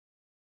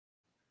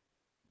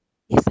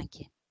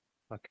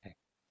Okay.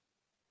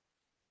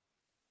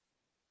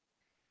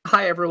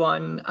 Hi,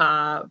 everyone.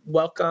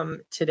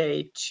 Welcome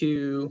today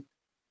to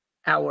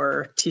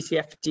our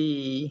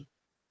TCFD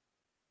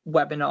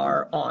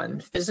webinar on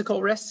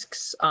physical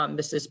risks.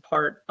 This is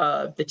part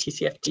of the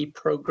TCFD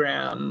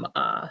program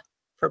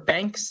for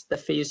banks, the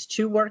phase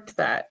 2 work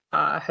that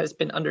has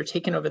been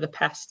undertaken over the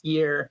past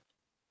year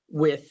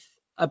with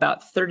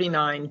about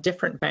 39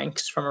 different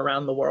banks from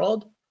around the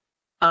world.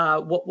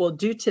 What we'll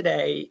do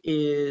today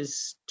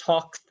is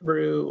talk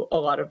through a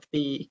lot of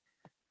the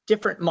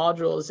different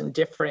modules and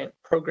different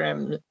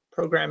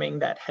programming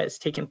that has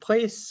taken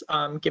place,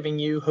 giving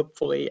you,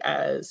 hopefully,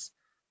 as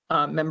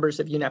members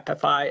of UNEP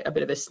FI, a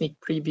bit of a sneak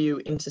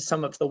preview into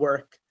some of the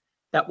work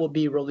that will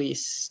be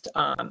released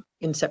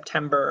in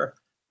September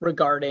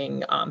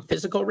regarding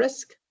physical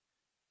risk.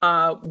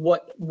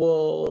 What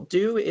we'll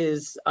do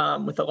is,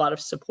 with a lot of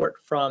support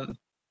from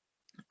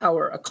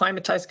our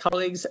Acclimatise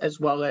colleagues, as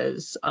well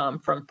as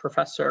from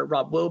Professor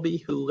Rob Wilby,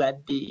 who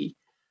led the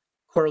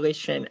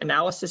correlation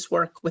analysis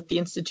work with the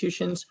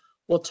institutions.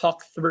 We'll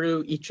talk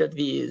through each of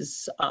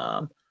these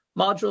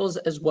modules,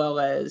 as well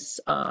as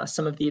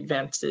some of the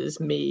advances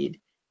made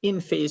in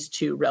phase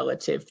 2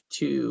 relative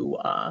to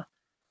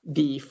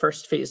the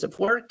first phase of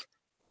work.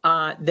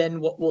 Then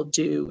what we'll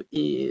do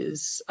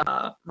is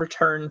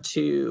return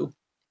to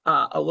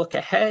a look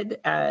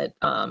ahead at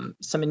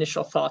some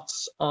initial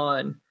thoughts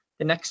on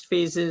the next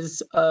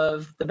phases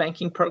of the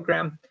banking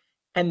program.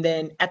 And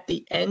then at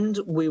the end,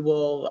 we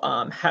will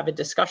have a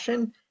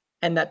discussion,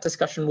 and that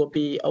discussion will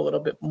be a little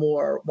bit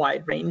more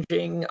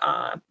wide-ranging.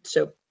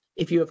 So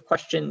if you have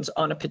questions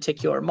on a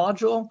particular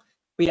module,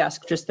 we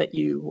ask just that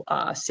you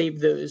save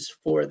those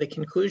for the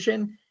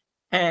conclusion.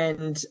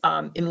 And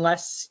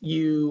unless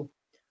you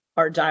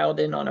are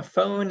dialed in on a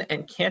phone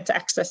and can't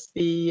access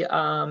the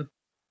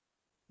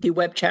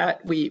web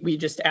chat, we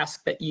just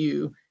ask that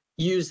you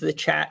use the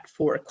chat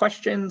for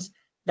questions.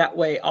 That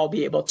way, I'll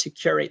be able to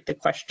curate the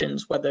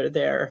questions, whether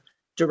they're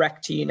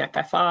direct to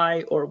UNEP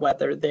FI or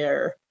whether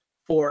they're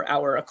for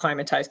our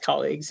Acclimatise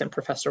colleagues and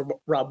Professor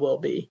Rob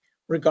Wilby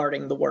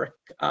regarding the work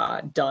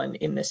done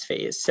in this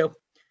phase. So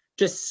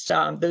just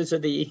those are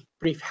the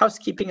brief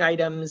housekeeping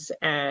items.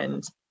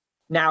 And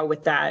now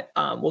with that,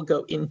 we'll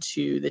go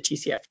into the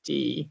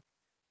TCFD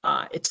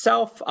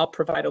itself. I'll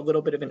provide a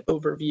little bit of an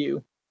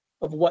overview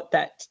of what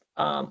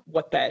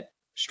that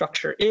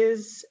structure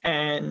is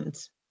and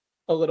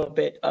a little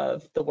bit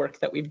of the work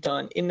that we've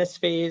done in this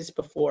phase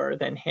before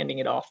then handing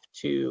it off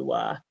to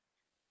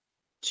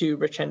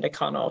Richenda,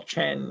 Connell,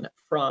 Chen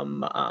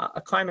from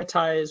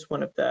Acclimatise,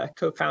 one of the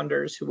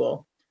co-founders, who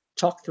will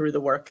talk through the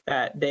work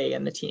that they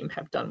and the team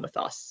have done with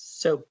us.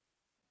 So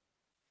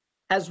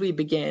as we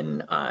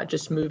begin,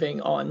 just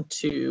moving on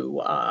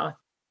to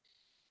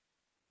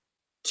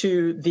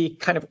the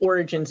kind of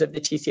origins of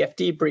the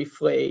TCFD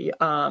briefly.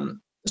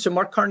 So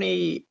Mark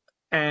Carney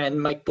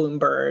and Mike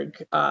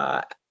Bloomberg,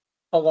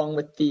 along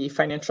with the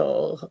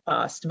Financial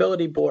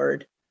Stability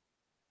Board,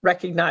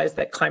 recognized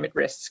that climate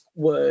risk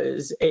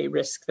was a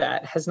risk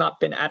that has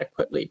not been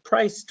adequately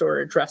priced or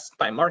addressed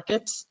by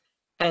markets.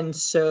 And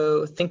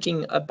so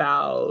thinking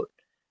about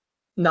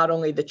not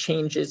only the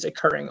changes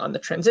occurring on the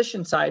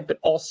transition side, but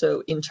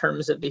also in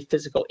terms of the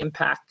physical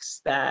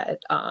impacts that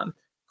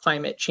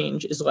climate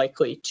change is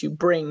likely to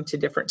bring to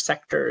different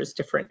sectors,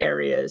 different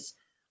areas,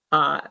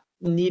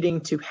 needing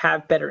to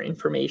have better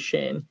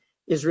information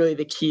is really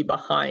the key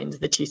behind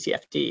the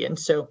TCFD. And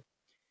so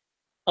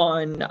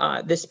on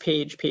this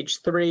page, page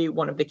 3,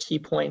 one of the key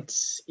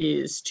points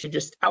is to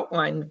just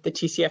outline the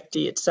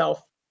TCFD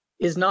itself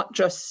is not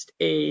just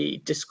a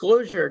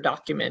disclosure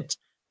document,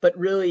 but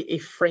really a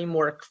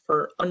framework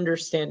for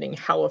understanding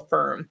how a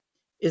firm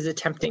is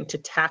attempting to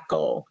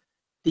tackle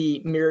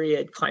the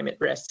myriad climate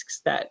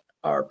risks that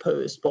are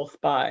posed both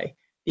by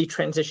the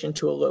transition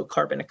to a low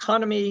carbon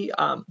economy.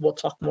 We'll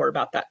talk more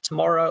about that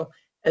tomorrow,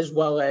 as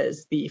well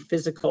as the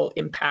physical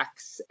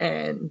impacts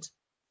and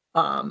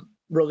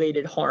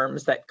related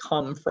harms that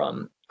come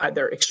from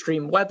either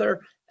extreme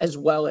weather, as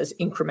well as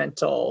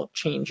incremental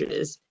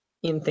changes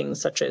in things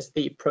such as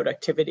the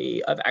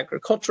productivity of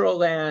agricultural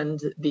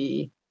land,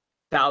 the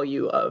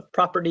value of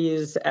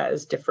properties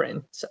as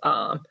different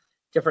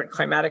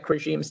climatic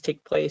regimes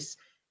take place.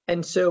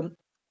 And so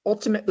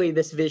ultimately,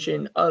 this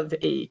vision of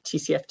a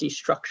TCFD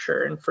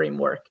structure and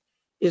framework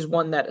is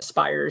one that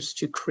aspires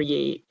to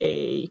create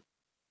a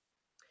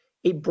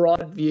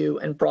broad view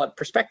and broad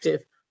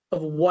perspective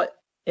of what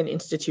an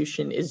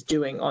institution is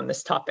doing on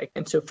this topic.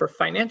 And so for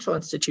financial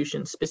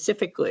institutions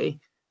specifically,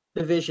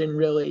 the vision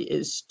really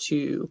is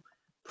to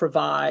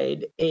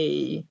provide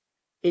a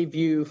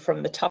view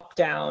from the top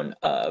down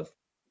of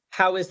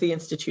how is the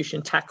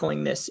institution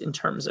tackling this in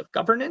terms of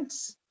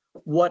governance?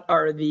 What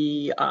are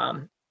the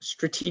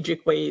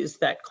strategic ways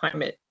that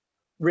climate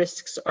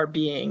risks are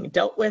being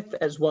dealt with,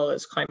 as well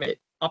as climate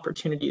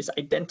opportunities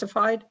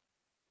identified?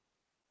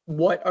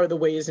 What are the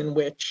ways in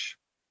which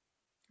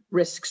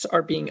risks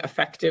are being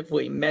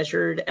effectively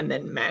measured and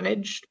then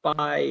managed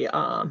by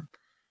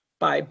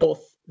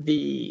both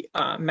the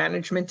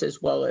management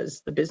as well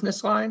as the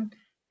business line?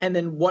 And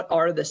then what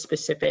are the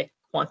specific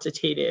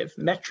quantitative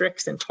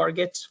metrics and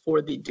targets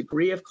for the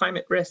degree of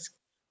climate risk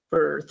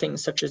for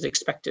things such as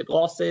expected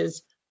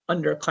losses.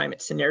 Under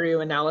climate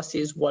scenario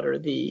analyses, what are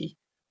the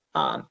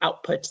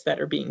outputs that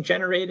are being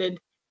generated?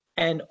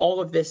 And all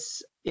of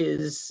this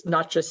is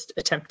not just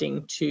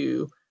attempting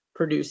to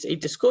produce a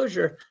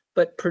disclosure,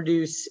 but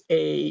produce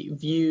a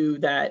view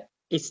that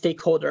a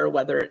stakeholder,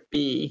 whether it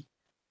be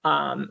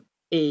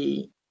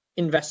a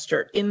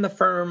investor in the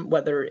firm,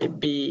 whether it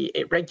be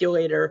a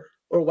regulator,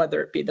 or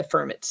whether it be the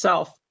firm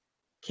itself,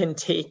 can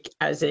take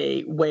as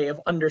a way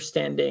of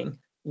understanding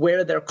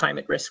where their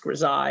climate risk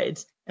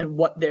resides and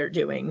what they're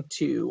doing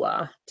to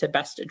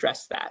best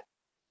address that.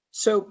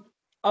 So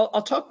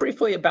I'll talk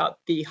briefly about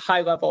the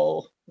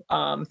high-level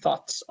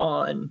thoughts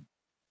on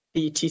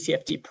the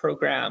TCFD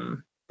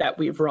program that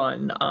we've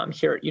run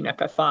here at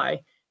UNEP FI.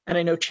 And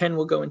I know Chen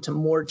will go into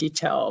more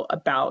detail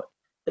about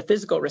the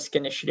physical risk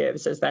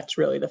initiatives, as that's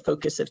really the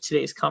focus of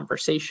today's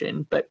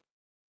conversation. But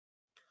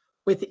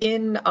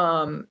within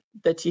the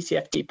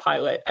TCFD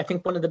pilot, I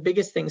think one of the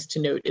biggest things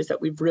to note is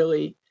that we've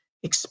really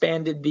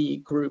expanded the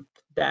group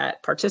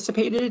that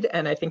participated,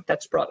 and I think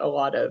that's brought a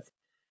lot of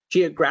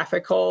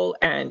geographical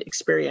and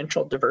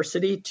experiential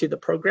diversity to the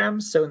program.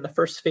 So in the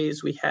first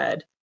phase, we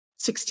had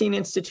 16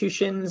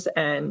 institutions,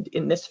 and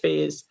in this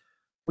phase,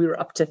 we were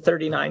up to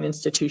 39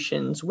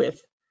 institutions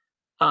with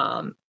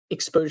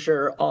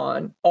exposure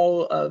on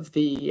all of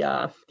the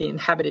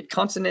inhabited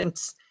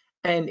continents,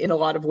 and in a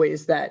lot of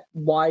ways that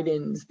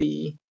widens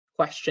the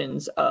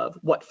questions of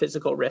what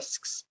physical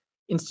risks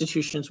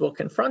institutions will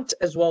confront,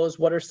 as well as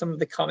what are some of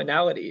the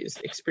commonalities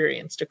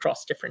experienced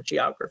across different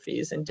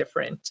geographies and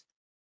different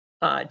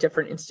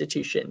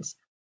institutions.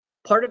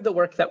 Part of the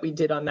work that we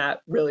did on that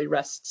really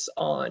rests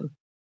on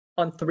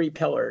three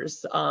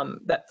pillars.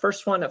 That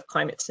first one of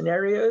climate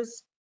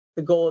scenarios,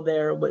 the goal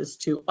there was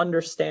to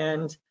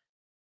understand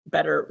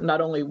better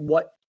not only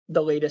what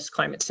the latest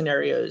climate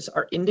scenarios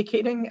are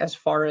indicating as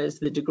far as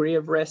the degree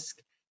of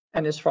risk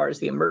and as far as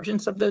the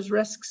emergence of those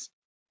risks,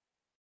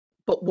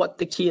 but what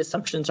the key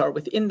assumptions are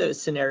within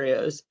those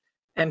scenarios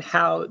and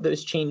how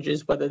those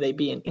changes, whether they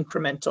be an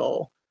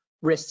incremental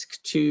risk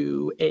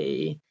to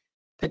a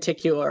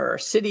particular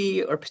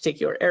city or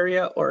particular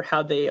area, or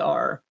how they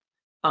are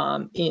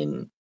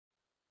in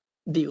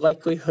the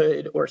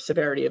likelihood or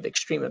severity of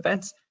extreme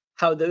events,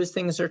 how those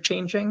things are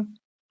changing.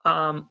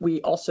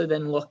 We also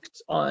then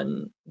looked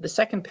on the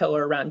second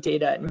pillar around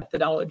data and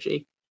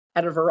methodology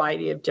at a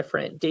variety of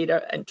different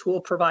data and tool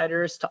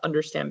providers to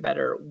understand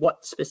better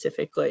what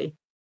specifically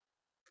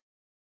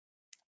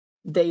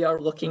they are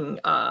looking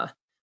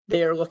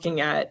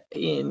at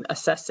in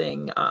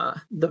assessing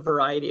the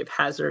variety of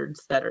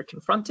hazards that are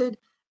confronted,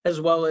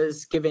 as well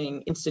as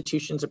giving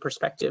institutions a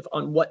perspective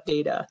on what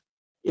data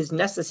is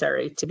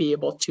necessary to be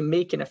able to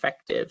make an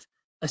effective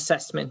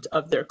assessment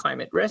of their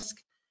climate risk.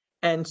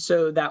 And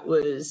so that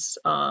was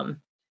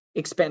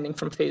expanding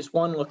from phase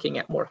one, looking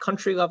at more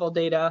country level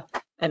data,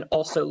 and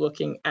also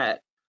looking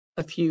at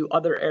a few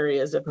other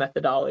areas of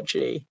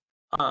methodology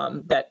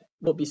that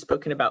will be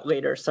spoken about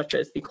later, such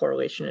as the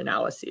correlation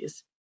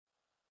analyses.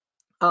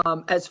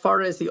 As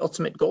far as the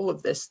ultimate goal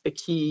of this, the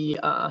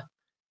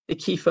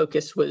key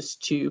focus was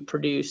to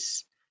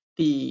produce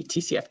the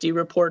TCFD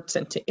reports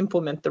and to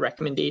implement the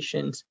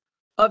recommendations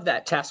of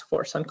that task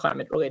force on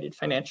climate-related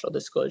financial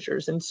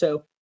disclosures. And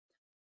so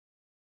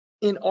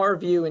in our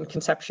view and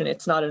conception,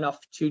 it's not enough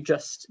to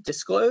just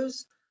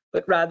disclose,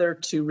 but rather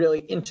to really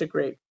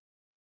integrate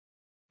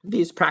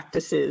these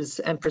practices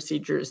and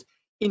procedures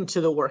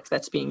into the work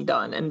that's being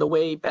done. And the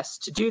way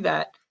best to do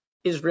that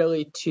is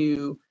really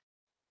to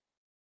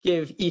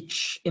give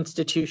each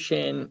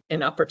institution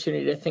an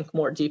opportunity to think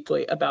more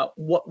deeply about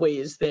what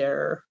ways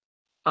their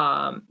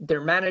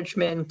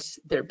management,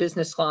 their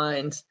business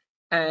lines,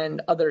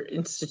 and other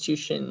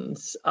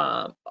institutions,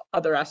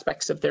 other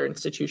aspects of their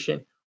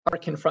institution are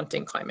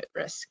confronting climate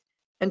risk.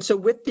 And so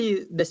with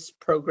this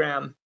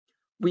program,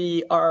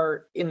 we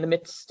are in the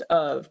midst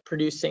of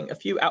producing a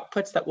few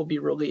outputs that will be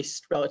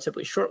released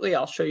relatively shortly.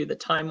 I'll show you the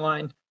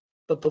timeline.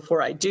 But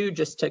before I do,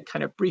 just to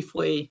kind of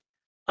briefly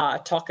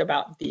talk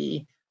about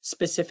the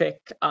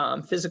specific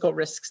physical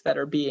risks that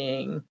are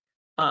being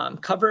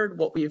covered,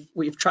 what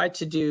we've tried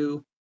to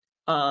do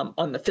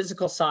on the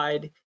physical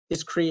side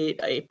is create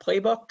a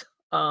playbook,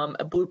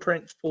 a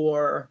blueprint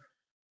for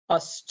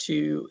us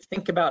to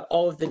think about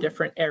all of the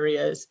different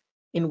areas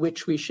in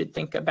which we should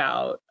think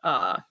about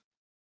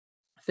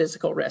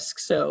physical risk.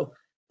 So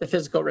the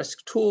physical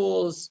risk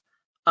tools,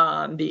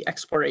 the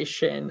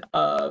exploration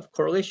of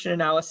correlation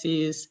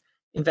analyses,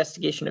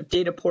 investigation of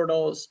data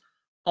portals.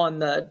 On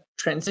the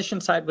transition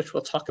side, which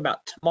we'll talk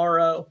about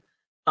tomorrow,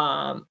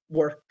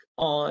 work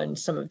on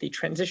some of the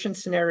transition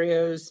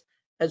scenarios,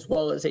 as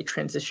well as a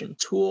transition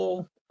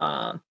tool.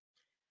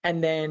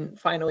 And then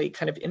finally,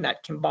 kind of in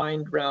that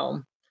combined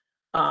realm,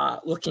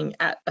 looking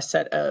at a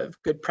set of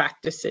good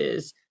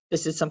practices.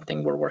 This is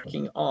something we're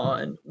working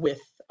on with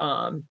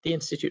the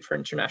Institute for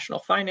International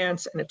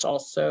Finance, and it's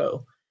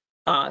also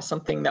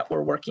something that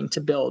we're working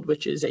to build,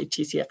 which is a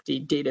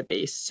TCFD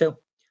database. So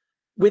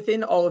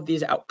within all of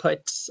these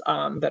outputs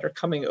that are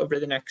coming over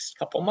the next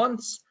couple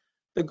months,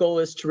 the goal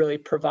is to really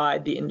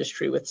provide the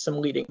industry with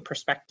some leading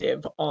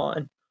perspective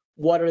on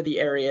what are the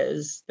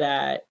areas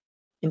that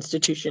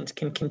institutions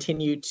can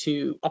continue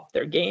to up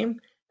their game,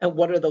 and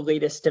what are the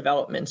latest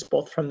developments,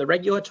 both from the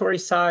regulatory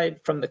side,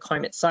 from the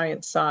climate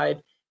science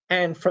side,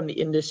 and from the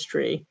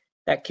industry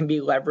that can be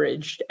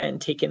leveraged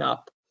and taken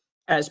up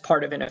as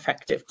part of an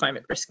effective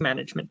climate risk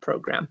management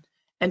program.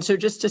 And so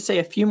just to say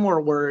a few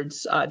more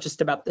words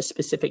just about the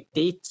specific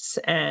dates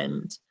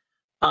and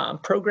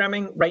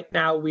programming. Right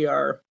now we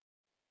are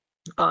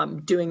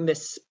doing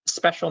this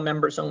special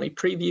members only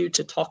preview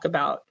to talk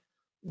about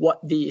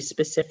what the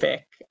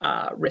specific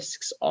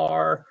risks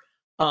are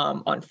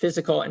on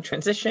physical and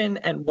transition,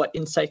 and what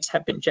insights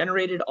have been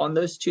generated on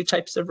those two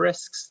types of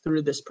risks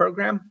through this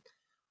program.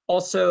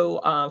 Also,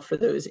 for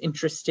those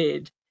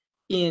interested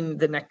in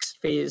the next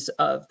phase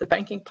of the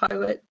banking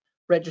pilot,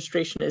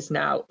 registration is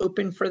now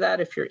open for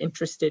that. If you're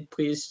interested,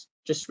 please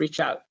just reach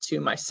out to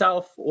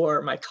myself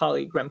or my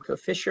colleague Remco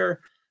Fischer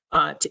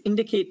to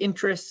indicate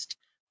interest.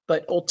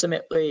 But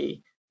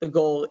ultimately, the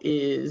goal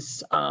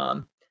is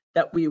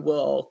that we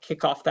will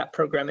kick off that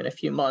program in a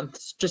few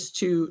months. Just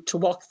to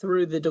walk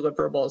through the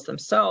deliverables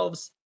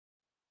themselves,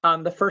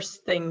 the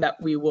first thing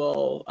that we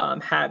will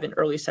have in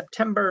early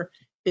September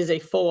is a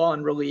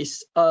full-on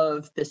release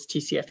of this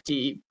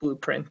TCFD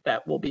blueprint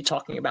that we'll be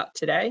talking about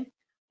today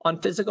on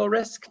physical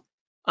risk.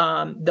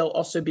 There'll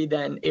also be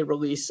then a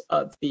release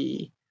of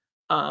the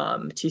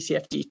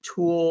TCFD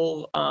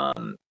tool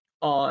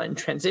on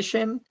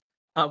transition,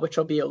 which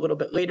will be a little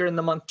bit later in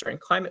the month during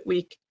Climate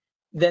Week.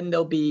 Then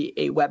there'll be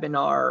a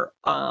webinar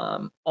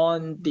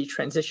on the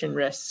transition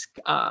risk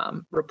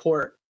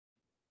report,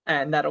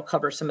 and that'll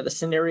cover some of the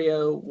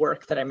scenario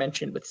work that I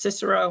mentioned with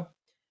Cicero.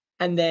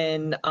 And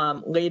then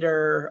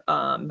later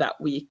that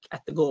week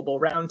at the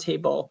Global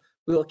Roundtable,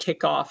 we will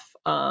kick off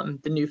the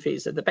new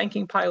phase of the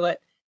banking pilot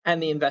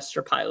and the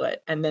investor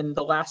pilot. And then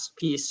the last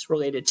piece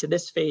related to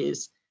this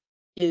phase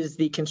is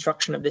the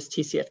construction of this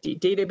TCFD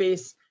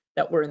database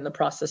that we're in the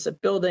process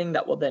of building,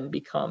 that will then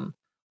become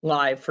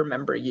live for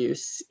member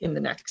use in the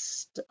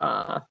next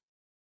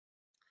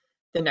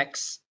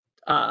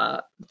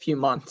few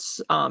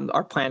months.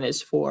 Our plan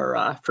is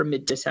for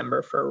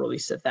mid-December for a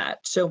release of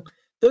that. So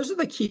those are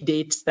the key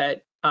dates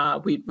that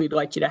we'd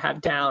like you to have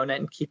down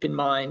and keep in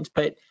mind.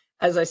 But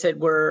as I said,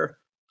 we're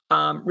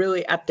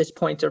really at this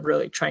point of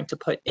really trying to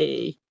put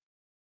a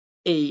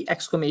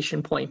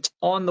exclamation point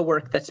on the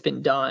work that's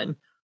been done,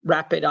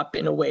 wrap it up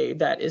in a way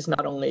that is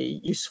not only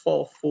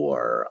useful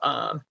for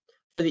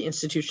the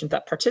institutions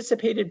that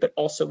participated, but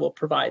also will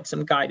provide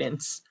some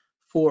guidance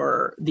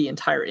for the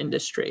entire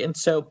industry. And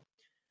so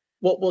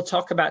what we'll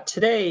talk about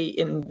today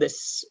in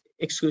this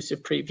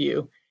exclusive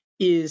preview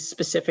is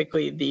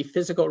specifically the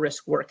physical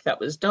risk work that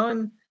was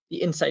done,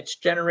 the insights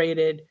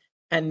generated,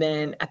 and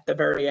then at the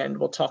very end,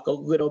 we'll talk a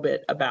little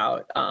bit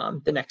about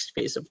the next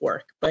phase of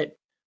work. But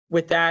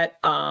with that,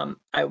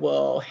 I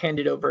will hand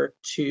it over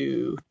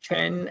to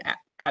Chen at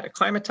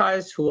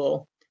Acclimatise, who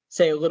will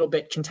say a little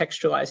bit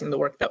contextualizing the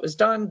work that was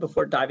done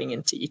before diving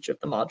into each of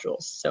the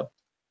modules. So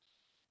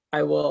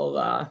I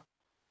will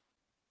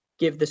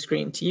give the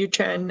screen to you,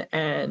 Chen,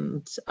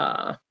 and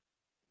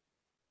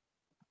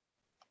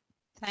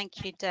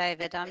thank you,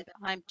 David.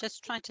 I'm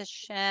just trying to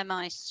share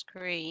my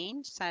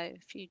screen, so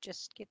if you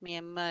just give me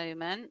a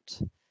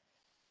moment.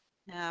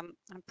 I'm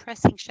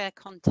pressing share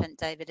content,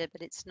 David,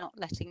 but it's not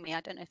letting me.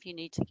 I don't know if you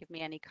need to give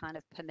me any kind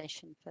of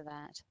permission for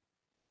that.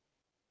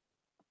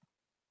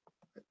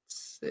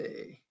 Let's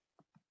see.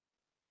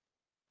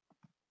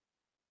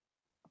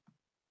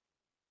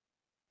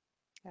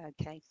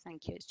 Okay,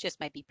 thank you. It's just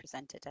maybe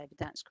presented, David.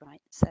 That's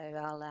great. So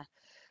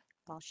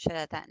I'll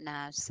share that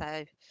now.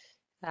 So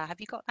have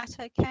you got that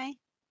okay?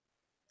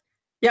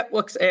 Yep,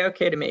 looks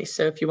a-okay to me.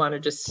 So if you want to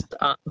just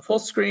full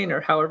screen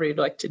or however you'd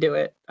like to do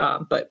it,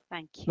 but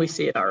thank you. We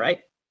see it all right.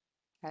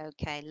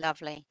 Okay,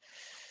 lovely.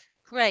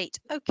 Great.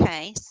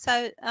 Okay,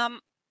 so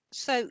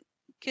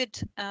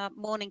good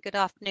morning, good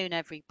afternoon,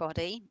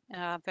 everybody.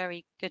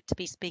 Very good to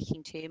be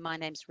speaking to you. My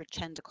name's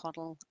Richenda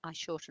Connell. I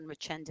shorten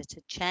Richenda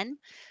to Chen.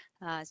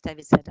 As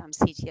David said, I'm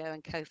CTO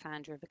and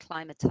co-founder of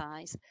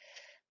Acclimatise.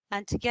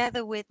 And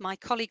together with my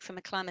colleague from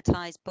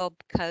Acclimatise, Bob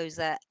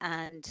Khosa,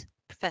 and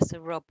Professor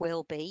Rob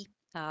Wilby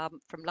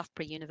from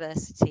Loughborough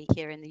University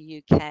here in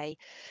the UK,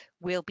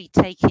 we'll be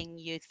taking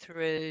you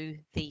through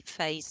the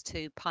phase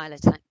 2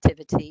 pilot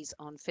activities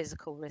on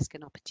physical risk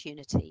and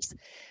opportunities.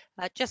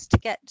 Just to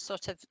get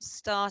sort of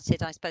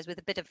started, I suppose, with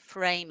a bit of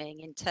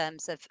framing in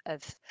terms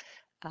of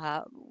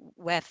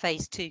where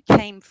phase 2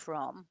 came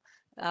from.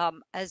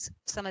 As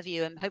some of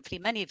you and hopefully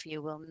many of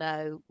you will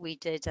know, we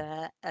did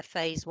a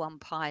phase 1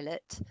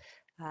 pilot,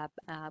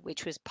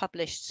 which was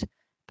published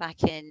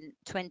back in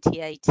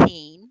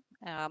 2018,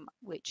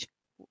 which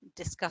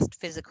discussed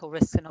physical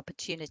risks and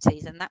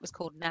opportunities, and that was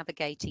called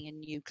Navigating a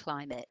New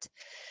Climate.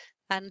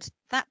 And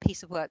that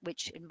piece of work,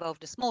 which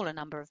involved a smaller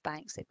number of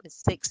banks, it was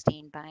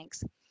 16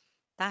 banks,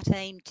 that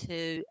aim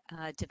to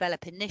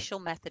develop initial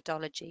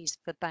methodologies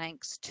for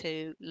banks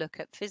to look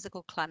at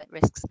physical climate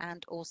risks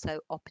and also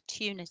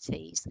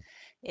opportunities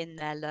in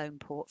their loan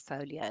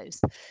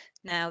portfolios.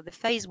 Now, the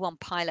phase 1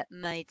 pilot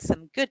made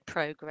some good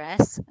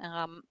progress,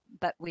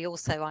 but we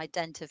also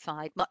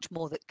identified much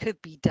more that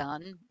could be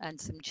done and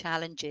some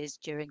challenges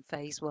during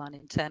phase 1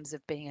 in terms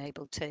of being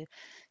able to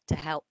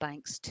help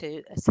banks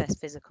to assess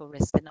physical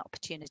risk and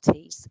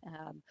opportunities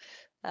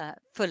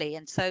fully.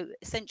 And so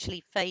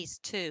essentially phase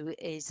 2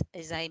 is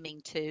aiming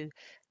to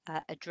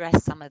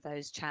address some of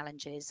those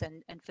challenges.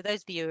 And for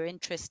those of you who are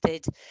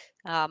interested,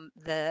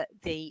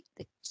 the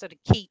sort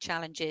of key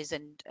challenges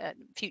and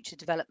future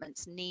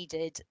developments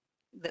needed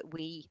that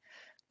we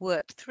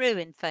worked through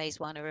in phase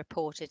 1 are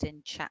reported in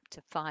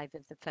chapter 5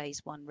 of the phase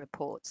 1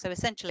 report. So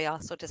essentially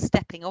our sort of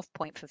stepping off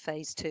point for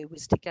phase 2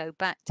 was to go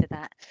back to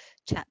that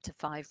chapter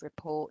 5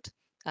 report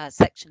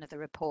section of the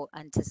report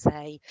and to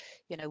say,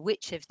 you know,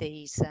 which of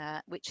these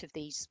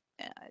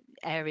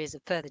areas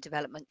of further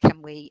development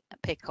can we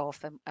pick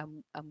off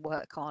and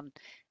work on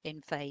in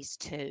phase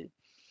 2.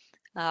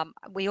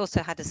 We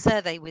also had a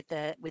survey with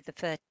the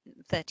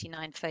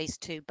 39 phase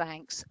 2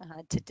 banks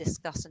to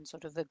discuss and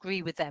sort of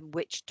agree with them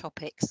which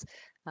topics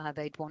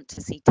they'd want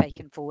to see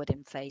taken forward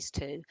in phase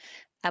 2.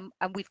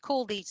 And we've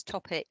called these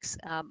topics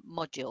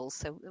modules.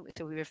 So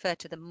we refer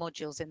to the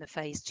modules in the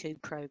phase 2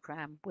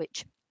 programme,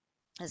 which,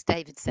 as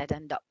David said,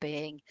 end up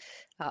being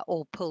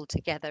all pulled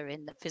together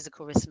in the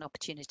Physical Risks and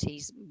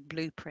Opportunities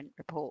Blueprint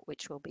report,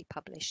 which will be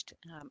published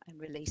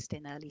and released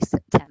in early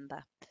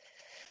September.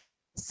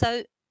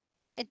 So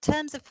in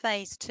terms of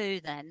phase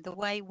 2 then, the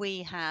way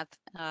we have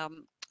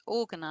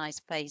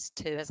organised phase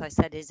 2, as I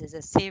said, is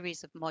a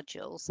series of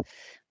modules.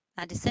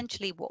 And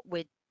essentially what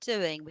we're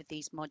doing with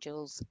these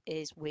modules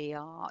is we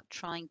are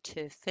trying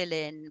to fill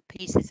in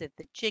pieces of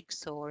the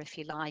jigsaw, if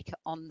you like,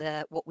 on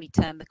the what we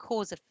term the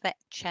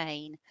cause-effect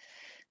chain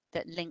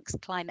that links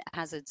climate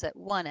hazards at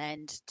one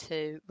end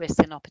to risks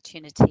and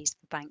opportunities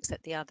for banks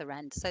at the other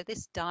end. So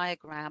this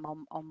diagram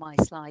on my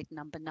slide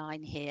number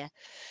 9 here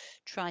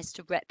tries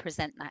to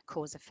represent that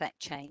cause-effect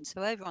chain.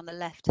 So over on the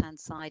left-hand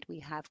side,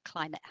 we have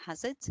climate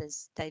hazards.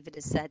 As David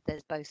has said,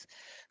 there's both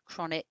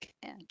chronic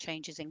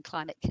changes in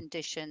climate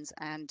conditions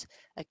and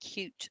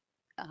acute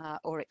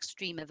or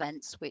extreme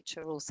events, which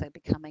are also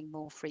becoming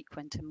more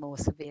frequent and more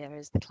severe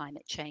as the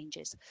climate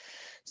changes.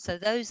 So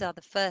those are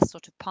the first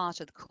sort of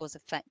part of the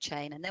cause-effect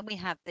chain. And then we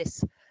have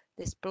this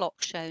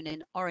block shown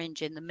in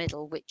orange in the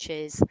middle, which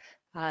is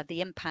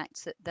the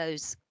impacts that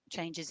those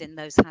changes in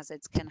those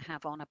hazards can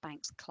have on a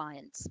bank's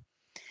clients.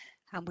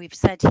 And we've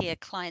said here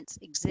clients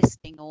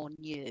existing or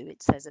new,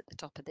 it says at the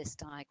top of this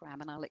diagram,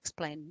 and I'll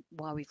explain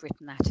why we've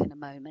written that in a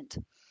moment.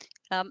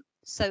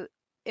 So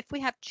if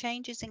we have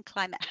changes in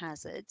climate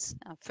hazards,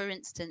 for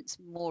instance,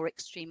 more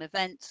extreme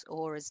events,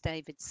 or as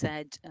David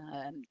said,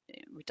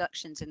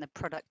 reductions in the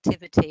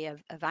productivity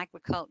of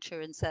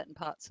agriculture in certain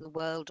parts of the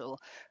world, or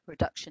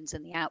reductions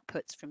in the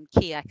outputs from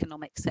key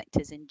economic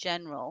sectors in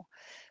general,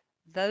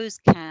 those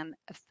can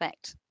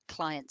affect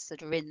clients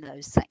that are in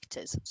those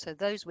sectors. So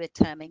those we're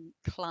terming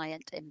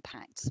client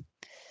impacts.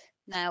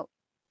 Now,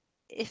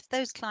 if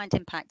those client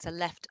impacts are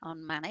left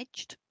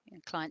unmanaged,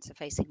 clients are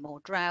facing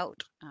more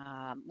drought,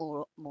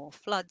 more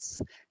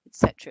floods,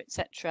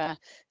 etc.,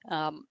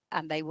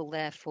 and they will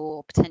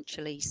therefore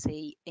potentially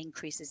see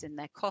increases in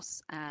their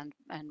costs and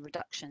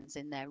reductions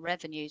in their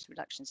revenues,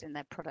 reductions in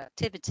their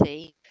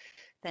productivity.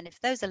 Then if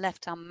those are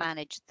left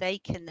unmanaged, they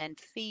can then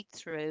feed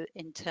through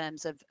in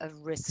terms of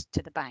risk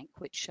to the bank,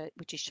 which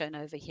is shown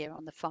over here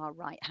on the far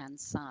right-hand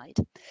side,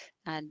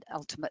 and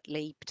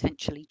ultimately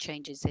potentially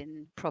changes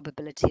in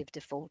probability of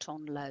default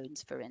on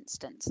loans, for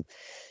instance.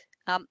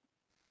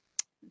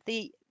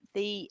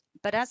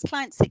 But as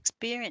clients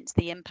experience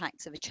the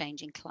impacts of a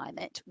changing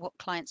climate, what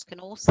clients can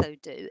also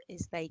do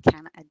is they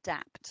can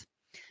adapt.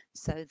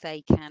 So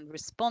they can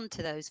respond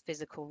to those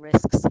physical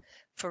risks.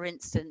 For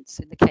instance,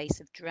 in the case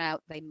of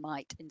drought, they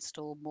might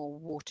install more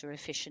water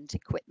efficient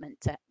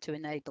equipment to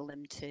enable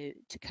them to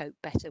cope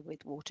better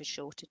with water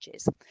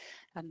shortages.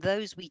 And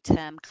those we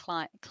term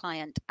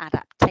client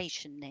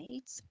adaptation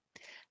needs.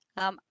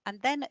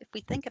 And then if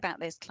we think about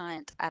those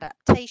client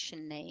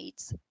adaptation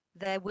needs,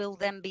 there will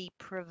then be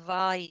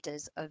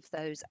providers of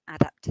those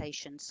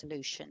adaptation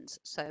solutions.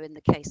 So in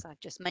the case I've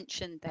just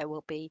mentioned, there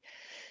will be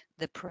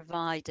the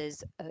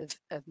providers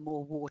of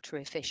more water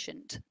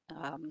efficient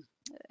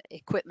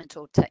equipment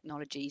or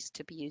technologies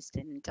to be used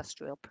in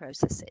industrial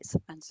processes.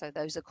 And so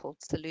those are called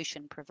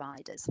solution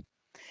providers.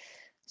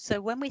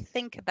 So when we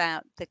think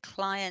about the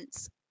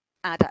client's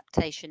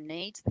adaptation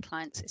needs, the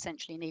clients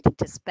essentially needing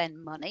to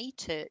spend money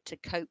to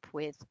cope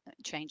with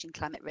changing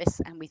climate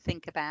risks, and we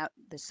think about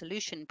the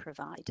solution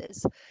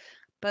providers,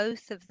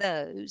 both of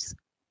those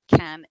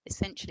can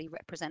essentially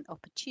represent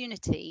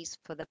opportunities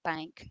for the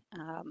bank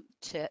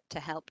to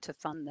help to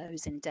fund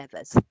those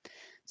endeavours.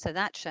 So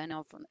that's shown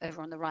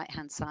over on the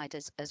right-hand side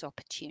as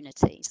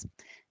opportunities.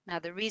 Now,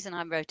 the reason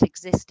I wrote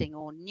existing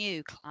or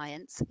new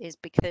clients is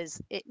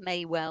because it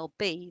may well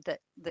be that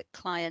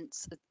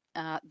clients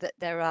that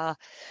there are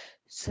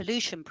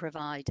solution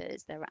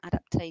providers, there are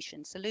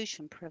adaptation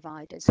solution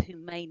providers who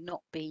may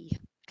not be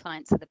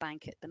clients of the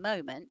bank at the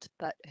moment,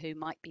 but who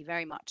might be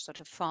very much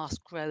sort of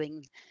fast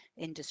growing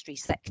industry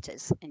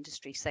sectors,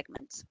 industry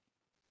segments.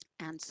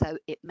 And so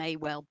it may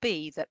well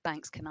be that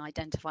banks can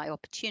identify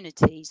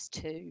opportunities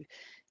to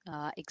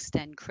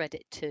extend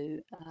credit to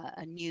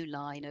a new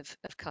line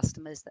of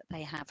customers that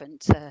they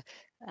haven't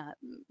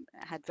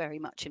had very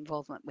much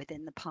involvement with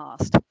in the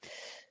past.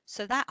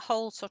 So that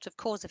whole sort of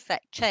cause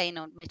effect chain,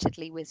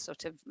 admittedly with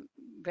sort of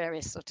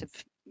various sort of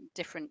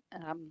different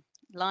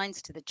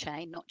lines to the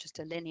chain, not just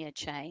a linear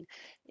chain,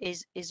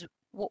 is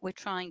what we're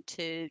trying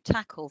to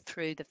tackle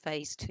through the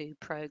phase 2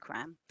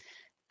 program.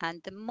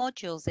 And the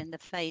modules in the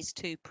phase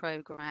 2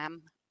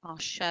 program are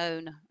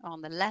shown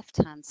on the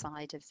left-hand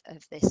side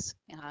of this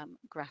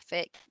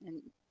graphic,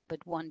 in but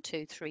 1,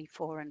 2, 3,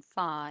 4, and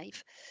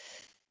 5.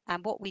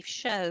 And what we've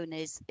shown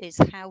is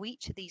how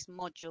each of these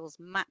modules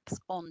maps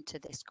onto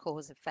this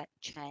cause-effect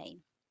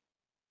chain.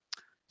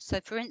 So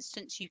for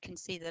instance, you can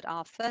see that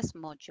our first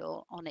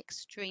module on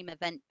extreme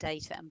event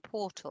data and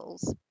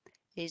portals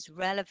is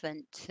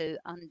relevant to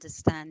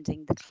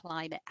understanding the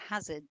climate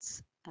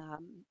hazards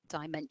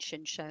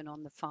dimension shown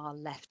on the far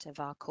left of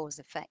our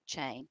cause-effect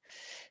chain.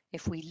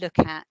 If we look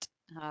at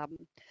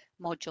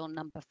module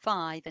number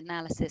 5,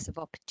 analysis of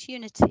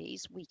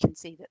opportunities, we can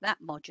see that that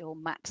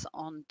module maps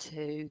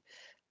onto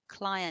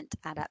client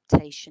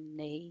adaptation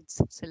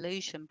needs,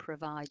 solution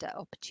provider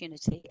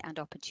opportunity, and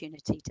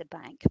opportunity to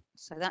bank.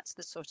 So that's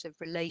the sort of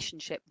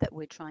relationship that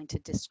we're trying to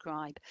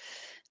describe.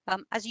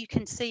 As you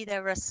can see,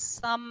 there are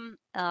some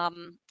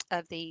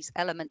of these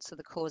elements of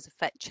the cause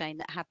effect chain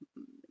that have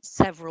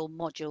several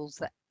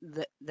modules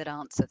that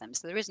answer them.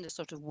 So there isn't a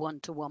sort of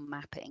one-to-one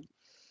mapping.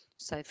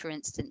 So for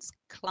instance,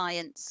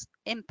 client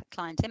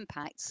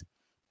impacts,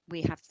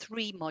 we have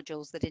 3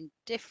 modules that in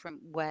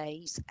different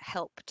ways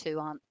help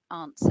to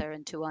answer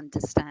and to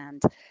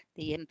understand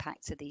the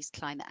impacts of these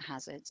climate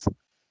hazards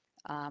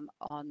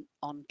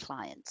on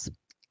clients.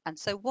 And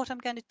so what I'm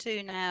going to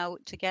do now,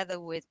 together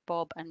with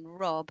Bob and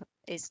Rob,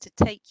 is to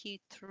take you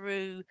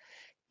through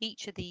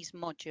each of these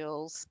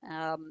modules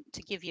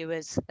to give you,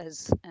 as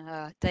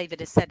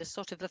David has said, a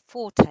sort of a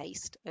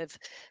foretaste of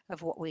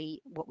what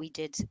we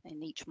did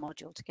in each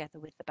module together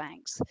with the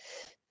banks.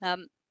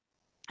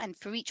 And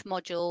for each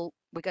module,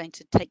 we're going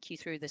to take you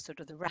through the sort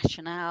of the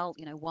rationale.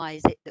 You know, why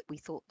is it that we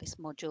thought this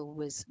module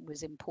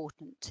was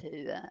important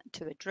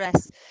to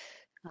address?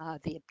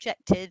 The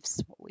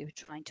objectives, what we were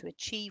trying to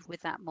achieve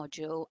with that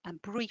module, and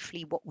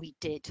briefly what we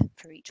did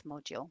for each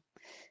module.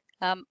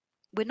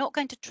 We're not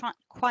going to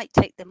quite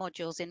take the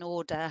modules in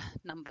order,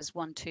 numbers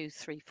 1, 2,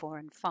 3, 4,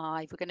 and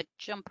 5. We're going to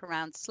jump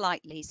around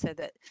slightly so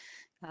that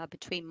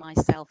between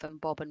myself and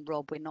Bob and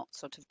Rob, we're not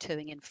sort of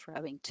toing and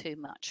froing too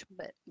much,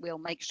 but we'll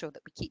make sure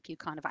that we keep you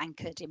kind of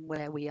anchored in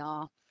where we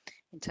are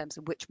in terms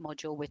of which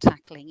module we're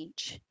tackling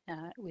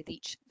with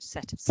each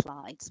set of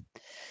slides.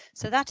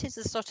 So that is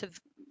a sort of,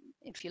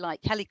 if you like,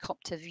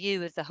 helicopter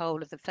view of the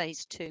whole of the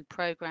phase 2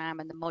 program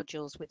and the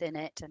modules within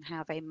it and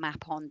how they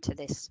map onto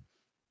this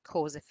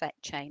cause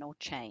effect chain or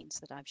chains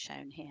that I've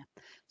shown here.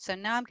 So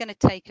now I'm going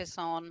to take us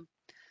on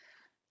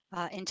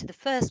into the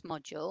first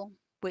module,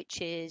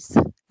 which is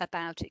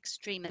about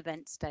extreme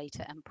events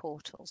data and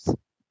portals.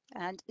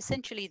 And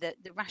essentially the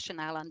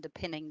rationale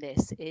underpinning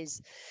this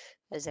is,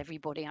 as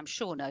everybody I'm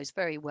sure knows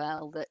very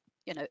well, that,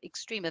 you know,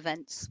 extreme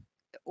events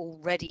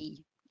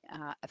already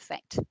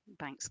affect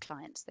banks'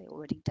 clients. They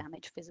already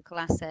damage physical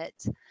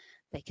assets.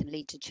 They can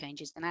lead to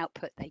changes in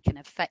output. They can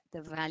affect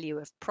the value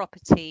of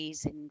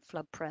properties in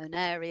flood-prone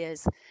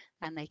areas,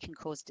 and they can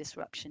cause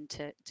disruption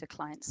to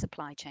client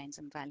supply chains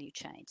and value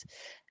chains.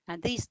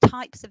 And these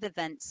types of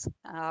events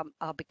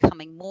are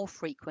becoming more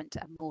frequent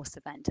and more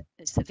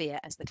severe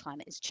as the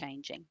climate is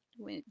changing.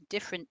 With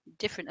different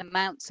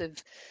amounts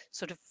of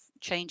sort of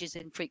changes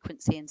in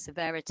frequency and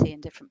severity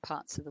in different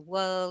parts of the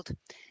world.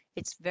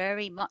 It's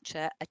very much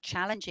a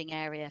challenging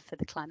area for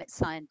the climate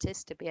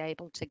scientists to be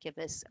able to give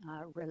us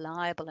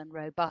reliable and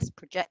robust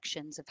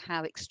projections of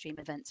how extreme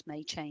events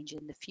may change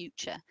in the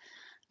future.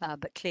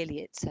 But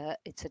clearly it's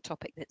a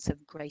topic that's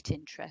of great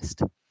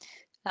interest.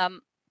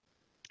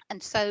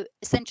 And so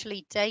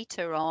essentially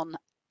data on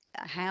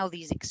how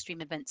these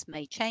extreme events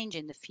may change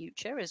in the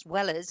future, as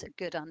well as a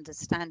good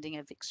understanding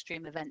of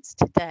extreme events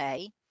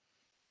today,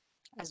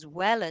 as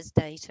well as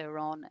data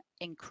on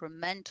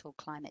incremental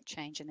climate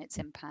change and its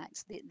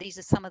impacts. These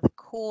are some of the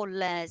core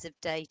layers of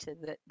data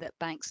that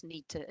banks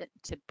need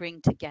to bring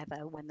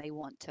together when they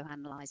want to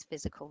analyse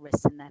physical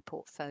risks in their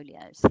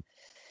portfolios.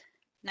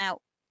 Now,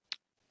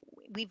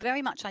 we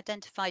very much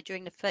identified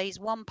during the phase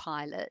 1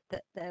 pilot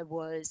that there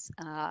was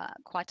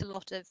quite a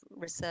lot of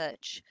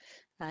research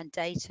and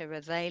data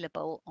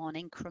available on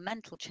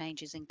incremental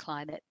changes in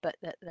climate, but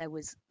that there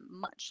was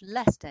much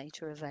less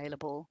data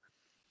available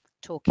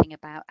talking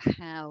about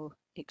how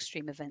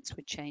extreme events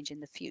would change in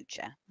the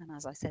future. And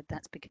as I said,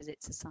 that's because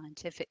it's a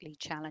scientifically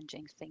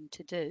challenging thing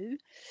to do.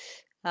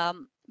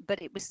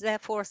 But it was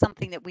therefore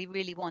something that we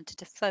really wanted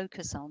to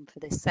focus on for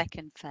this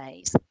second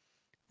phase.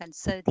 And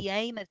so the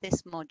aim of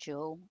this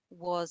module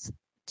was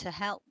to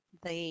help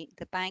the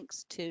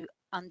banks to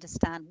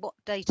understand what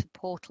data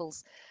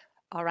portals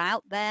are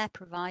out there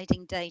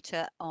providing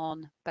data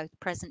on both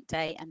present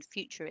day and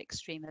future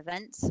extreme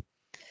events.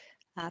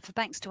 For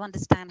banks to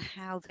understand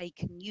how they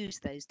can use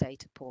those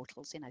data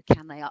portals.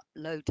 Can they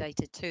upload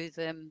data to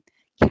them?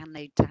 Can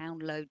they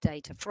download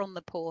data from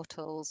the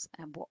portals?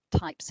 And what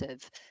types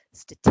of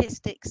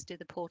statistics do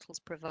the portals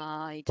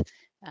provide?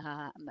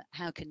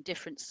 How can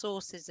different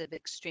sources of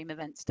extreme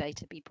events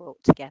data be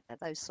brought together?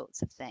 Those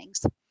sorts of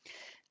things.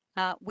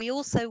 We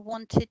also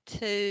wanted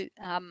to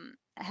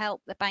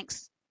help the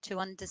banks to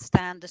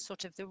understand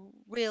the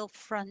real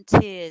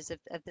frontiers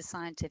of the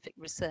scientific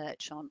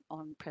research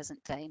on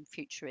present day and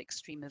future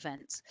extreme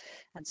events.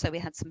 And so we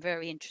had some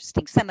very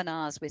interesting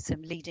seminars with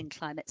some leading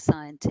climate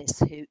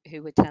scientists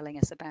who were telling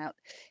us about,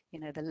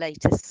 the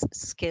latest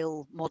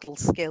model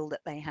skill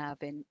that they have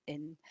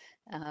in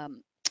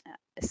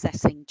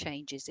assessing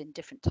changes in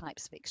different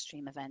types of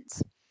extreme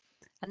events.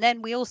 And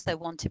then we also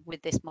wanted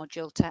with this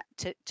module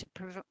to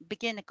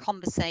begin a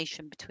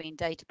conversation between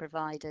data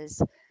providers,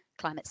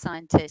 climate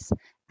scientists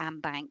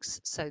and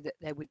banks, so that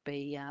there would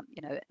be a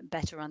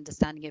better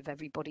understanding of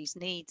everybody's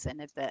needs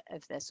and of their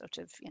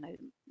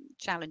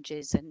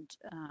challenges and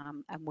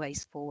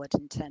ways forward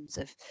in terms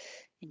of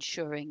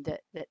ensuring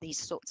that these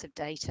sorts of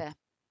data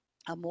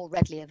are more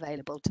readily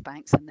available to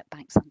banks, and that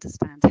banks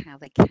understand how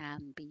they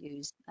can be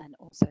used and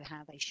also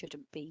how they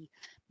shouldn't be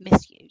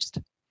misused.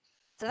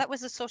 So that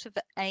was the sort of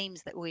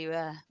aims that we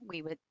were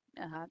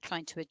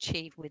trying to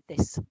achieve with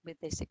this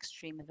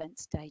extreme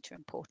events data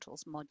and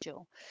portals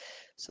module.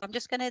 So I'm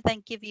just going to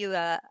then give you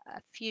a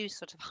few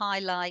sort of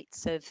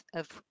highlights of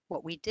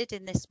what we did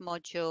in this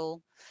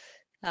module.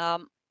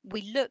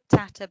 We looked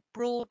at a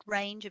broad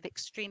range of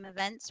extreme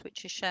events,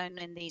 which are shown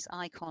in these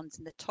icons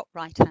in the top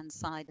right hand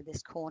side of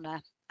this corner.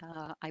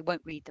 I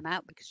won't read them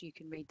out because you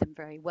can read them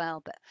very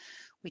well, but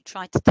we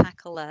tried to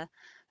tackle a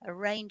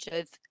range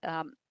of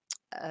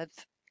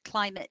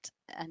climate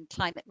and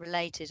climate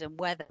related and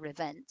weather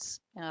events.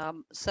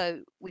 So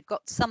we've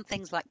got some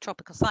things like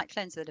tropical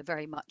cyclones that are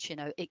very much,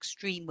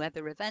 extreme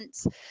weather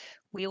events.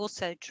 We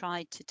also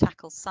tried to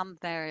tackle some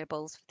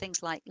variables for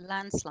things like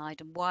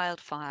landslide and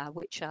wildfire,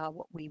 which are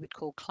what we would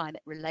call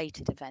climate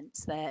related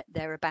events.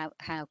 They're about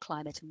how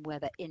climate and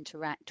weather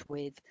interact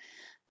with,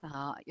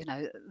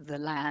 the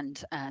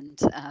land and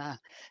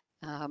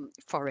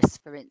forests,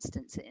 for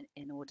instance,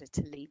 in order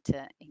to lead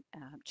to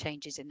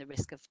changes in the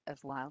risk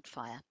of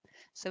wildfire.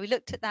 So we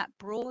looked at that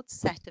broad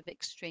set of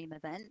extreme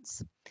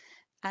events.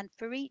 And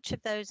for each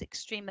of those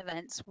extreme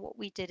events, what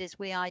we did is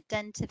we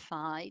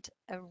identified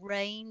a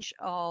range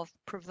of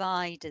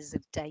providers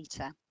of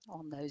data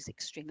on those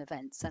extreme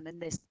events. And in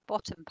this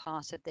bottom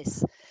part of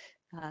this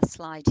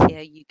slide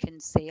here, you can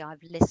see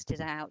I've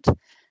listed out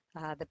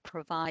the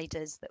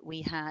providers that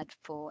we had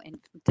for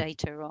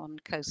data on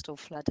coastal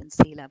flood and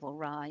sea level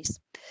rise.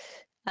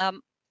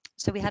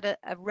 So we had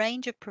a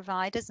range of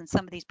providers, and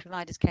some of these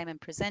providers came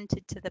and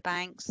presented to the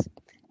banks.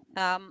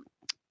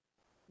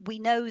 We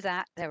know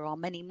that there are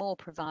many more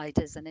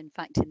providers, and in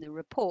fact in the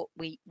report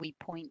we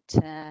point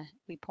the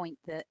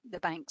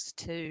banks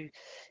to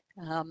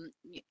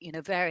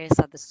various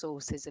other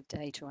sources of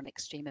data on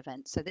extreme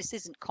events. So this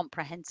isn't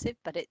comprehensive,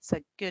 but it's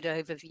a good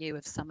overview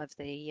of some of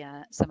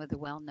the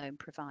well-known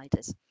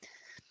providers.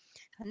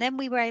 And then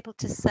we were able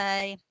to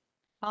say,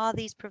 are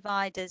these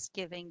providers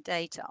giving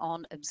data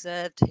on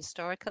observed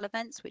historical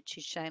events, which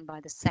is shown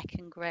by the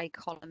second grey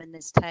column in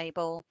this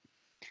table,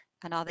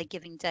 and are they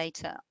giving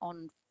data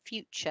on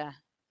future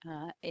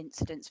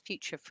incidents,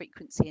 future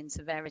frequency and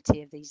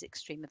severity of these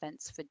extreme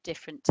events for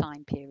different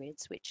time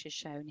periods, which is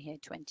shown here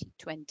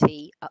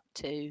 2020 up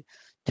to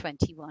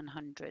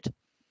 2100.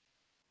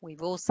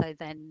 We've also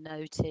then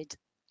noted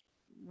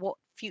what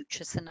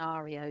future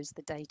scenarios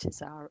the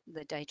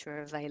data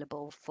are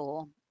available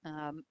for,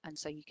 and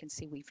so you can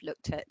see we've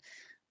looked at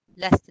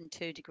less than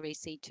 2 degrees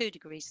C, 2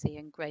 degrees C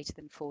and greater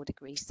than 4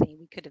 degrees C.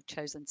 We could have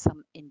chosen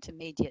some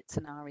intermediate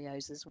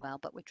scenarios as well,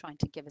 but we're trying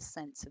to give a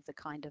sense of the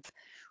kind of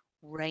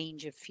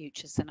range of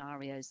future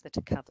scenarios that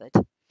are covered.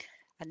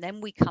 And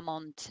then we come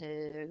on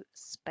to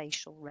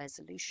spatial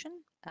resolution.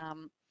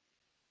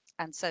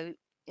 And so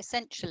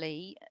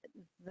essentially,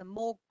 the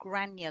more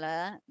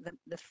granular,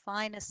 the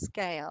finer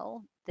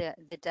scale the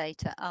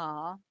data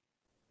are,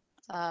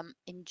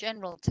 in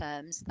general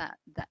terms, that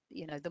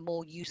the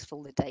more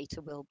useful the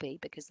data will be,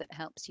 because it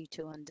helps you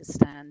to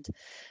understand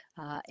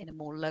in a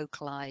more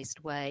localized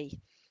way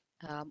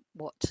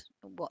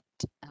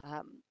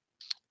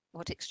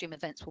what extreme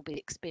events will be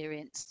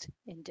experienced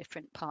in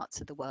different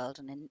parts of the world,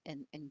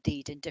 and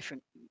indeed in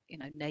different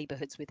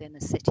neighborhoods within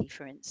a city,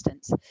 for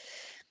instance.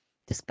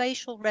 The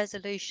spatial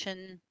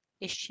resolution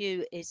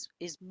issue is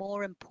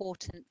more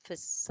important for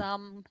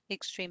some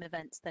extreme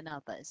events than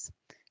others.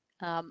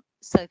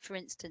 So for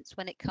instance,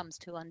 when it comes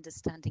to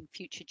understanding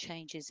future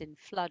changes in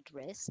flood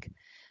risk,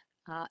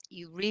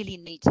 you really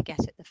need to get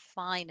at the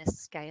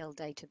finest scale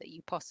data that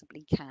you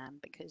possibly can,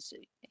 because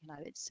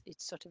it's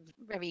sort of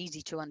very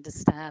easy to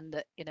understand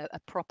that a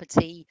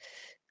property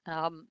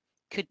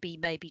could be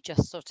maybe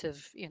just sort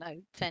of,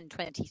 10,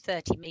 20,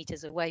 30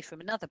 meters away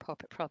from another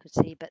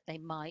property, but they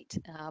might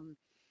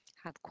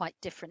have quite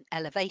different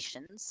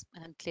elevations,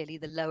 and clearly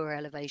the lower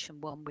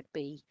elevation one would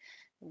be,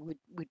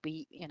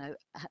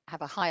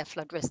 have a higher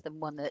flood risk than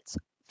one that's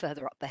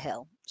further up the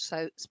hill.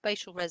 So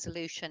spatial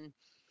resolution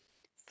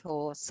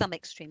for some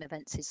extreme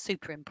events is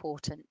super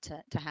important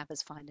to have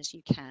as fine as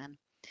you can.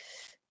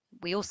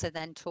 We also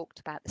then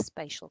talked about the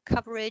spatial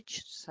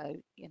coverage. So,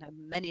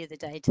 many of the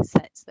data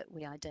sets that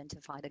we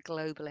identified are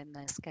global in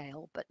their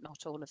scale, but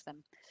not all of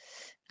them.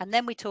 And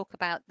then we talk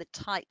about the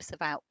types of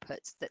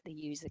outputs that the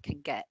user can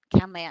get.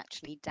 Can they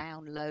actually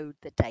download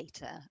the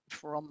data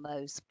from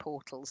those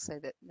portals so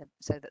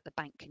that the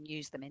bank can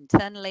use them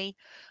internally,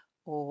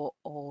 or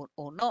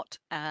not?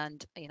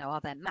 And are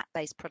there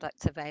map-based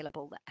products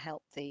available that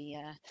help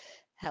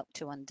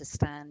to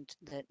understand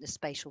the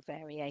spatial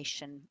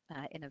variation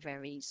in a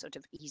very sort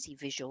of easy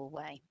visual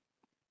way?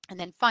 And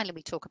then finally,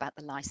 we talk about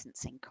the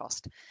licensing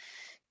cost,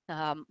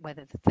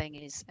 whether the thing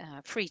is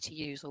free to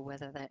use or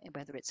whether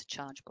it's a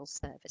chargeable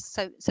service.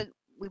 So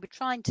we were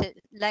trying to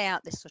lay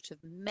out this sort of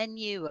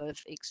menu of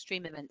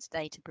extreme events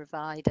data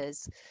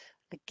providers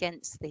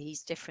against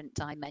these different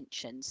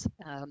dimensions,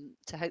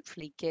 to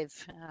hopefully give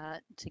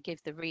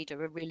the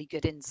reader a really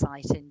good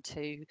insight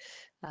into,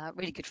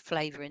 really good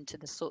flavour into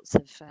the sorts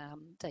of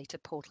data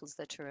portals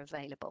that are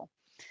available.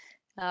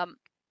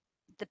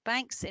 The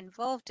banks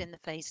involved in the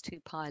phase 2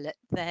 pilot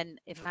then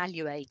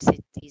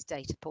evaluated these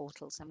data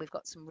portals, and we've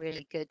got some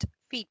really good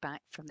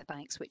feedback from the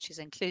banks, which is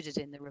included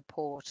in the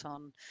report,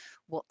 on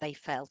what they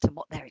felt and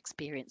what their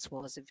experience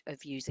was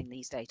of using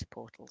these data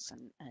portals,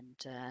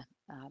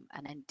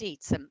 and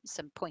indeed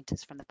some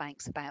pointers from the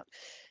banks about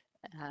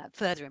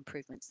further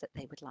improvements that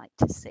they would like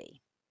to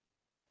see.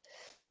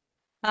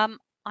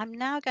 I'm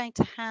now going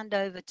to hand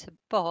over to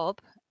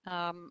Bob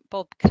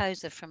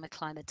Khosa from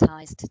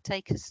Acclimatise, to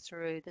take us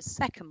through the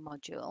second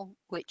module,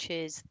 which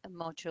is a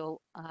module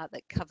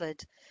that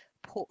covered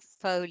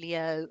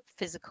portfolio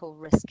physical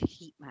risk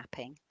heat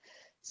mapping.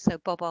 So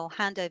Bob, I'll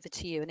hand over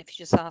to you, and if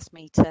you just ask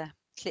me to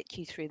click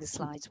you through the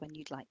slides when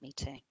you'd like me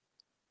to.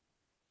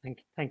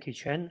 Thank you,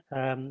 Chen.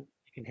 You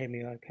can hear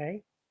me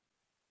okay?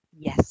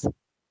 Yes.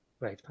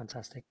 Great,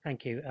 fantastic.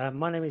 Thank you.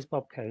 My name is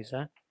Bob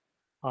Khosa.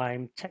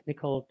 I'm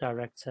Technical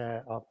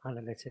Director of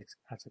Analytics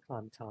at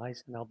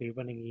Acclimatise, and I'll be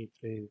running you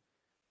through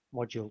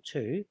Module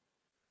 2,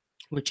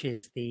 which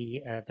is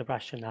the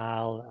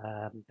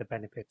rationale, the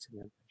benefits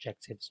and the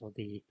objectives of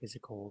the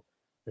physical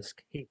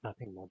risk heat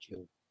mapping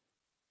module.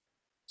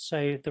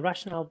 So the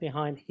rationale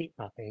behind heat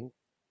mapping,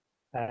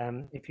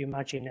 if you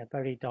imagine a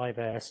very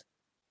diverse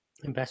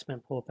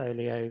investment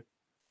portfolio,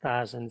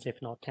 thousands, if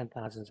not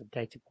 10,000 of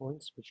data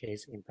points, which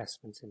is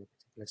investments in a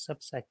particular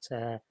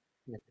subsector,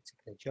 in a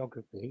particular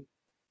geography.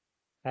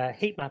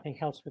 Heat mapping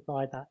helps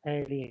provide that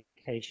early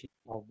indication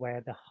of where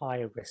the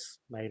higher risks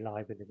may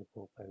lie within the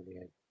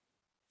portfolio.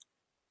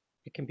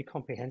 It can be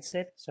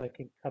comprehensive, so it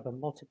can cover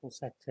multiple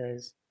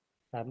sectors,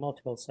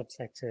 multiple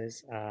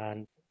subsectors,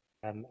 and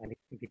it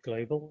can be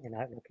global in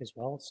outlook as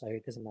well. So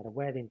it doesn't matter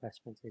where the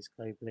investment is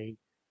globally,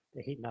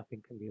 the heat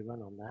mapping can be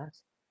run on that.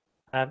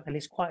 And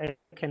it's quite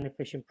an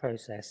efficient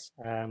process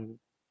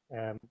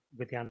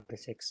with the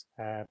analytics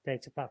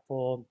data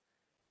platform,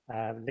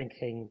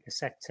 linking the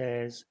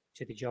sectors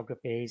to the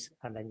geographies,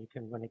 and then you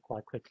can run it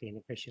quite quickly and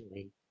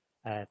efficiently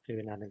through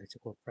an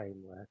analytical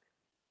framework.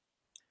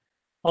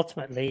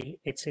 Ultimately,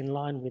 it's in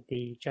line with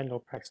the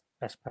general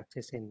best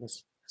practice in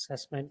this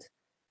assessment.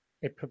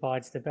 It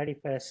provides the very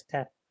first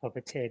step of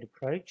a tiered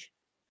approach.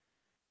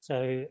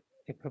 So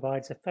it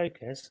provides a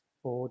focus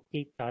for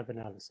deep dive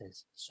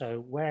analysis.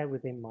 So where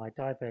within my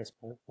diverse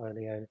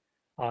portfolio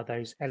are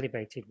those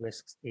elevated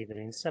risks, either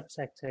in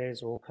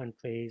subsectors or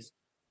countries,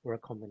 or a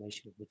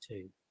combination of the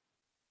two.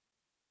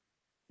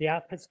 The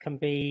outputs can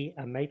be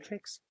a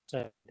matrix,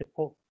 so the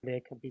portfolio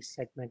can be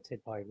segmented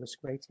by risk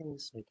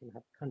ratings, so you can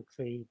have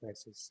country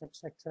versus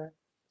subsector,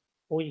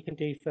 or you can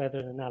do further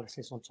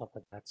analysis on top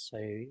of that. So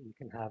you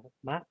can have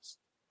maps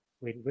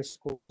with risk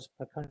scores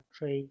per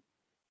country.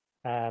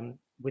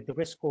 With the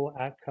risk score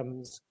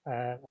outcomes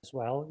as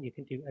well, you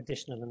can do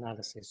additional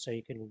analysis, so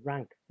you can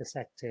rank the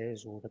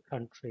sectors or the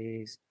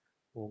countries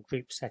or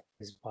group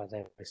sectors by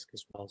their risk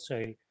as well.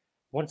 So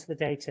once the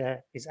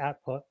data is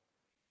output,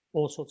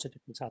 all sorts of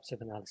different types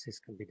of analysis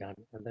can be done,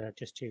 and there are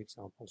just two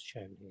examples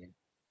shown here.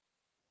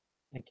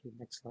 Thank you.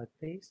 Next slide,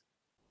 please.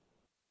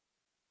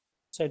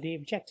 So the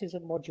objectives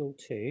of Module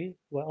 2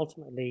 were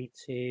ultimately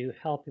to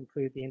help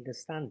improve the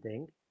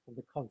understanding of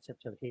the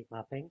concept of heat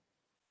mapping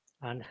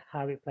and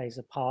how it plays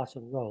a part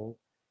and role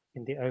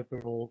in the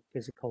overall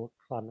physical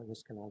climate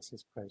risk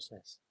analysis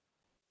process.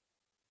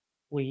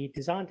 We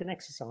designed an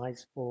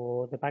exercise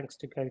for the banks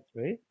to go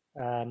through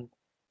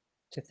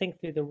to think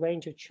through the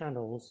range of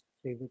channels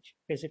through which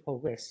physical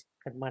risks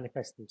can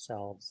manifest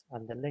themselves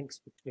and the links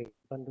between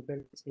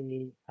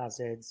vulnerability,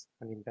 hazards,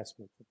 and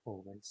investment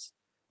performance.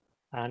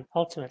 And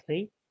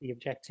ultimately, the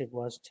objective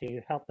was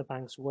to help the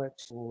banks work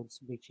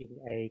towards reaching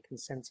a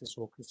consensus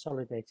or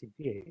consolidated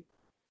view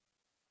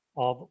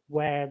of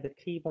where the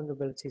key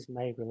vulnerabilities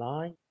may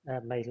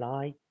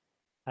lie,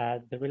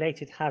 the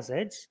related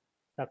hazards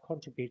that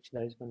contribute to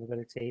those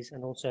vulnerabilities,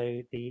 and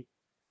also the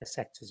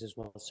sectors as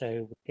well. So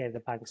we gave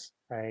the banks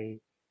a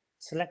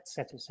select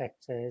set of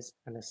sectors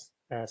and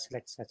a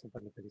select set of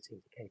vulnerability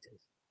indicators.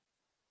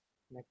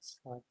 Next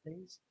slide,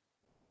 please.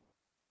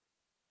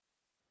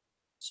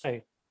 So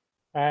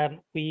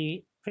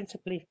we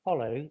principally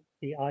follow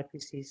the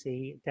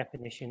IPCC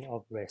definition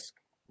of risk,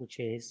 which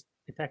is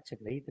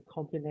effectively the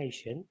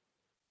combination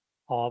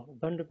of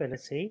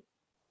vulnerability,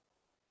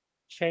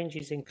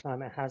 changes in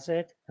climate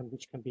hazard, and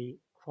which can be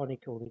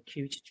chronic or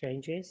acute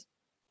changes,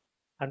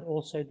 and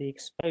also the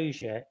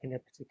exposure in a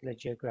particular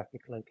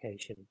geographic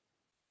location.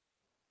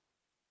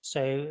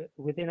 So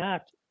within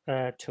our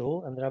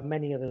tool, and there are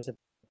many others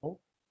available,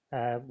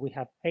 we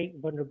have 8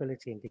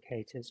 vulnerability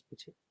indicators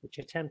which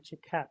attempt to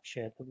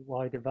capture the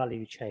wider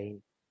value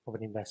chain of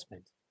an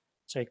investment.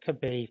 So it could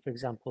be, for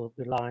example,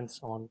 reliance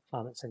on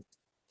climate-sensitive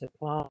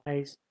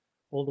supplies,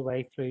 all the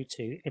way through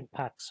to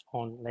impacts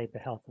on labour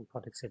health and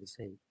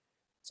productivity.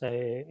 So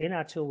in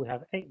our tool, we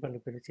have 8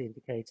 vulnerability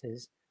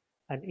indicators,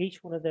 and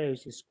each one of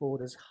those is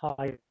scored as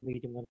high,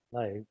 medium, and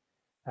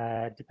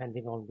low,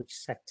 depending on which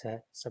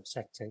sector,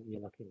 subsector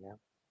you're looking at.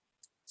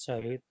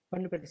 So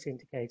vulnerability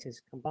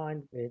indicators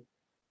combined with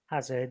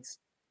hazards,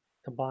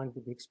 combined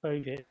with the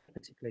exposure to a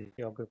particular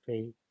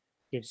geography,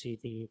 gives you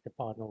the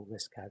final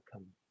risk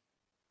outcome.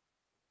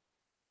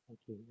 Thank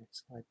you.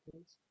 Next slide,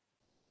 please.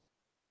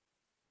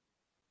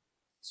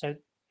 So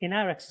in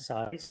our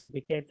exercise,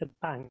 we gave the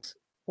banks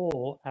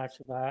 4 out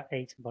of our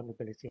 8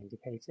 vulnerability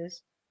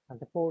indicators, and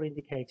the 4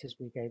 indicators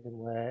we gave them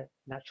were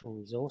natural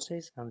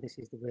resources, and this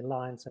is the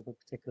reliance of a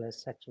particular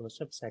sector or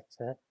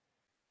subsector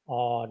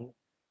on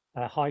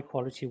high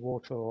quality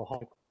water or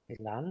high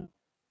quality land,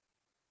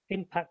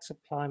 impacts of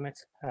climate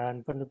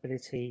and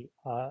vulnerability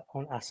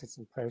on assets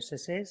and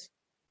processes,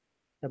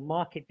 the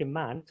market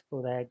demand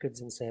for their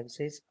goods and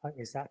services,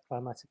 is that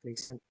climatically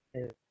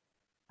sensitive,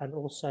 and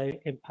also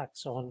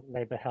impacts on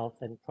labour health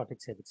and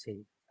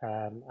productivity,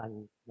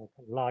 and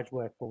large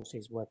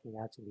workforces working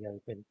out in the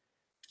open,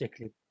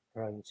 particularly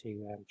prone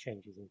to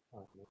changes in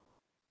climate.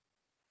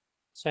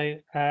 So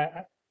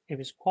it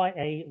was quite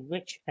a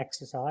rich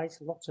exercise,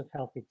 lots of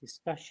healthy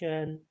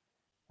discussion.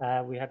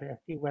 We had a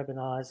few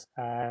webinars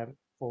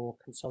for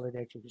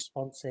consolidated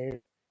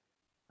responses.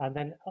 And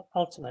then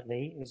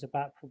ultimately, it was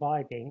about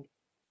providing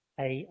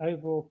an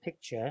overall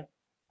picture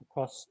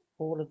across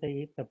all of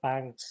the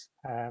banks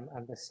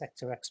and the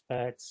sector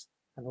experts,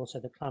 and also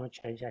the climate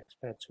change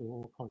experts who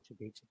all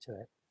contributed to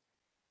it.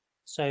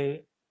 So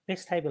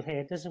this table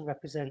here doesn't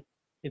represent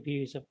the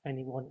views of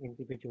any one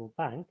individual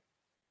bank.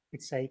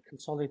 It's a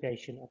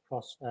consolidation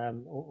across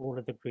all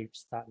of the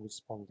groups that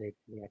responded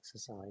to the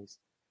exercise.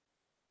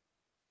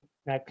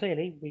 Now,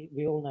 clearly,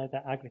 we all know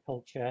that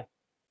agriculture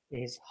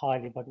is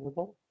highly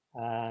vulnerable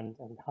and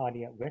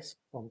highly at risk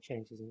from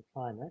changes in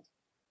climate.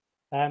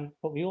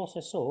 But we also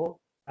saw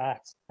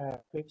that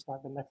groups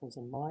like the metals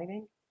and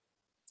mining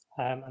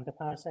and the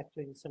power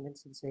sector in some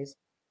instances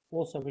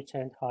also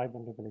returned high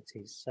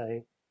vulnerabilities.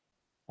 So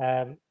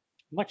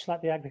much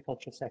like the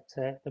agriculture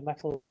sector, the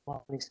metal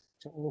mining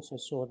sector also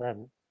saw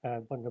them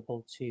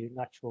vulnerable to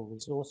natural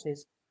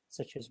resources,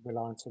 such as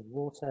reliance on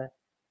water,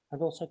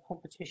 and also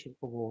competition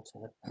for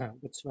water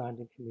with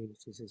surrounding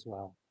communities as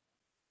well.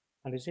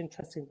 And it's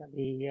interesting that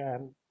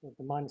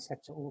the mining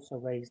sector also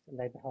raised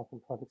labour health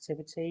and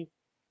productivity,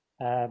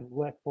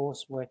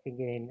 workforce working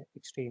in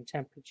extreme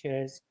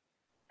temperatures,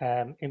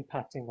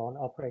 impacting on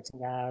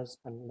operating hours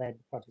and labour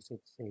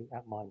productivity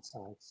at mine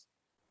sites.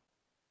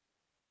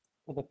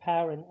 For the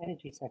power and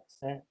energy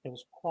sector, there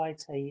was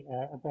quite a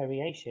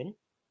variation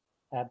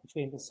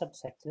between the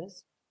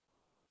subsectors,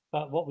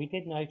 but what we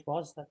did note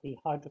was that the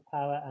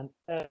hydropower and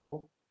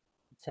thermal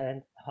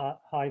returned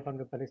high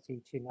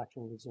vulnerability to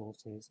natural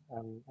resources.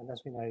 And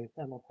as we know,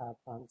 thermal power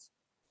plants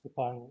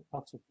requiring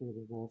lots of food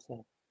and water,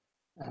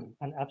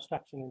 and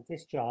abstraction and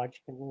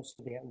discharge can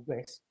also be at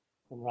risk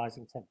from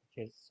rising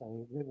temperatures.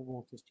 So river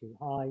water is too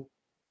high,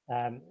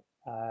 and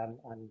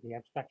the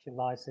abstraction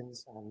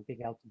license and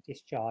being able to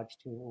discharge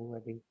to an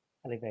already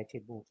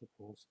elevated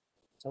watercourse.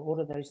 So all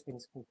of those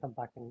things can come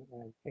back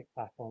and kick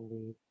back on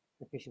the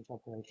efficient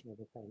operation of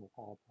the thermal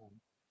power plant.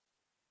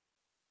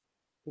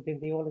 Within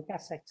the oil and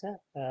gas sector,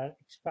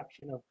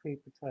 extraction of crude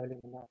petroleum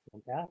and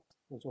natural gas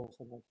was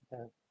also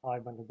noted high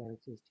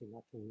vulnerabilities to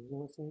natural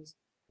resources,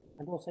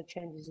 and also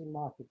changes in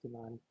market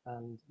demand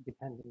and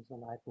dependence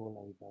on outdoor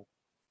labour.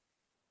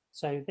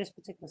 So this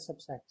particular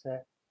subsector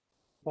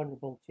is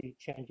vulnerable to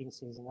changing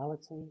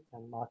seasonality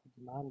and market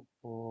demand,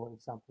 for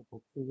example,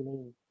 for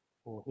cooling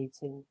or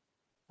heating.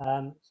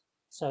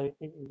 So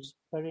it was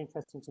very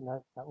interesting to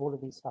note that all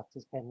of these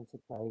factors came into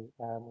play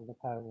when the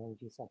power and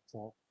energy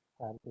sector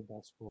did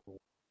their score.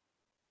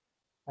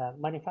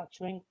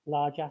 Manufacturing,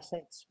 large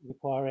assets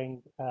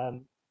requiring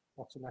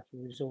lots of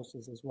natural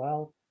resources as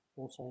well,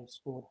 also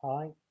scored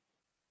high.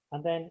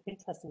 And then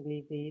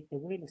interestingly, the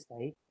real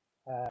estate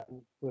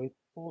group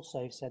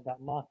also said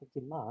that market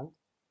demand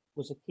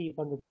was a key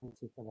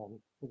vulnerability for them.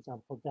 For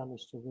example,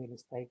 damage to real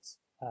estate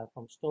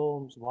from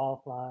storms,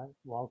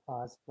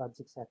 wildfires, floods,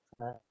 etc.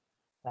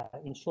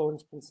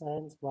 Insurance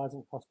concerns,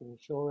 rising cost of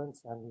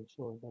insurance and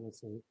insurance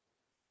indemnity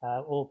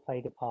all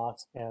played a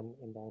part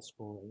in their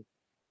scoring.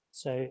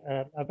 So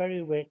a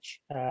very rich,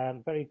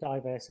 very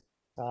diverse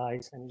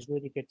size, and it's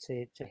really good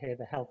to hear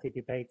the healthy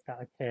debate that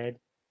occurred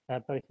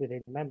both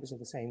within members of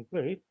the same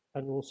group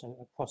and also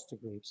across the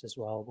groups as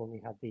well when we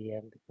had the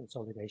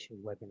consolidation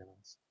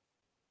webinars.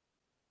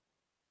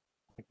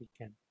 Thank you,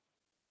 Jen.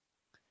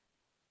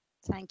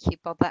 Thank you,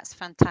 Bob. That's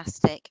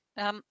fantastic.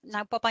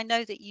 Now, Bob, I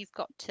know that you've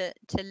got to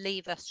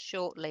leave us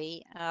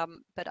shortly,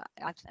 but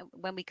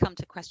when we come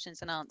to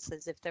questions and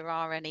answers, if there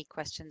are any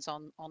questions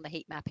on the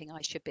heat mapping,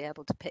 I should be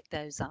able to pick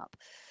those up.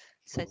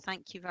 So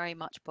thank you very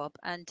much, Bob.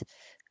 And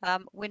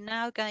we're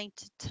now going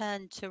to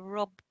turn to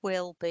Rob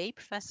Wilby,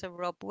 Professor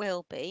Rob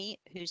Wilby,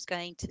 who's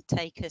going to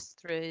take us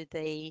through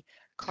the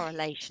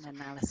correlation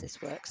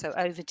analysis work. So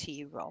over to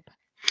you, Rob.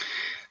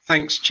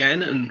 Thanks,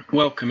 Jen, and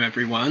welcome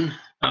everyone.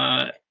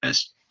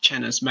 As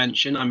Jen has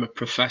mentioned, I'm a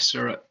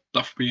professor at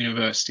Loughborough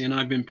University, and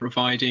I've been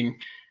providing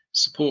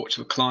support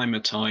to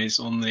Acclimatise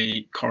on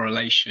the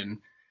correlation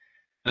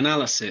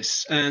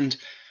analysis. And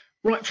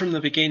right from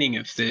the beginning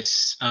of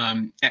this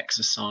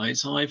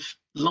exercise, I've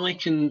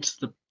likened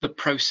the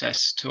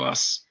process to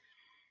us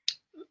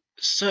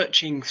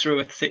searching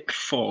through a thick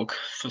fog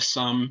for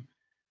some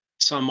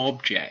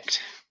object.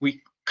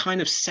 We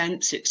kind of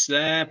sense it's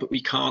there, but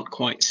we can't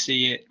quite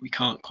see it. We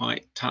can't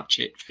quite touch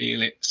it,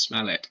 feel it,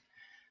 smell it,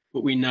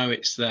 but we know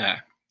it's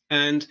there.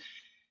 And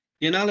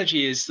the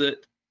analogy is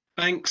that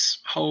banks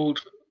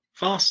hold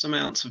vast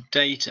amounts of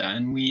data,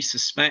 and we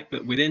suspect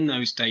that within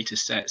those data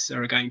sets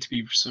there are going to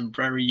be some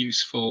very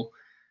useful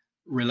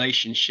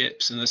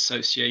relationships and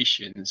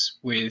associations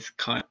with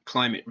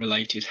climate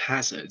related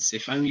hazards,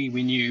 if only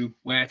we knew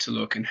where to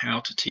look and how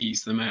to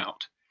tease them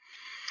out.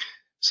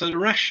 So the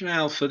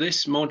rationale for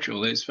this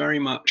module is very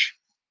much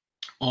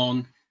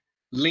on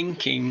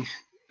linking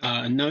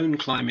known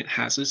climate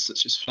hazards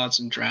such as floods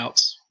and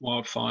droughts,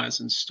 wildfires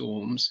and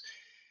storms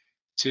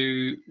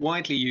to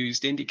widely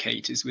used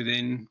indicators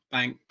within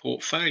bank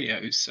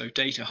portfolios, so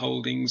data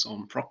holdings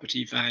on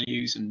property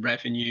values and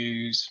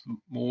revenues,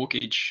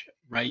 mortgage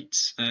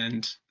rates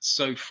and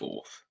so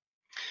forth.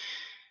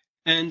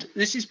 And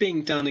this is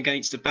being done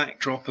against a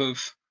backdrop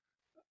of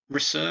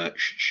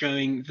research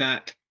showing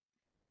that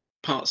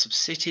parts of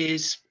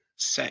cities,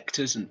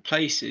 sectors and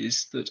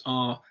places that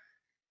are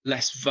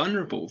less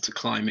vulnerable to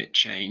climate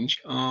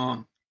change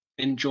are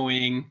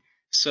enjoying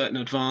certain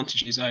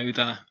advantages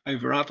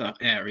over other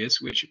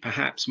areas which are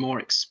perhaps more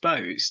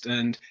exposed.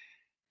 And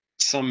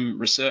some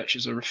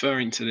researchers are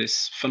referring to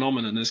this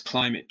phenomenon as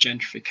climate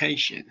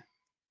gentrification.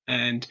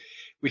 And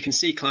we can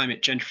see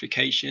climate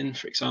gentrification,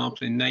 for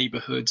example, in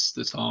neighbourhoods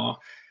that are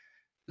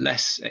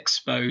less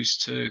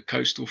exposed to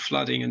coastal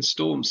flooding and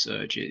storm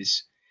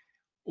surges,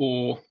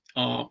 or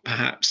are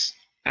perhaps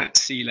at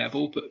sea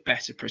level but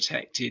better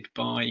protected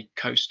by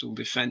coastal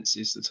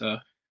defences that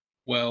are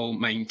well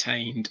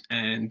maintained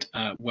and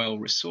well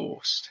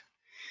resourced.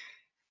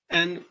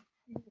 And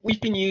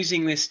we've been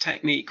using this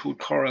technique called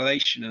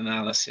correlation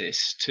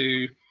analysis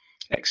to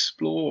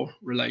explore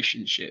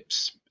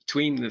relationships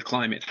between the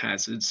climate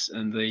hazards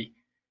and the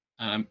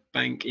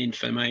bank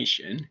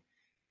information.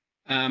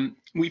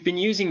 We've been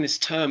using this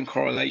term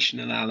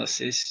correlation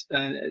analysis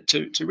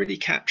to really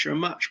capture a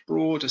much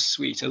broader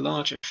suite, a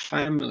larger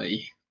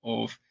family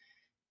of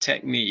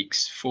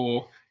techniques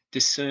for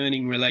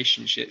discerning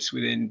relationships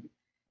within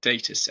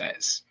data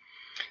sets.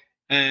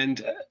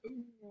 And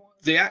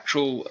the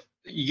actual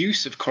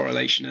use of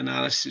correlation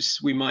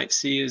analysis we might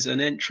see as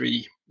an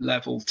entry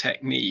level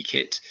technique.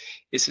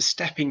 It's a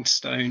stepping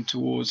stone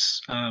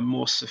towards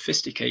more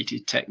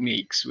sophisticated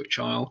techniques, which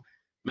I'll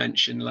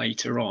mention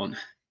later on.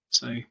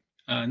 So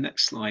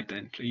next slide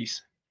then,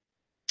 please.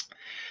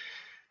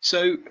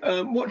 So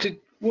what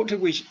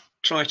did we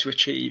try to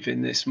achieve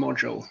in this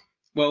module?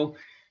 Well,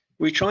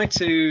 we tried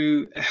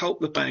to help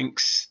the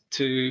banks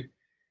to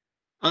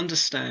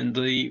understand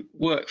the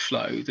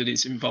workflow that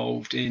is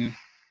involved in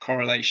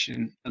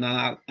correlation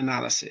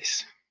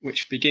analysis,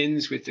 which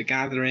begins with the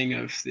gathering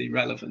of the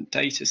relevant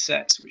data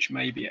sets, which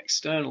may be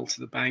external to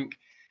the bank,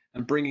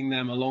 and bringing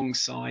them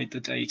alongside the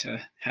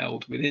data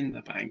held within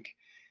the bank,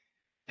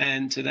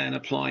 and to then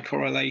apply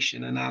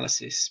correlation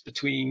analysis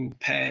between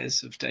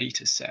pairs of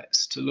data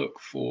sets to look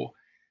for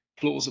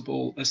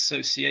plausible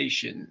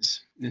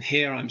associations. And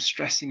here I'm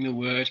stressing the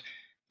word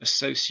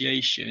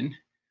association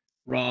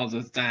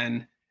rather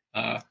than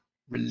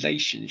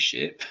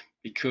relationship,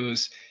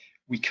 because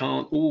we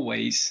can't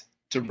always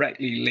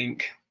directly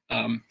link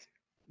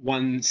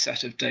one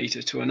set of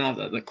data to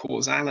another. The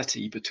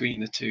causality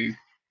between the two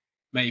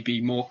may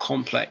be more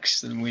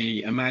complex than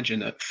we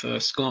imagine at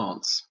first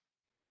glance.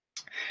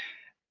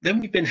 Then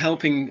we've been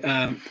helping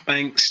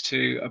banks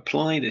to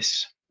apply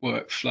this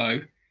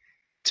workflow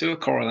to a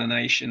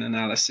correlation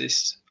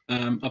analysis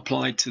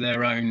applied to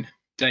their own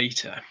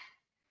data.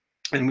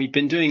 And we've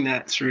been doing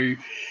that through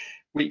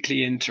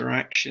weekly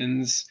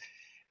interactions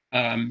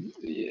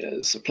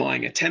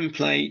supplying a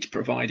template,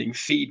 providing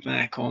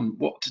feedback on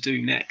what to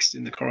do next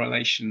in the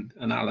correlation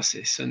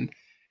analysis, and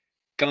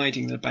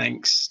guiding the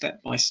banks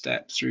step by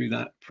step through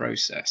that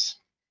process.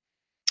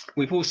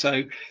 We've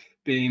also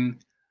been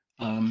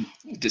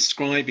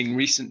describing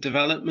recent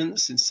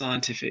developments in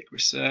scientific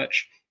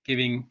research,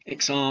 giving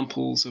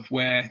examples of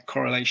where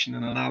correlation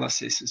and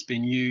analysis has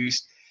been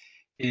used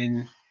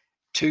in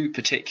two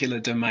particular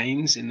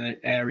domains, in the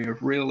area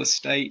of real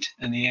estate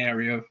and the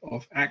area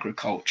of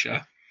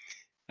agriculture,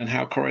 and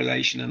how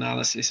correlation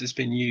analysis has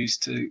been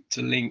used to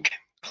link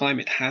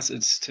climate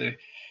hazards to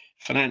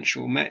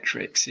financial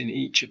metrics in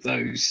each of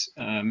those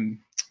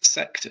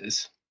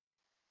sectors.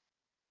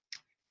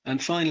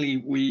 And finally,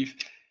 we've,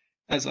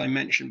 as I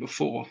mentioned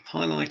before,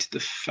 highlighted the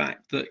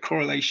fact that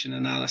correlation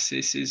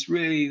analysis is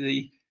really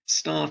the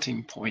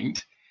starting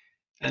point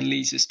and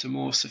leads us to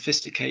more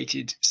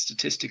sophisticated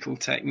statistical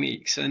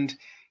techniques. And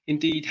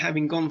indeed,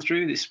 having gone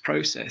through this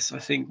process, I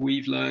think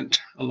we've learnt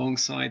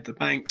alongside the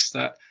banks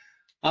that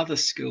other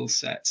skill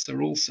sets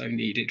are also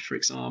needed, for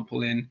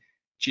example, in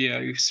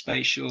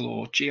geospatial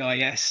or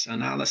GIS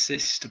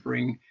analysis, to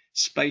bring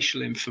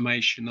spatial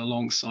information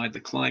alongside the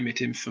climate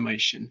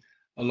information,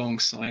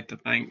 alongside the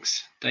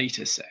bank's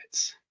data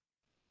sets.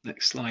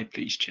 Next slide,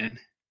 please, Jen.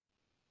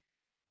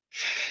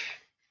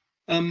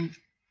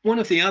 One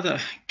of the other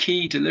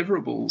key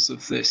deliverables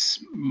of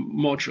this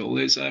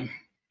module is a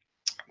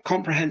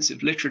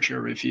comprehensive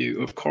literature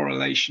review of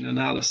correlation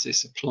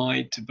analysis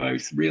applied to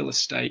both real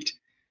estate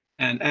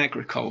and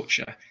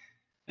agriculture.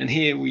 And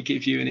here we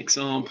give you an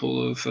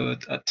example of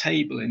a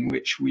table in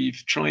which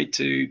we've tried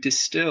to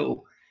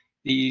distill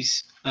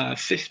these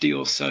 50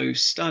 or so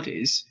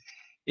studies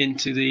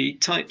into the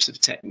types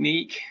of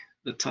technique,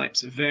 the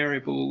types of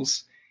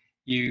variables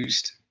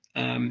used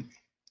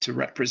to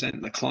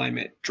represent the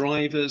climate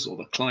drivers or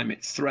the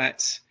climate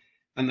threats,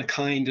 and the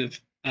kind of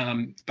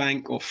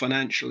bank or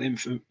financial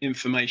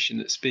information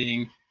that's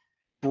being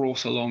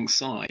brought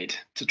alongside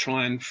to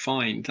try and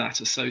find that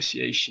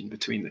association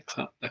between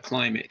the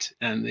climate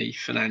and the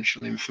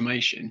financial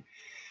information,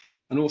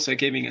 and also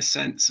giving a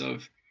sense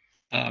of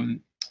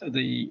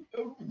the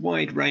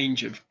wide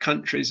range of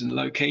countries and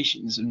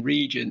locations and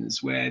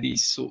regions where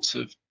these sorts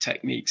of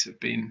techniques have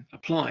been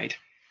applied.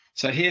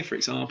 So here, for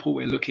example,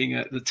 we're looking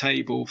at the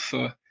table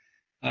for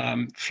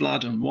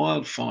flood and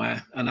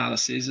wildfire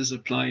analysis as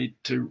applied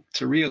to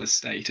real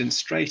estate, and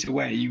straight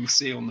away you will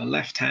see on the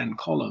left-hand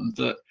column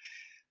that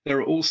there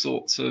are all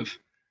sorts of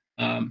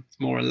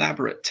more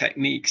elaborate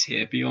techniques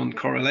here beyond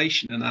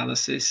correlation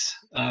analysis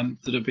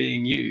that are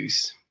being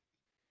used.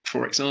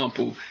 For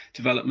example,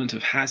 development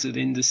of hazard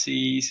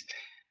indices,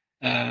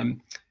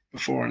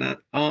 before and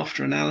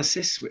after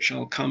analysis, which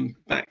I'll come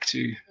back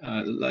to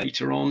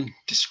later on,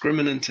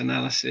 discriminant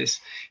analysis.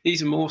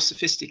 These are more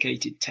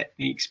sophisticated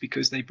techniques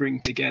because they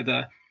bring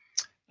together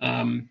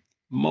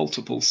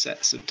multiple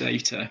sets of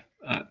data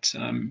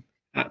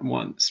at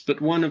once.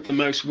 But one of the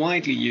most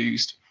widely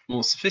used,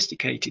 more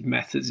sophisticated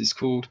methods is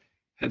called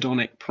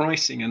hedonic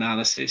pricing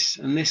analysis,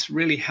 and this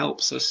really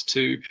helps us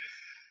to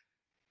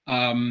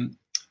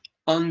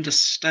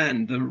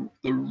understand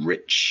the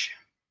rich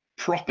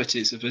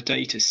properties of a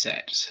data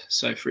set.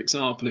 So, for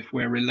example, if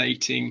we're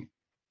relating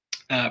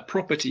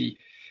property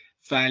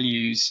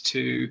values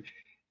to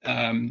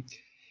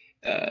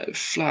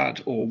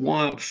flood or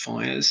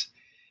wildfires,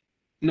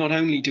 not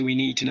only do we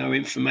need to know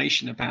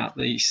information about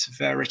the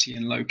severity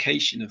and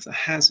location of the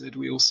hazard,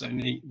 we also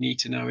need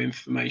to know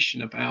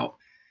information about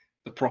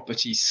the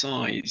property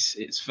size,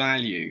 its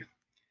value,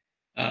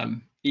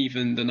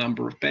 even the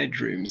number of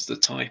bedrooms, the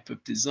type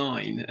of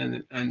design,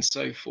 and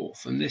so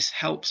forth. And this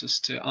helps us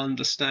to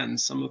understand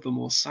some of the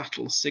more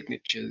subtle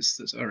signatures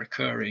that are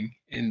occurring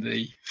in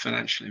the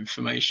financial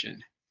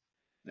information.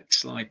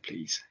 Next slide,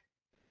 please.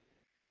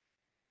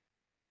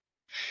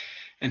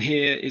 And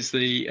here is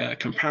the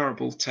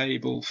comparable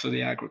table for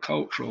the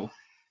agricultural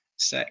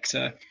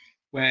sector,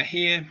 where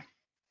here,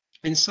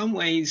 in some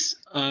ways,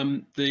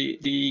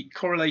 the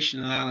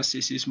correlation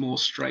analysis is more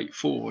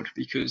straightforward,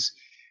 because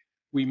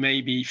we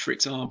may be, for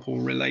example,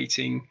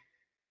 relating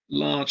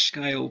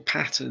large-scale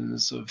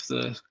patterns of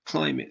the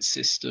climate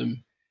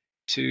system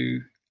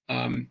to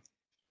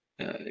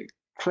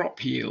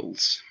crop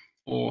yields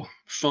or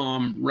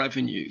farm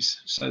revenues.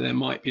 So there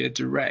might be a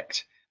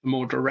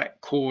more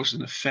direct cause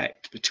and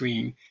effect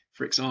between,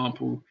 for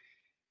example,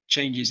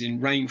 changes in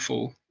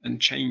rainfall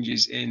and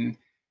changes in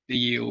the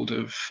yield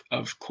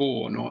of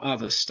corn or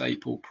other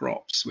staple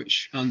crops,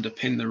 which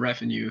underpin the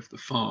revenue of the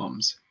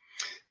farms.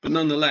 But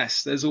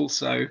nonetheless, there's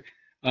also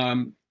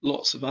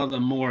lots of other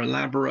more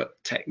elaborate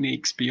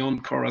techniques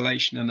beyond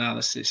correlation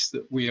analysis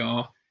that we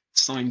are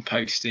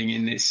signposting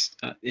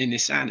in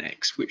this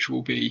annex, which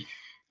will be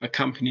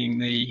accompanying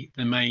the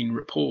main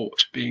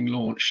report being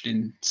launched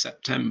in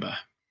September.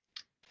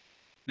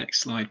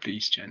 Next slide,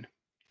 please, Jen.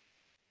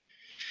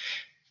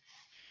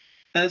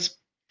 As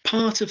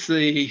part of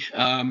the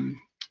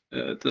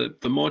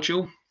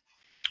module,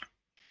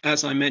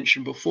 as I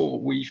mentioned before,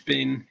 we've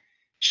been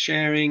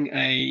sharing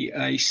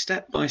a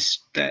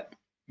step-by-step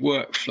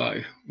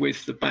workflow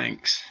with the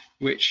banks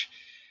which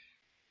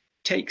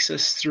takes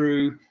us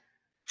through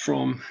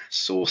from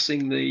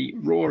sourcing the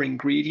raw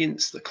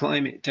ingredients, the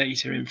climate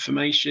data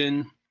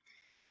information,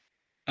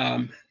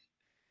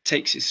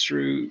 takes us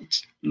through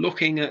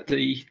looking at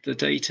the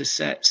data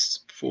sets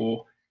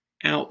for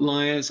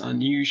outliers,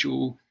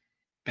 unusual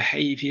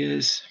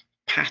behaviors,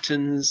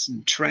 patterns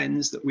and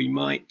trends that we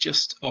might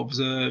just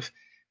observe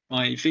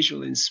by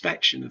visual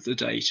inspection of the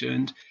data.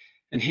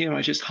 And here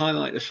I just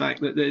highlight the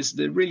fact that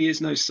there really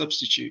is no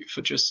substitute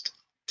for just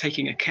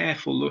taking a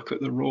careful look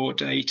at the raw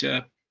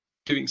data,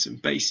 doing some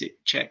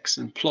basic checks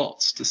and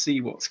plots to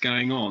see what's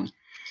going on.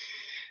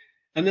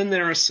 And then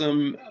there are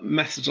some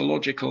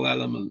methodological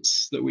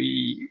elements that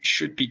we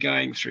should be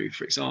going through,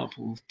 for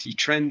example,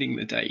 detrending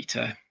the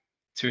data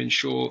to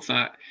ensure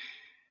that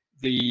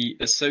the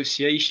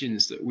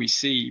associations that we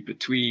see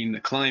between the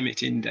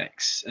climate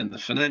index and the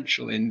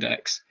financial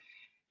index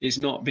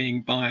is not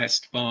being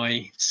biased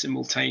by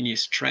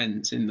simultaneous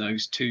trends in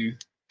those two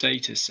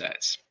data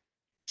sets.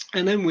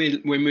 And then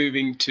we're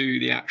moving to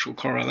the actual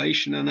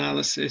correlation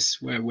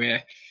analysis, where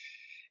we're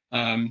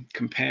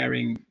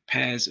comparing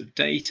pairs of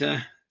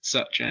data,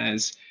 such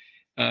as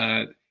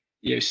the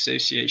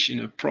association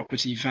of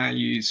property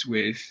values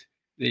with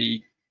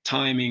the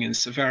timing and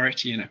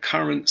severity and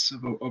occurrence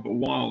of a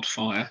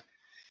wildfire,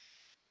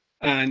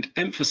 and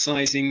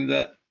emphasizing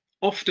that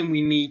often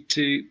we need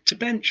to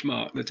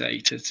benchmark the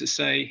data to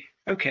say,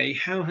 okay,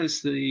 how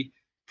has the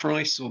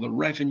price or the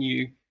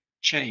revenue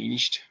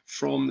changed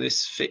from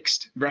this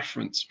fixed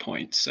reference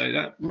point? So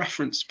that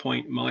reference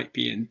point might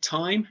be in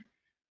time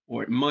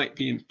or it might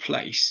be in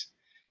place,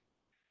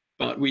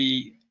 but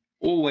we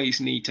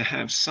always need to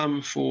have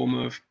some form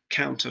of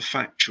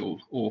counterfactual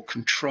or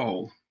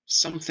control,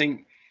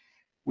 something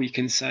we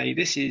can say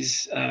this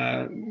is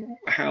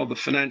how the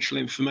financial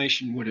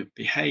information would have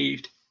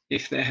behaved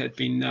if there had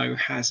been no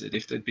hazard,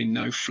 if there'd been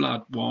no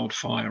flood,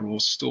 wildfire or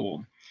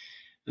storm.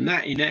 And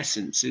that in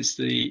essence is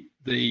the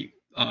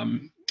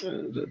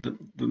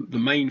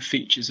main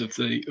features of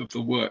the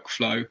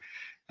workflow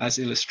as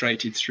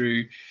illustrated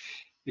through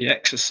the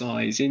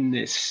exercise in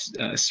this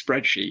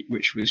spreadsheet,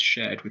 which was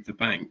shared with the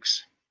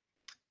banks.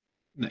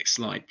 Next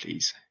slide,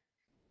 please.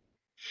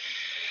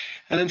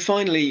 And then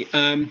finally,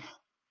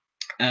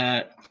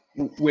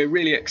 we're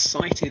really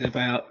excited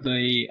about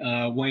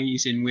the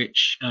ways in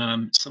which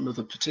some of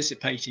the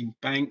participating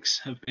banks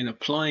have been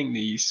applying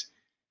these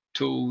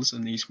tools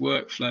and these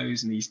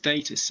workflows and these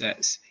data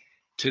sets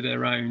to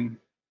their own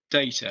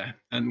data.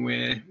 And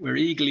we're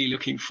eagerly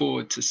looking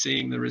forward to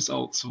seeing the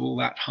results of all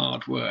that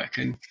hard work.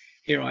 And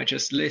here I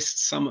just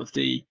list some of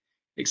the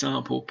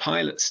example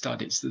pilot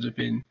studies that have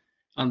been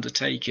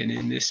undertaken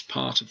in this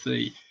part of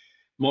the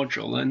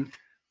module. And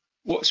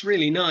what's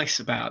really nice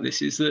about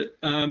this is that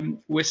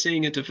we're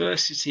seeing a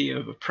diversity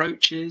of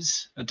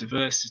approaches, a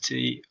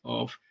diversity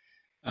of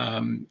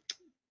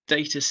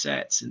data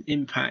sets and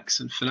impacts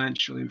and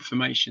financial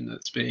information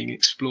that's being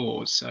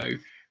explored. So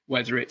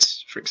whether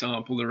it's, for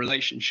example, the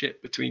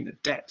relationship between the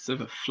depth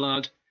of a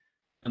flood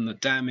and the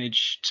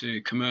damage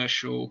to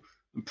commercial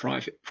and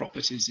private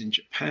properties in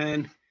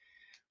Japan,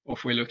 or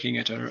if we're looking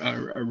at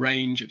a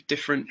range of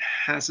different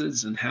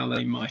hazards and how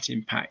they might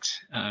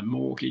impact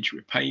mortgage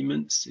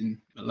repayments in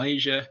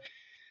Malaysia.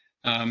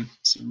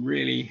 Some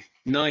really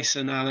nice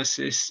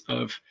analysis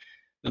of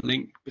the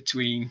link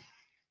between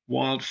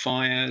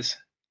wildfires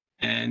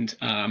and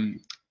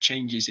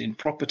changes in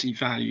property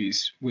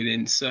values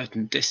within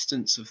certain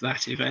distance of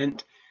that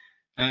event,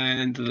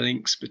 and the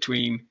links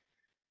between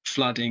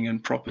flooding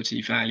and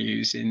property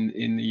values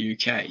in the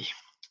UK.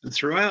 And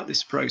throughout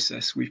this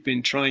process, we've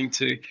been trying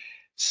to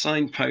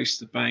signpost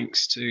the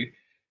banks to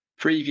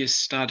previous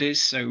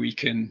studies so we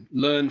can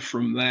learn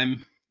from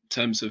them in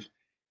terms of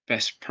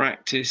best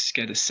practice,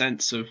 get a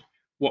sense of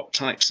what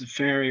types of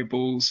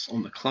variables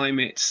on the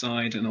climate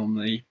side and on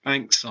the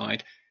bank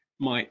side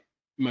might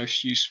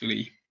most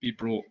usefully be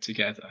brought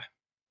together.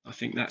 I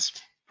think that's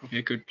probably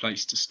a good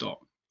place to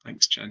stop.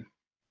 Thanks, Jen.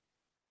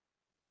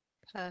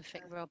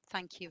 Perfect, Rob.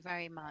 Thank you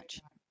very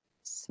much.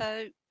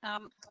 So,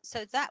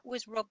 so that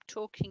was Rob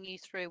talking you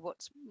through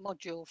what's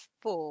module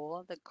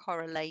 4, the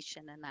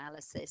correlation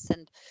analysis.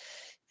 And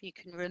if you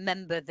can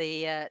remember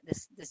the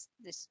this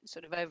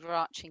sort of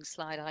overarching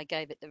slide I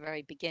gave at the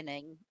very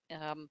beginning,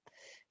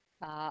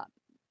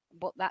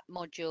 what that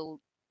module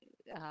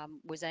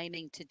was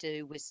aiming to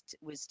do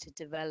was to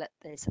develop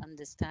this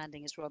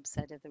understanding, as Rob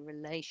said, of the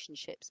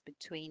relationships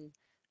between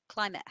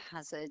climate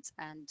hazards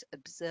and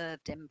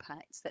observed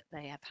impacts that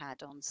they have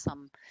had on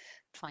some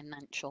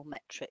financial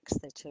metrics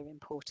that are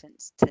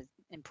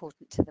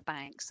important to the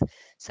banks.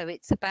 So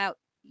it's about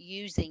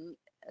using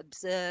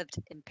observed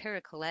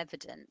empirical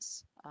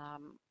evidence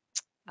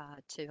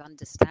to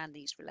understand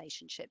these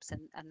relationships,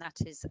 and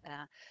that is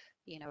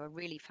you know, a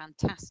really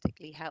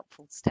fantastically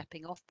helpful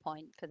stepping off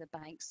point for the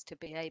banks to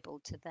be able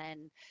to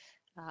then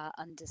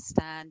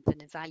understand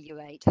and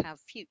evaluate how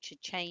future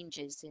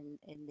changes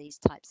in these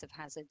types of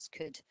hazards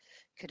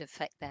could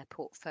affect their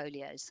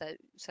portfolios.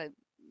 So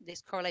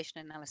this correlation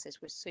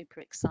analysis, we're super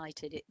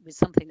excited. It was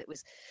something that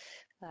was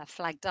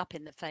flagged up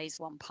in the phase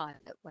 1 pilot,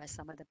 where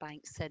some of the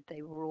banks said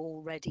they were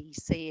already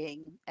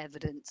seeing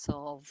evidence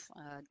of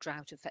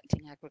drought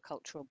affecting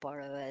agricultural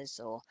borrowers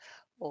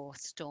or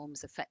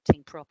storms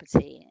affecting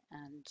property.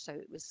 And so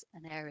it was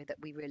an area that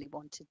we really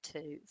wanted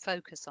to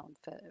focus on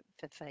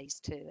for phase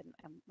 2.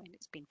 And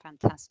it's been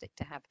fantastic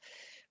to have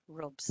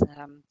Rob's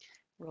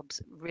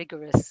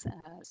rigorous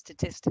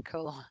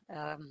statistical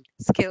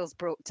skills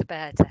brought to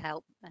bear to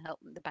help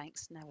the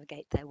banks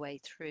navigate their way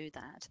through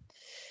that.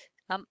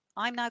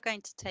 I'm now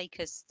going to take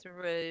us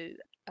through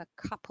a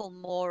couple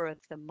more of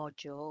the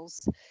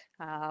modules.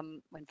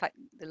 In fact,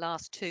 the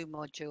last 2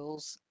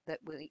 modules that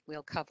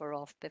we'll cover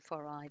off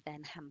before I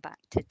then hand back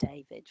to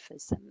David for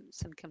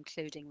some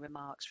concluding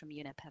remarks from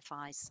UNEP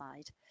FI's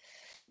side.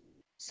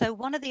 So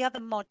one of the other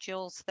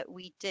modules that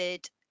we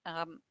did,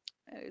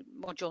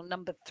 module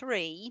number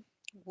 3,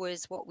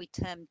 was what we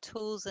termed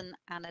tools and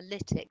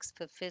analytics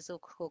for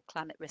physical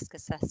climate risk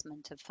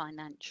assessment of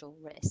financial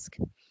risk.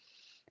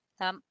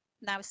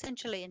 Now,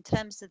 essentially, in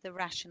terms of the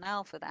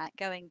rationale for that,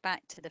 going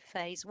back to the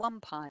phase 1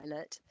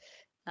 pilot,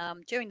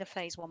 during the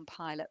phase 1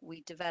 pilot,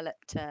 we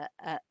developed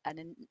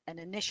an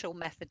initial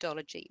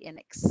methodology in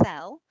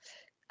Excel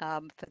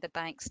for the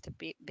banks to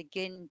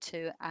begin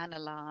to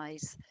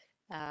analyse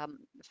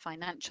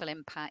financial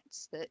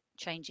impacts that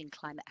changing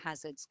climate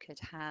hazards could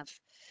have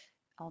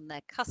on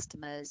their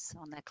customers,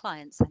 on their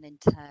clients, and in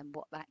turn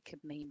what that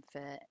could mean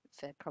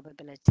for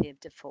probability of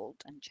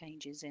default and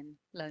changes in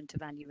loan to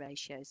value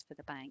ratios for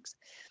the banks.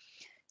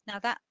 Now,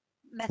 that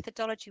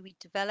methodology we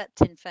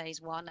developed in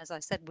phase 1, as I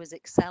said, was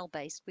Excel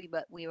based.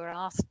 We were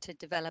asked to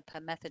develop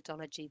a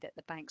methodology that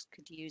the banks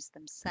could use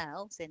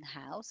themselves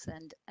in-house,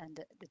 and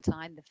at the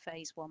time the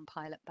phase 1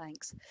 pilot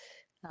banks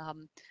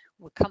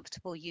were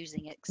comfortable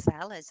using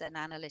Excel as an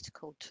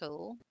analytical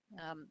tool.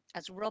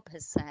 As Rob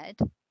has said,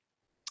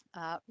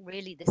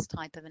 really this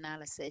type of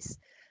analysis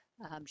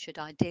should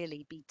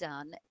ideally be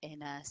done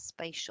in a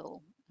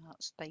spatial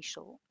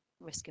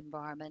risk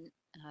environment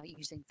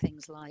using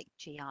things like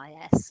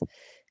GIS.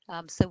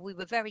 So we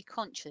were very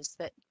conscious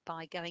that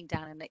by going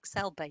down an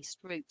Excel-based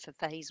route for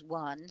phase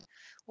 1,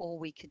 all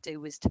we could do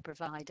was to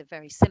provide a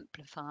very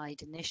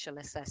simplified initial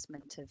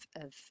assessment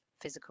of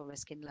physical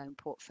risk in loan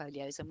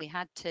portfolios, and we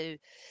had to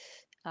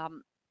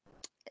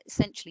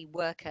essentially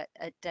work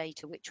at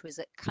data which was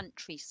at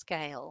country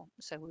scale.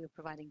 So we were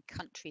providing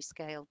country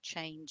scale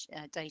change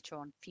data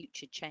on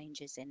future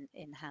changes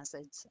in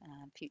hazards,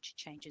 future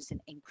changes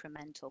in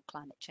incremental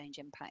climate change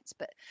impacts.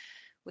 But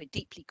we're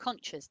deeply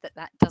conscious that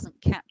that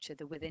doesn't capture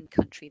the within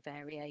country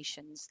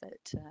variations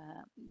that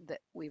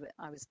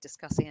I was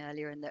discussing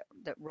earlier, and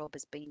that Rob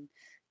has been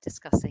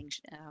discussing,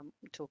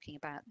 talking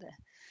about the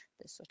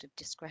sort of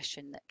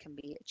discretion that can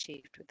be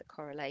achieved with the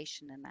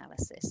correlation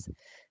analysis.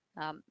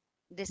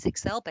 This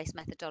Excel-based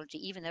methodology,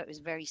 even though it was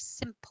very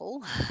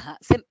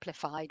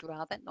simplified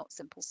rather, not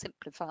simple,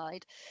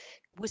 simplified,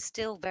 was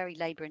still very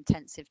labour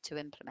intensive to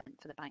implement,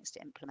 for the banks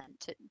to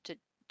implement, to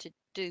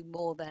do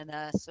more than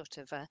a sort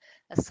of a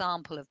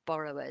sample of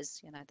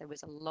borrowers. You know, there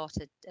was a lot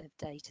of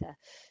data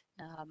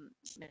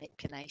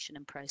manipulation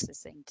and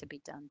processing to be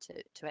done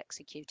to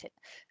execute it.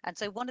 And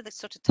so one of the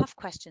sort of tough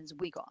questions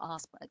we got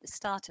asked at the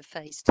start of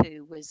phase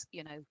 2 was,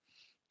 you know,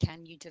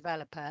 can you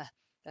develop a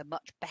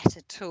much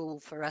better tool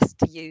for us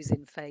to use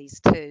in phase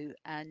 2?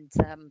 And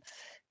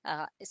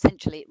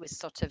essentially it was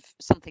sort of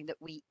something that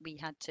we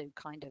had to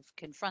kind of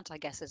confront, I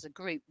guess, as a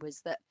group,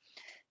 was that,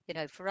 you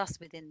know, for us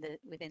within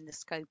the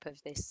scope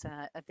of this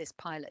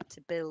pilot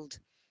to build,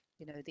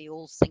 you know, the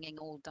all singing,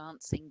 all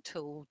dancing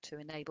tool to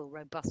enable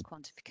robust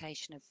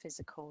quantification of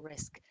physical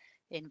risk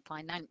in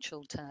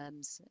financial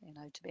terms, you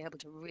know, to be able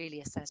to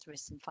really assess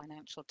risks in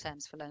financial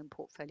terms for loan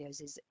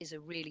portfolios is a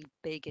really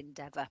big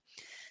endeavour.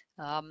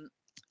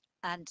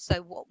 And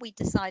so what we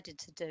decided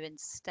to do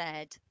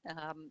instead,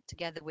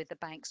 together with the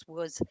banks,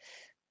 was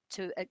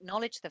to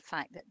acknowledge the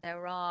fact that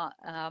there are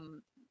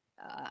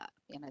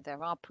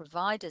there are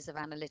providers of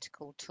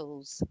analytical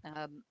tools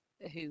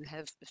who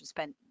have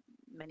spent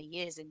many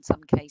years, in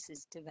some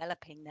cases,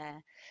 developing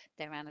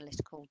their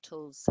analytical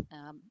tools.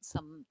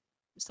 Some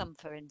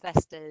for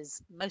investors,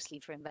 mostly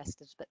for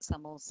investors, but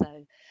some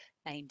also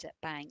aimed at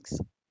banks.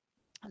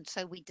 And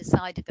so we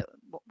decided that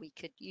what we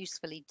could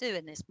usefully do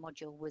in this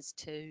module was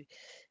to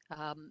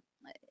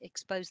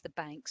expose the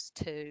banks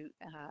to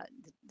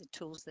the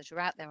tools that are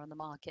out there on the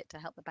market, to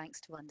help the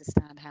banks to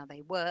understand how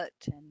they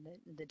worked and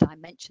the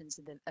dimensions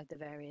of the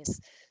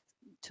various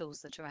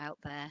tools that are out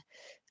there,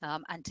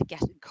 and to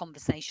get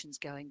conversations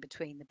going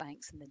between the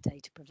banks and the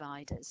data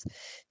providers,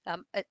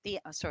 the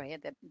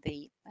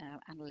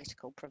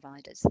analytical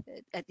providers.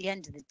 At the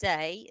end of the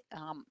day,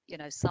 you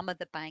know, some of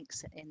the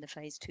banks in the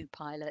phase 2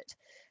 pilot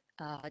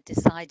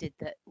decided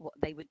that what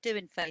they would do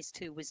in phase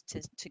 2 was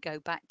to go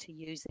back to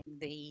using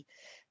the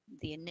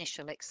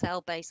initial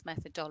Excel-based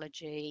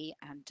methodology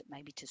and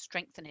maybe to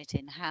strengthen it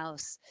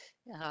in-house.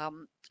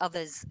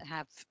 Others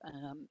have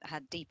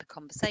had deeper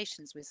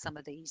conversations with some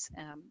of these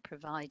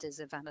providers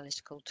of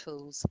analytical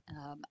tools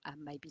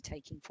and maybe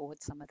taking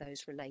forward some of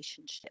those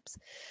relationships.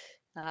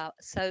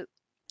 So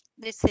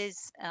this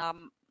is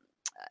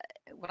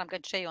what I'm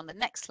going to show you on the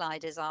next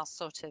slide is our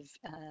sort of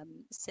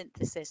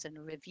synthesis and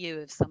review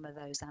of some of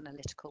those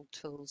analytical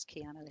tools,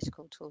 key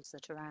analytical tools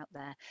that are out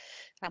there.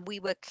 And we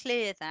were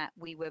clear that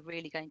we were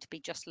really going to be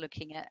just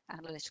looking at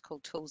analytical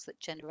tools that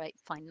generate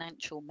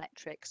financial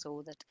metrics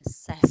or that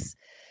assess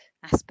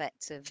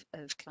aspects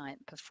of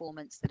client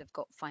performance that have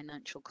got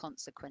financial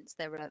consequence.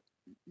 There are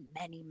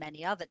many,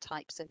 many other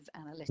types of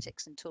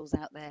analytics and tools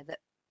out there that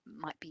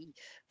might be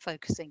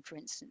focusing, for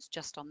instance,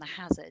 just on the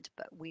hazard,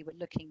 but we were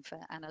looking for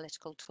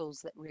analytical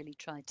tools that really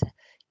tried to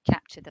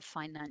capture the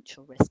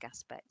financial risk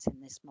aspects in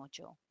this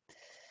module.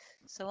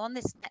 So on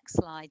this next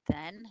slide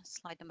then,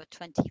 slide number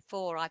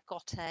 24, I've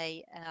got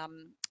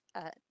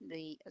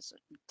the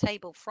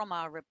table from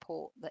our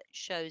report that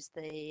shows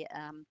the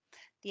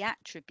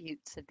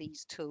attributes of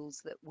these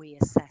tools that we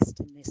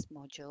assessed in this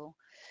module.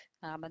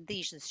 And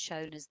these are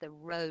shown as the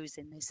rows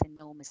in this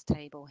enormous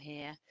table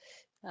here.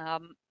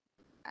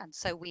 And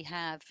so we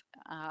have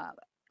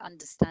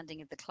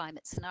understanding of the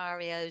climate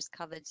scenarios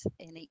covered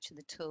in each of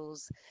the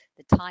tools,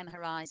 the time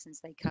horizons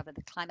they cover,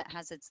 the climate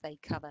hazards they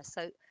cover.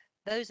 So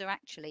those are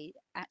actually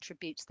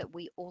attributes that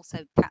we also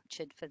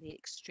captured for the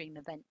extreme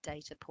event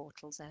data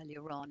portals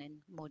earlier on in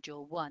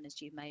module 1,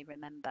 as you may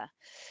remember.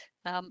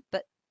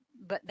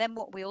 But then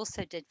what we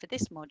also did for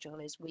this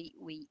module is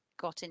we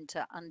got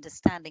into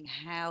understanding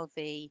how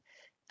the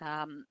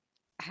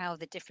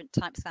different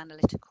types of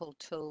analytical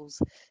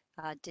tools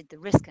did the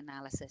risk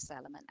analysis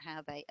element,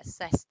 how they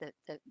assessed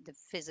the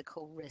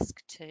physical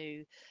risk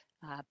to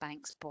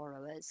banks'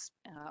 borrowers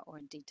or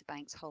indeed to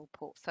banks' whole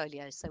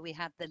portfolio. So we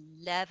had the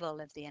level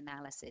of the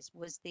analysis.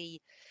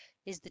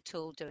 Is the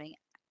tool doing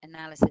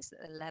analysis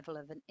at the level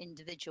of an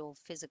individual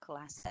physical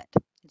asset?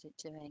 Is it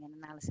doing an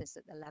analysis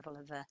at the level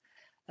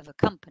of a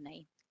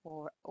company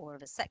or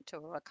of a sector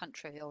or a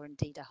country or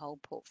indeed a whole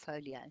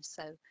portfolio?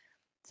 So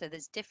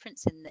there's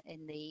difference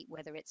in the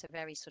whether it's a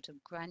very sort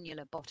of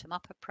granular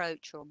bottom-up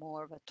approach or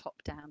more of a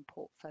top-down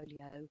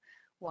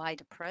portfolio-wide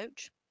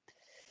approach.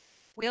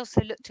 We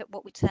also looked at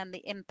what we term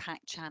the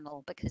impact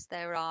channel, because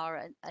there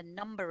are a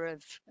number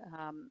of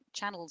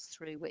channels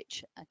through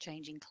which a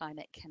changing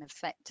climate can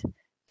affect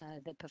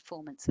the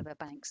performance of a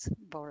bank's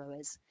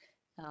borrowers.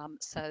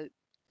 So,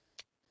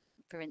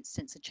 for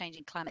instance, a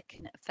changing climate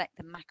can affect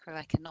the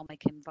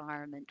macroeconomic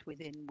environment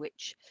within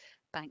which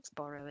banks'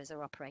 borrowers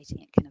are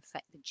operating. It can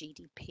affect the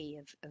GDP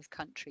of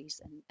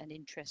countries and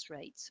interest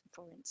rates,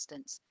 for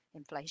instance,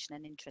 inflation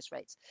and interest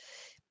rates.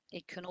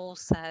 It can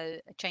also,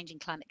 a changing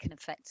climate can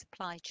affect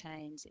supply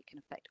chains, it can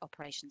affect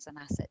operations and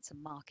assets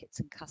and markets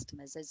and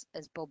customers,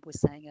 as Bob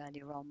was saying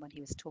earlier on when he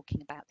was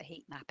talking about the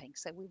heat mapping.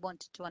 So we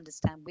wanted to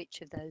understand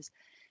which of those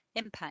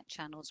impact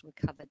channels were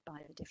covered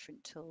by the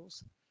different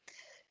tools.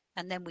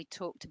 And then we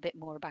talked a bit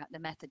more about the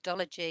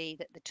methodology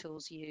that the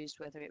tools used,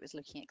 whether it was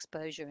looking at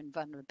exposure and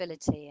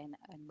vulnerability and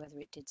whether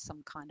it did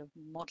some kind of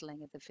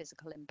modelling of the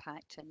physical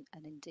impact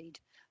and indeed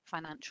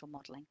financial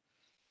modelling.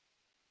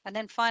 And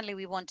then finally,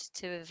 we wanted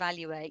to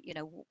evaluate,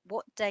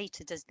 what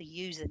data does the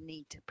user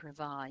need to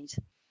provide?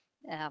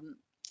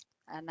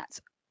 And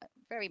that's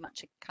very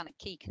much a kind of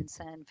key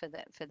concern for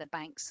the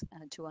banks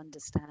to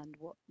understand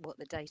what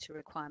the data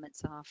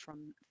requirements are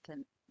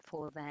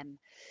for them.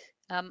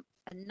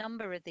 A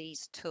number of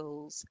these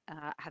tools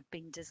have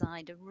been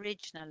designed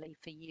originally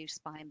for use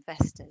by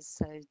investors,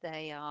 so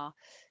they are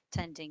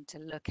tending to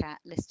look at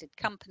listed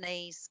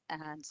companies,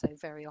 and so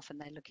very often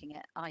they're looking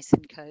at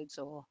ISIN codes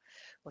or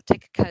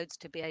ticker codes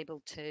to be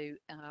able to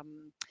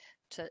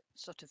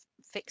sort of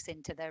fix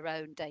into their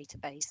own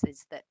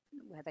databases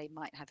where they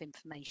might have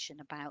information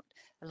about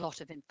a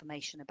lot of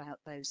information about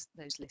those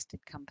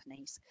listed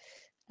companies.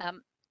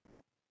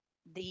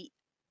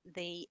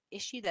 The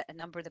issue that a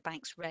number of the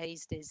banks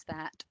raised is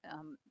that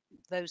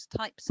those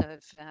types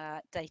of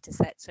data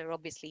sets are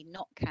obviously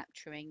not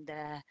capturing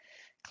their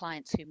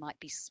clients who might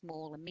be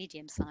small and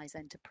medium-sized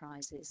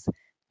enterprises,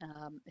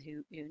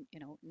 who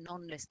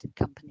non-listed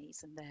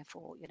companies, and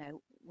therefore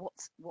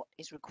what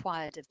is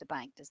required of the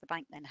bank. Does the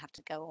bank then have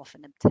to go off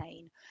and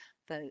obtain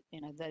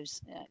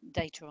those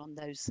data on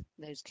those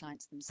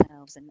clients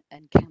themselves,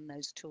 and can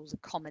those tools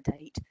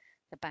accommodate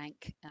the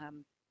bank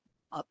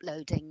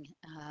uploading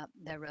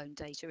their own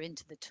data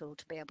into the tool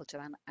to be able to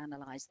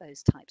analyze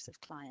those types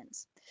of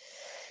clients?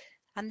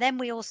 And then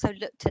we also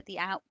looked at the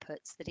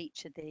outputs that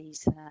each of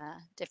these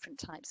different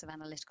types of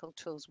analytical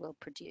tools will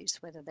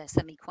produce, whether they're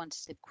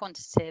semi-quantitative,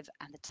 quantitative,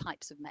 and the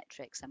types of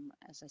metrics. And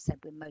as I said,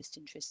 we're most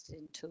interested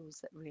in tools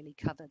that really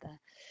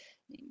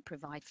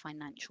provide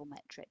financial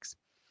metrics.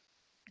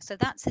 So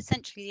that's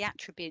essentially the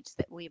attributes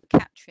that we were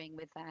capturing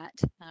with that.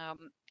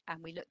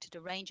 and we looked at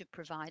a range of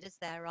providers.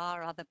 There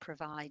are other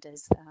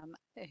providers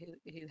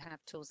who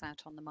have tools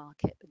out on the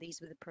market, but these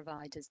were the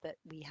providers that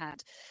we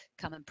had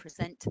come and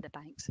present to the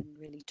banks and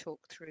really talk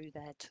through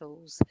their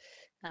tools.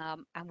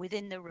 And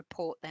within the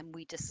report, then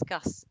we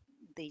discuss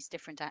these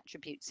different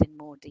attributes in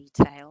more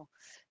detail,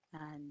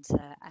 and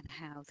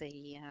how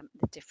the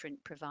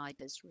different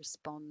providers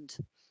respond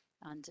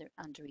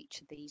under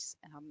each of these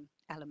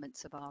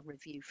elements of our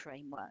review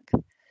framework.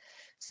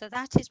 So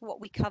that is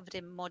what we covered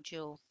in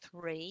module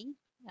 3.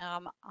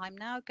 I'm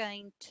now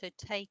going to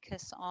take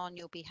us on,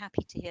 you'll be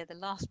happy to hear the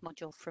last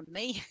module from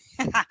me,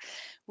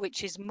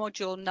 which is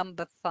module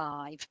number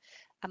 5.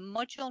 And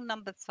module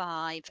number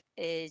 5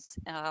 is,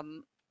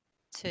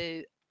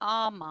 to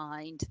our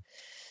mind,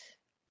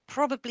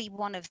 probably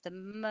one of the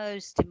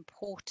most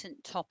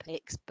important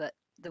topics, but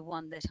the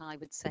one that I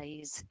would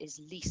say is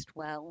least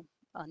well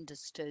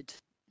understood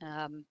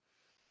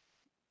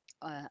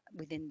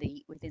within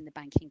the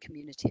banking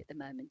community at the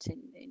moment,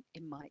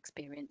 in my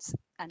experience.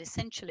 And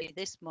essentially,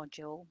 this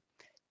module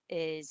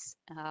is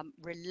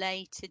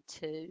related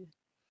to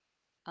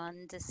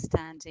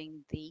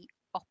understanding the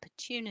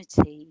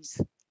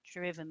opportunities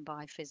driven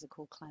by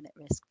physical climate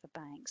risk for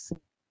banks.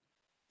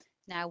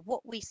 Now,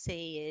 what we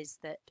see is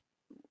that,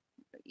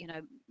 you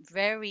know,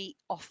 very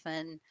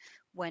often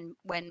when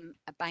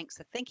banks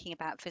are thinking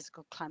about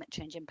physical climate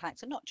change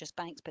impacts, and not just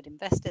banks but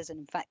investors, and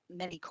in fact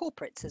many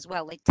corporates as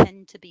well, they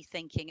tend to be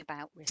thinking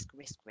about risk.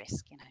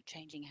 You know,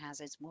 changing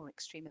hazards, more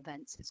extreme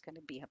events is going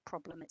to be a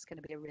problem. It's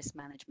going to be a risk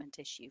management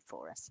issue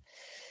for us.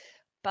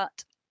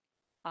 But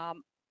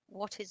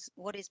what is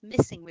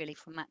missing really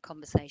from that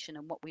conversation,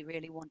 and what we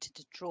really wanted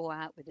to draw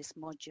out with this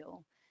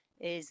module,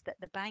 is that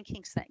the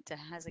banking sector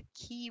has a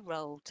key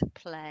role to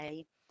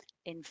play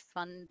in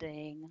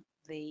funding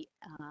the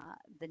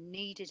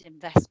needed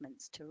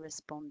investments to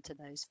respond to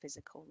those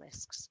physical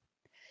risks.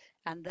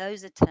 And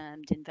those are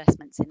termed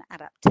investments in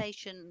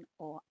adaptation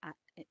or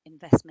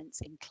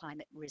investments in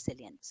climate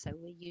resilience. So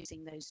we're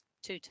using those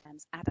two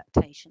terms,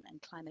 adaptation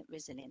and climate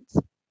resilience,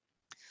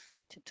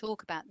 to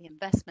talk about the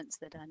investments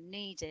that are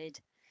needed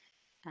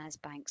as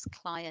banks'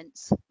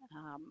 clients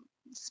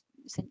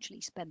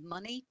essentially spend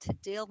money to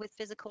deal with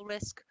physical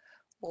risk,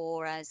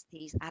 or as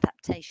these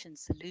adaptation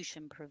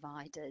solution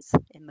providers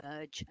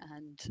emerge,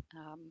 and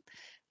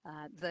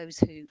those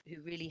who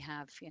really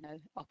have, you know,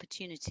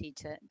 opportunity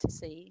to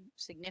see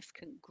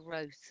significant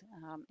growth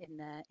in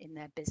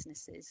their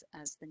businesses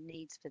as the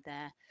needs for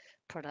their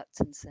products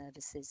and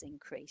services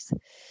increase.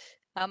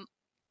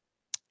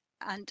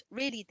 And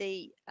really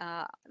the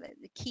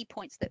key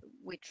points that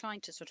we're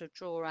trying to sort of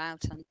draw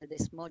out under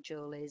this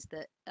module is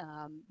that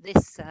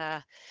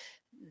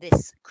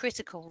this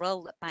critical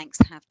role that banks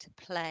have to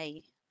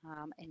play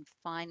in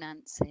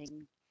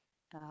financing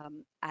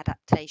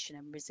adaptation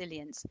and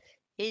resilience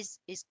is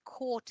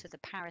core to the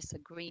Paris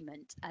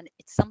Agreement, and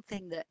it's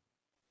something that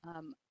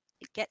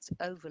it gets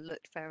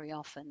overlooked very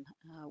often.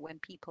 When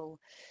people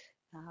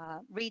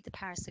read the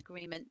Paris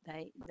Agreement,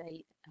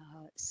 they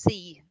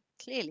see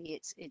clearly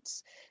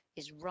its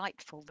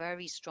rightful,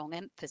 very strong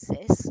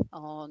emphasis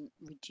on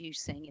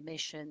reducing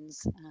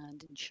emissions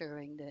and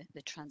ensuring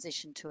the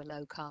transition to a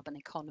low carbon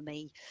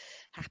economy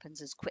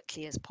happens as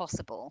quickly as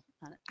possible,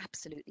 and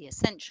absolutely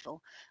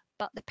essential.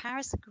 But the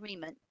Paris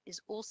Agreement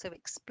is also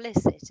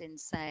explicit in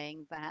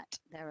saying that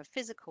there are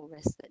physical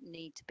risks that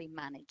need to be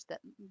managed,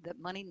 that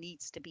money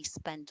needs to be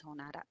spent on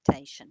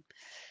adaptation.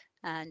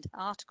 And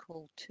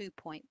Article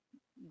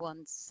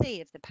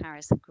 2.1c of the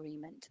Paris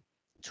Agreement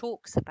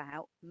talks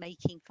about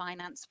making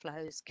finance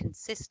flows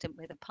consistent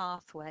with a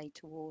pathway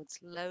towards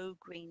low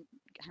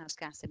greenhouse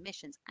gas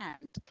emissions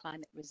and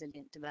climate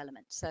resilient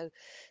development. So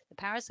the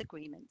Paris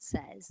Agreement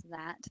says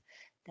that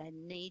there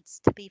needs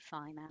to be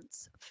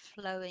finance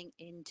flowing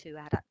into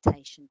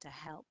adaptation to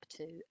help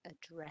to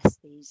address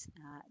these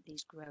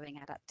growing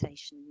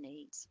adaptation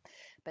needs.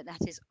 But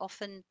that is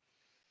often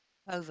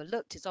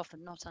overlooked, is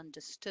often not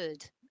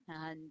understood,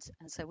 and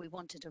so we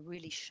wanted to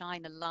really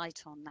shine a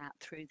light on that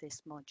through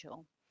this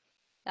module.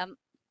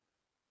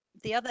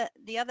 The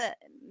other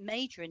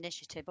major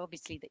initiative,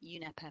 obviously, that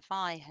UNEP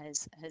FI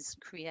has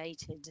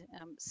created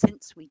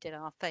since we did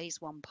our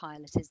phase 1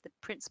 pilot is the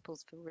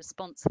Principles for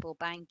Responsible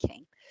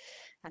Banking.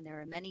 And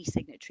there are many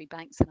signatory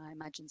banks, and I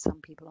imagine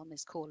some people on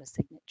this call are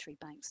signatory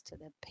banks to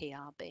the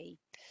PRB.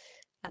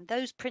 And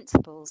those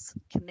principles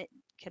commit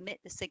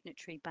the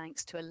signatory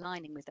banks to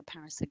aligning with the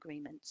Paris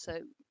Agreement. So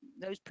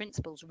those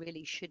principles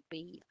really should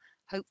be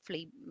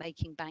hopefully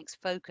making banks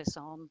focus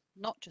on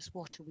not just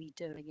what are we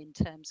doing in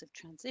terms of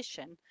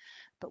transition,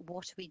 but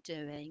what are we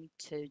doing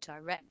to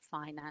direct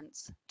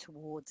finance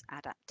towards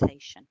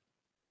adaptation.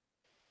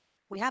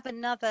 We have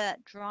another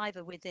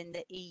driver within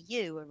the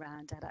EU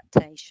around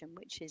adaptation,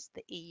 which is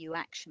the EU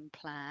Action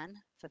Plan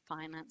for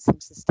Financing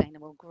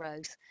Sustainable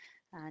Growth,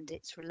 and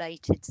its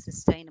related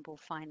Sustainable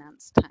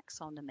Finance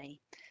Taxonomy.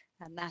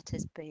 And that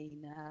has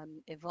been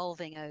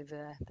evolving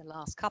over the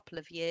last couple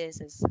of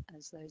years, as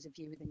those of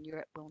you within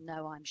Europe will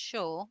know, I'm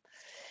sure.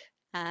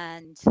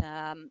 And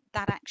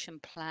that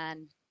action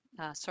plan,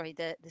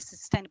 the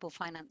Sustainable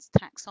Finance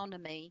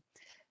Taxonomy,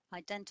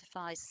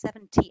 identifies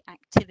 70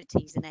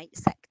 activities in 8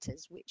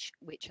 sectors,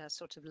 which are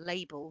sort of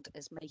labelled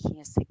as making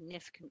a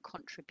significant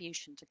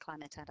contribution to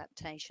climate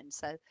adaptation.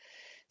 So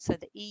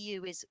the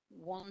EU is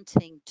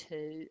wanting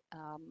to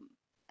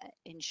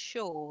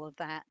ensure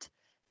that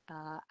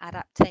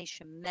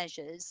adaptation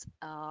measures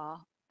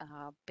are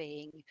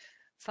being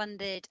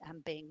funded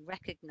and being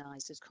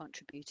recognised as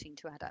contributing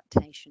to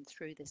adaptation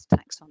through this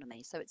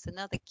taxonomy. So it's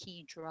another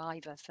key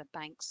driver for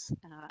banks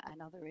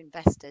and other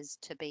investors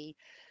to be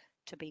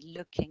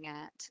looking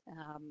at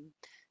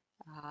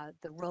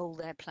the role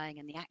they're playing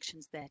and the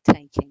actions they're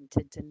taking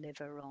to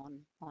deliver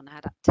on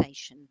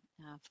adaptation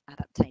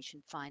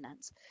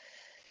finance.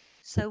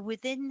 So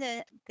within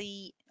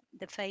the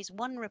phase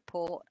 1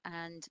 report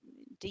and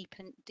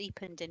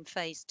deepened in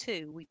phase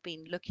 2, we've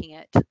been looking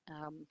at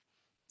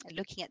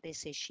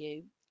this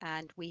issue,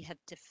 and we have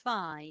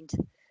defined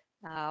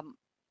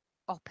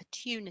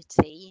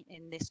opportunity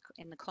in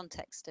the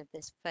context of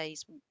this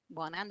phase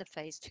 1 and the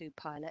phase 2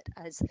 pilot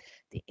as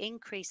the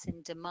increase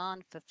in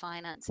demand for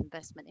finance,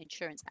 investment,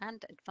 insurance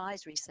and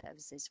advisory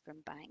services from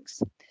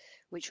banks,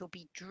 which will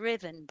be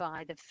driven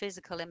by the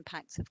physical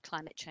impacts of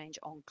climate change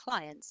on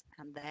clients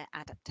and their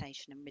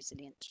adaptation and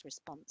resilience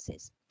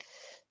responses.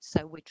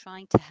 So we're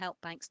trying to help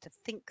banks to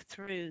think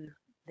through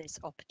this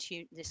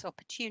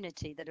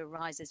opportunity that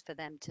arises for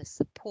them to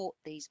support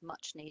these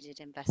much needed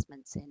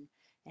investments in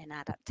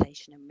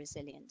adaptation and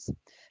resilience.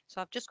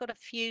 So I've just got a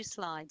few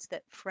slides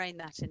that frame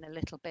that in a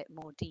little bit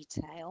more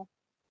detail.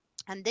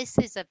 And this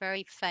is a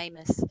very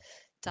famous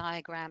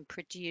diagram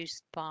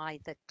produced by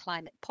the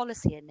Climate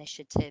Policy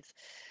Initiative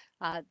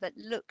that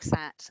looks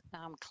at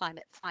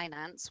climate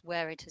finance,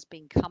 where it has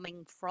been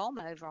coming from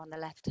over on the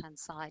left-hand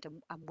side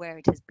and where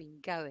it has been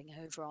going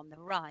over on the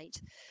right.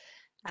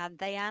 And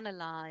they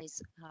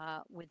analyse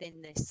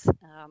within this,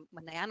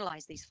 when they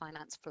analyse these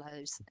finance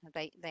flows,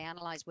 they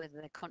analyse whether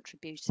they're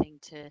contributing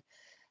to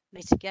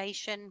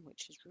mitigation,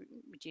 which is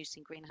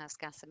reducing greenhouse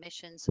gas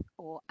emissions,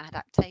 or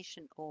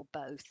adaptation, or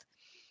both.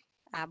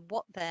 And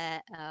what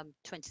their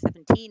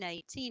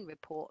 2017-18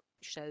 report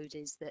showed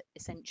is that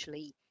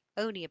essentially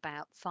only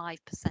about 5%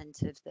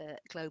 of the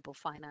global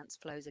finance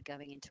flows are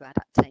going into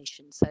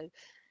adaptation. So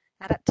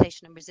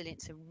adaptation and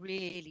resilience are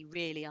really,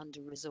 really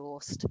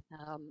under-resourced,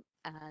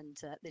 and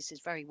this is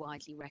very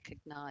widely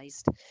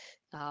recognised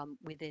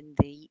within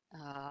the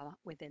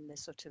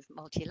sort of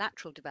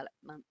multilateral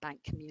development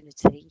bank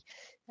community,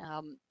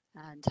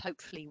 and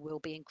hopefully will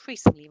be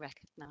increasingly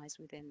recognised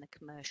within the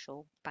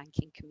commercial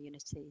banking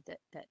community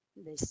that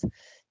this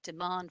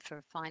demand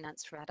for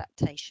finance for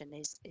adaptation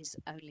is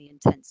only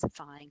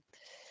intensifying.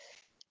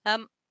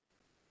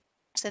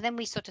 So then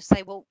we sort of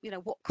say, well, you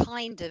know, what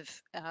kind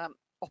of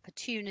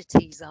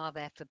opportunities are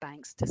there for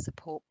banks to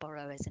support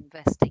borrowers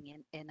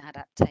investing in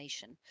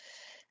adaptation?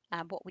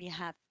 And what we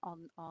have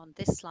on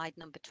this slide,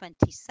 number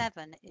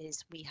 27,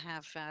 is we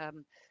have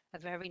a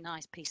very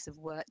nice piece of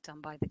work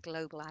done by the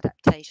Global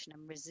Adaptation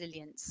and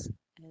Resilience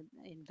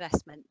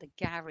Investment, the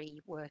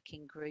GARI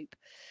working group,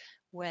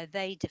 where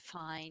they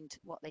defined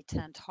what they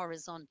termed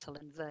horizontal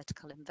and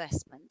vertical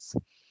investments.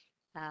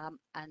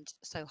 And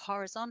so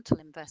horizontal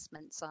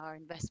investments are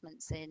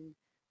investments in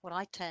what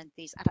I termed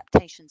these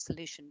adaptation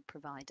solution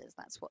providers.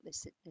 That's what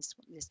this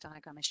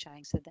diagram is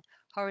showing. So the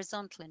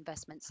horizontal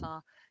investments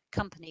are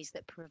companies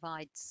that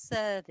provide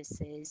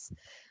services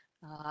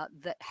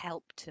that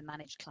help to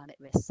manage climate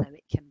risk. So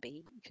it can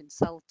be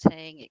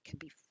consulting, it can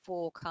be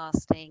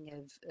forecasting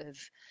of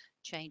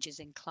changes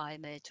in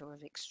climate or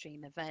of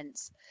extreme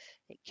events.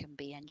 It can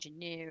be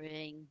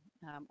engineering,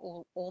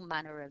 all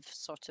manner of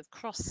sort of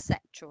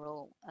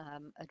cross-sectoral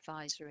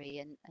advisory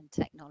and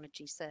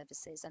technology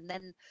services. And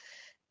then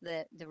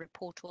the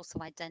report also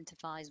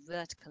identifies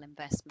vertical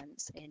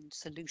investments in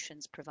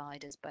solutions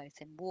providers, both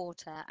in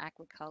water,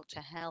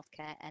 agriculture,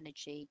 healthcare,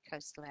 energy,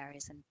 coastal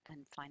areas,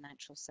 and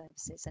financial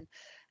services.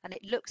 And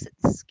it looks at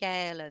the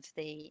scale of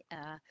the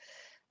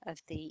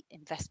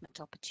investment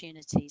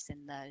opportunities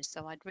in those.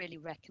 So I'd really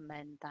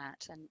recommend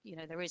that. And you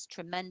know, there is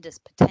tremendous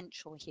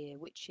potential here,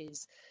 which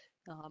is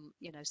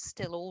you know,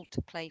 still all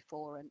to play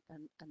for and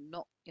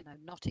not, you know,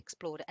 not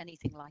explored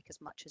anything like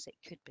as much as it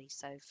could be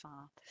so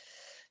far.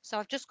 So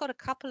I've just got a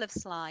couple of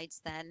slides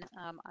then.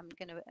 I'm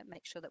going to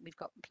make sure that we've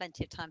got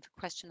plenty of time for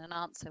question and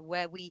answer,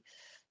 where we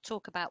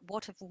talk about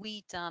what have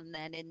we done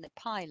then in the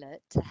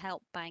pilot to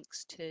help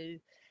banks to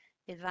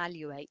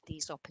evaluate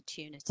these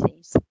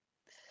opportunities.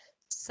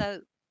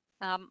 So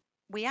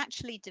we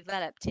actually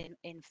developed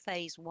in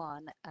phase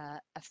 1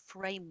 a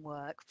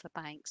framework for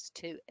banks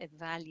to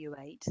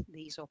evaluate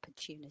these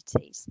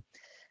opportunities.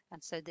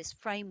 And so this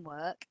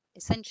framework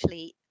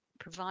essentially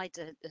provides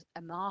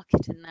a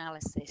market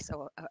analysis,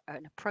 or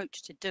an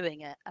approach to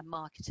doing a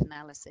market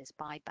analysis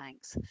by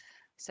banks,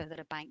 so that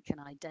a bank can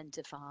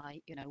identify,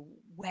 you know,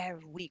 where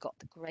have we got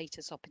the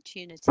greatest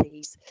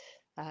opportunities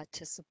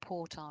to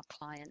support our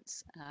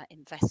clients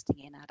investing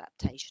in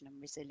adaptation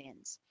and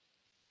resilience.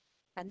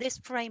 And this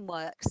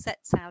framework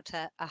sets out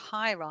a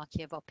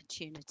hierarchy of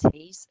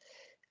opportunities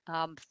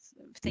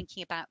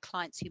thinking about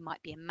clients who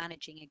might be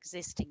managing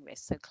existing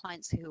risks, so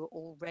clients who are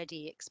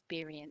already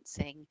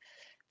experiencing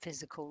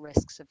physical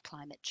risks of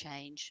climate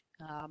change,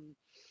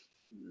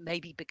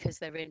 maybe because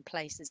they're in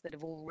places that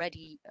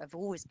have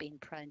always been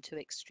prone to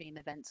extreme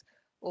events,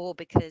 or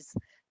because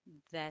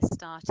they're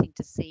starting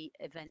to see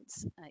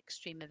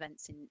extreme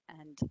events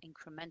and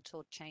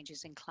incremental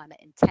changes in climate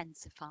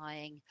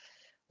intensifying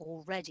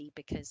already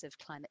because of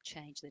climate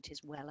change that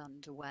is well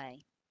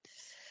underway.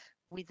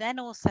 We then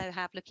also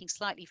have, looking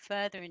slightly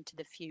further into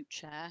the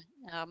future,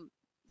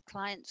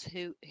 clients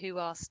who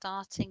are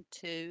starting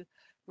to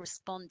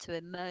respond to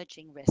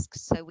emerging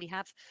risks. So we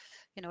have,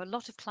 a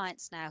lot of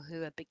clients now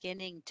who are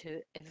beginning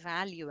to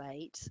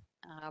evaluate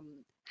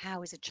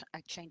how is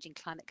a changing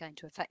climate going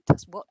to affect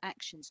us? What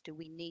actions do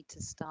we need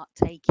to start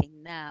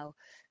taking now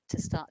to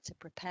start to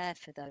prepare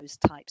for those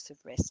types of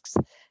risks?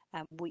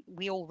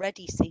 We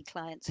already see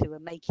clients who are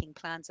making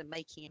plans and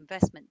making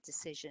investment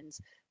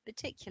decisions,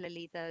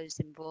 particularly those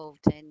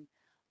involved in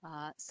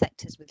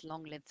sectors with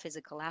long-lived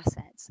physical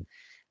assets,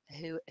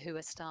 who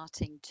are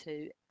starting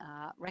to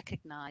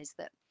recognize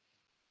that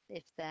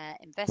if they're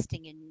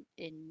investing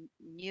in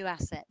new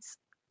assets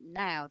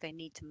now, they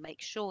need to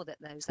make sure that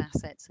those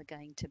assets are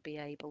going to be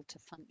able to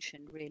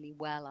function really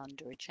well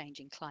under a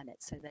changing climate.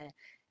 So they're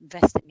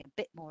investing a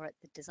bit more at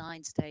the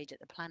design stage, at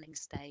the planning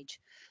stage,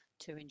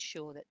 to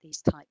ensure that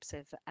these types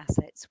of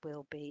assets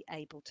will be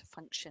able to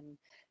function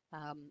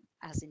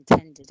as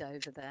intended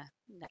over the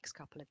next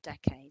couple of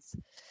decades.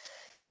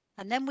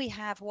 And then we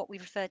have what we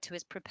refer to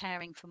as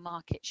preparing for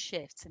market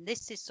shifts. And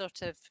this is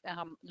sort of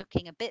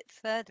looking a bit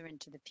further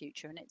into the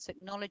future, and it's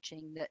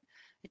acknowledging that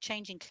the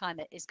changing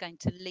climate is going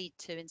to lead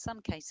to, in some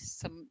cases,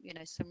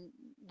 some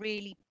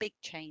really big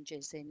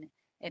changes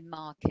in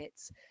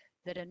markets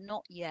that are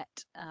not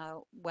yet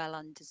well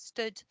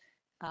understood,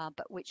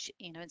 but which,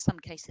 in some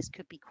cases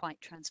could be quite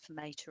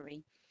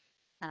transformatory.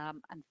 And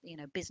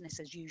business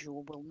as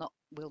usual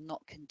will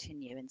not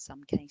continue in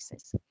some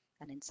cases,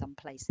 and in some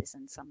places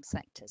and some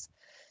sectors.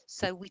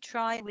 So we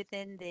try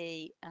within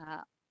the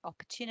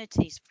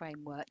opportunities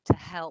framework to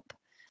help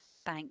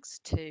banks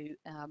to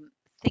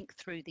think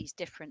through these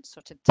different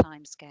sort of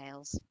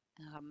timescales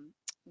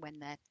when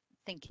they're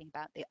thinking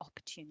about the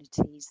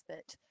opportunities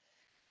that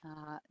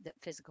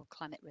physical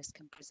climate risk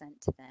can present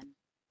to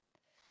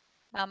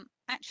them.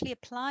 Actually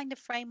applying the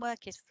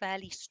framework is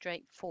fairly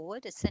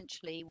straightforward.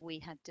 Essentially, we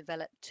have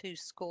developed two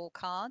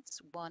scorecards.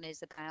 One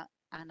is about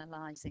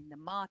analysing the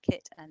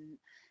market, and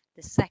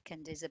the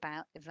second is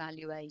about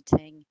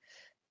evaluating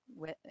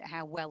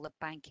how well the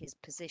bank is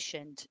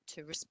positioned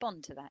to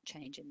respond to that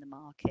change in the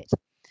market.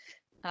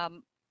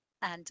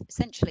 And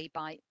essentially,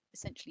 by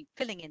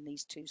filling in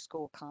these two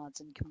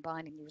scorecards and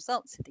combining the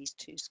results of these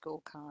two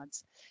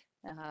scorecards,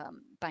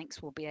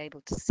 banks will be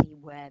able to see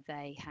where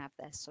they have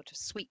their sort of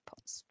sweet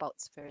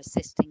spots for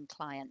assisting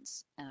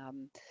clients,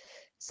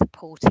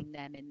 supporting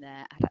them in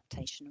their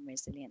adaptation and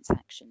resilience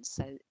actions.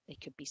 So they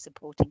could be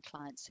supporting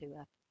clients who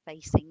are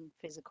facing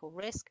physical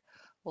risk,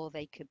 or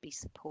they could be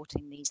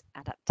supporting these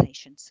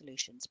adaptation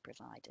solutions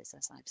providers,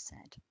 as I've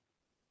said.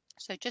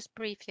 So just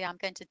briefly, I'm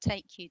going to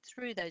take you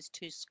through those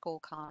two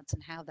scorecards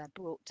and how they're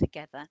brought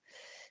together,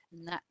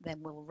 and that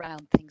then will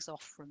round things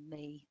off from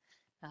me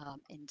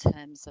in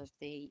terms of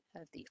the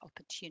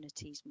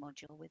opportunities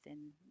module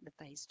within the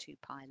phase 2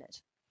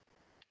 pilot.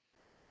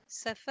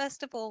 So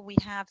first of all, we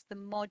have the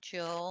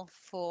module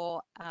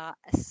for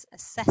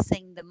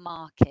assessing the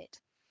market.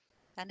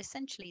 And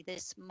essentially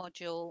this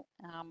module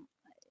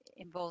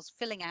involves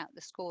filling out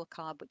the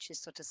scorecard, which is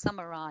sort of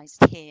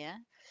summarized here.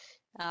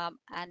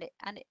 And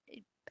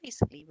it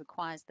basically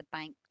requires the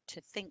bank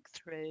to think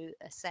through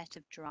a set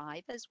of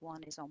drivers.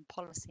 One is on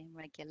policy and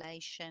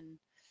regulation,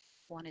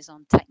 one is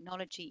on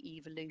technology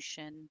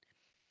evolution,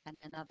 and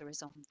another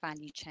is on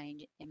value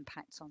chain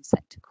impacts on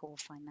sector core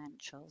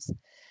financials.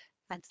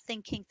 And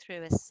thinking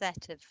through a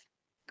set of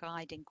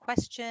guiding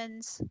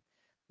questions,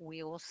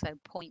 we also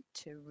point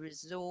to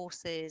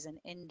resources and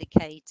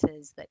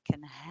indicators that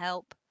can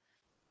help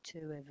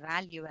to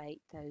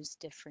evaluate those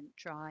different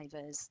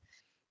drivers,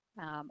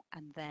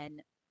 and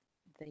then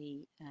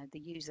the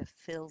user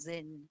fills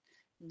in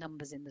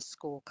numbers in the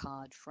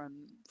scorecard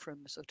from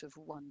sort of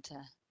 1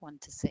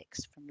 to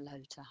 6, from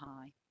low to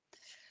high.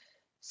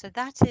 So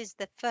that is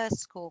the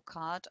first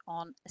scorecard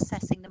on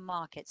assessing the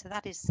market. So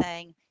that is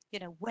saying,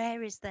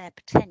 where is there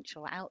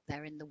potential out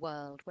there in the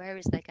world? Where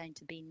is there going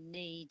to be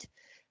need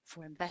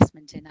for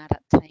investment in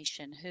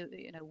adaptation?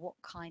 What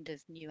kind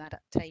of new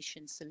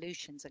adaptation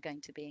solutions are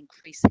going to be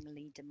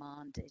increasingly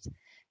demanded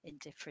in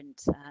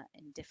different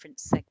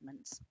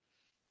segments?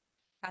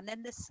 And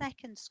then the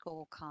second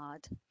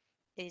scorecard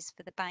is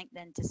for the bank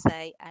then to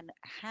say, and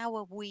how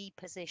are we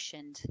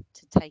positioned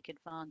to take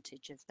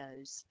advantage of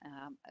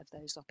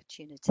those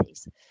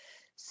opportunities?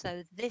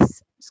 So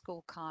this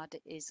scorecard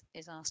is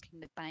asking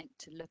the bank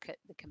to look at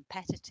the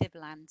competitive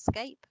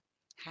landscape.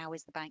 How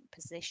is the bank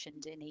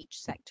positioned in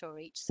each sector or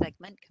each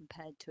segment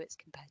compared to its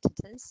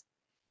competitors?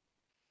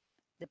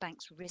 The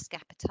bank's risk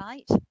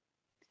appetite,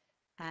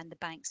 and the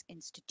bank's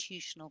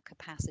institutional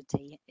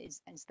capacity.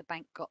 Is the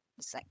bank got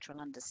the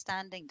sectoral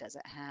understanding? Does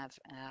it have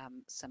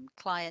some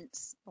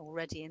clients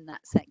already in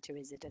that sector?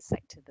 Is it a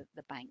sector that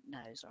the bank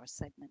knows, or a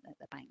segment that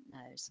the bank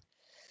knows?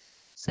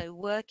 So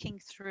working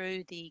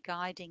through the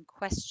guiding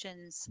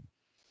questions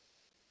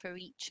for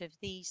each of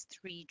these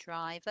three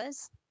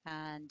drivers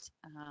and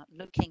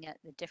looking at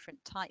the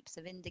different types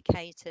of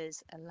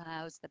indicators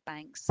allows the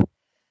banks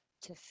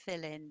to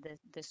fill in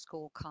the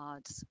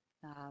scorecards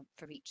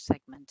for each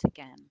segment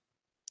again.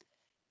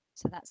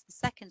 So that's the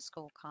second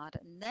scorecard,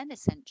 and then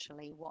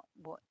essentially what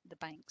the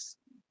banks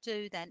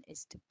do then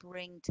is to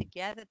bring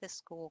together the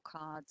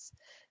scorecards.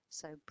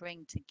 So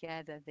bring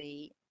together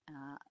the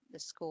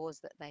scores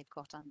that they've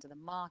got under the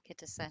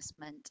market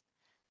assessment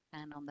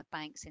and on the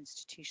bank's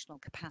institutional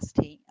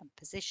capacity and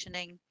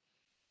positioning.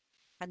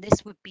 And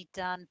this would be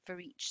done for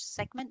each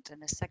segment,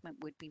 and a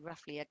segment would be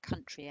roughly a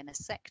country and a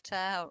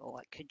sector,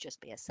 or it could just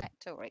be a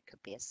sector, or it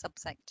could be a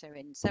subsector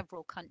in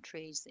several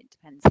countries. It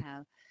depends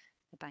how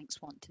the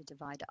banks want to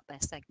divide up their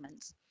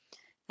segments,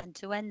 and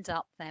to end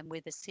up then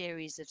with a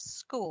series of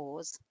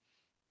scores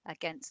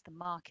against the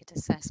market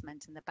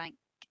assessment and the bank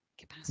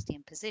capacity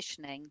and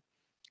positioning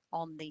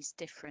on these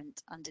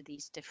different, under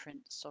these different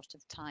sort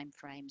of time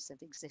frames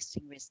of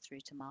existing risk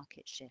through to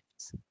market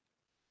shifts.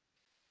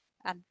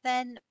 And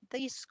then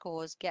these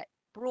scores get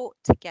brought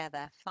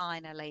together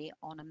finally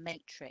on a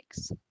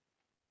matrix.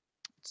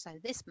 So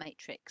this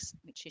matrix,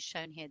 which is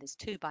shown here, this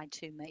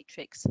 2x2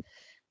 matrix,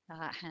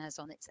 has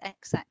on its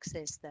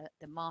x-axis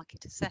the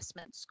market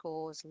assessment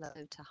scores,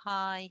 low to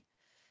high,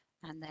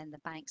 and then the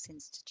bank's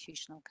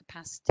institutional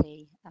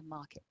capacity and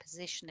market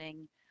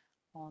positioning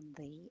on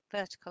the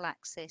vertical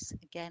axis,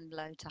 again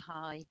low to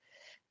high.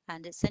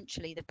 And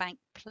essentially the bank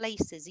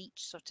places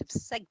each sort of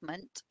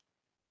segment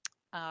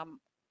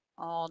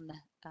on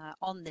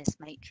this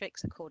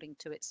matrix according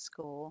to its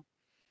score,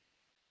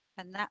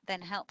 and that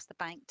then helps the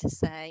bank to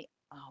say,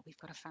 oh, we've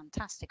got a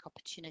fantastic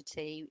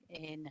opportunity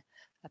in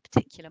a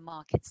particular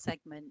market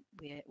segment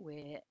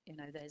where you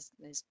know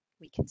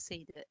we can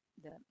see that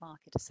the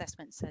market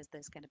assessment says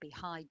there's going to be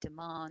high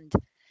demand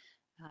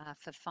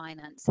for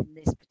finance in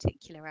this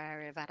particular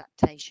area of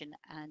adaptation,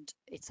 and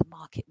it's a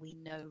market we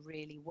know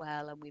really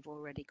well and we've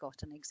already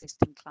got an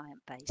existing client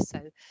base.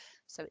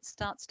 So it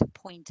starts to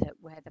point at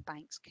where the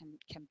banks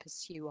can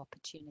pursue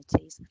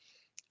opportunities.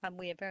 And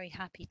we are very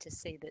happy to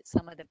see that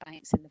some of the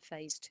banks in the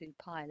phase 2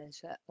 pilot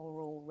are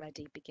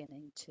already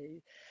beginning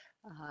to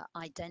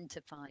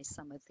identify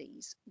some of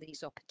these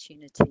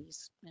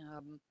opportunities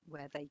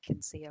where they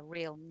can see a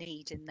real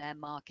need in their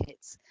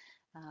markets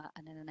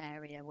and in an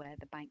area where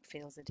the bank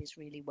feels it is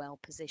really well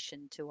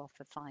positioned to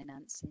offer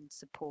finance in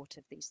support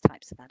of these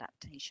types of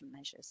adaptation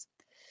measures.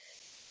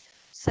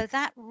 So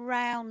that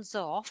rounds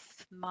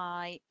off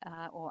my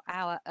or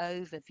our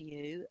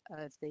overview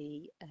of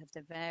the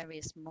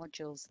various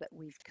modules that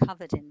we've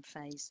covered in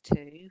phase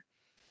 2.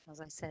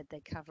 As I said, they're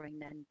covering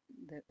then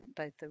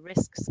both the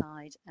risk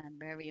side and,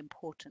 very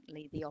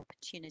importantly, the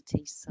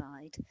opportunity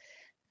side.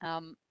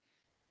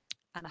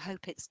 And I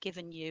hope it's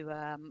given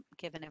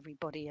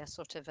everybody a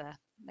sort of a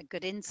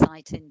good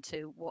insight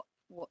into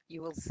what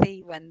you will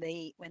see when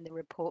the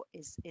report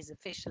is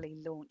officially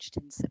launched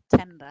in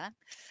September.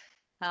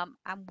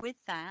 And with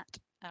that,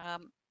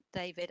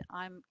 David,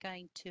 I'm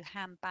going to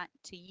hand back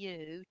to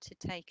you to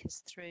take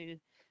us through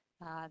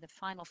the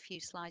final few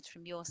slides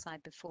from your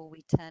side before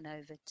we turn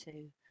over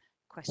to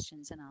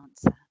questions and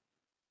answer.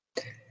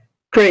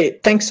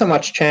 Great, thanks so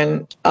much,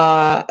 Chen.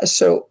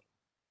 So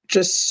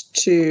just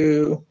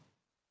to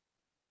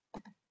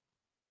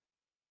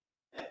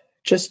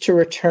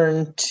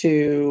return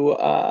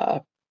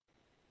to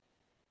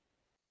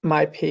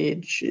my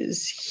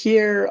pages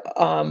here,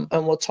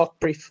 and we'll talk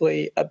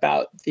briefly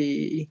about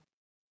the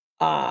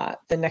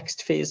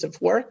next phase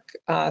of work.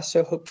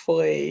 So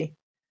hopefully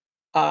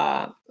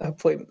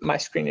my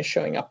screen is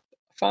showing up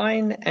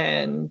fine,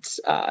 and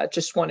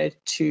just wanted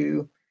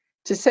to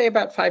say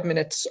about 5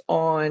 minutes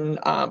on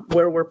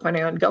where we're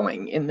planning on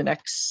going in the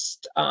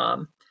next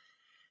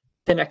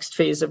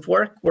phase of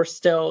work. We're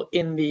still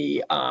in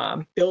the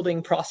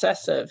building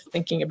process of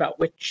thinking about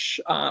which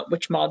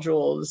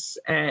modules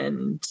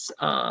and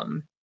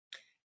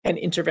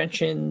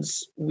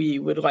interventions we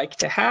would like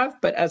to have.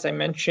 But as I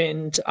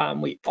mentioned,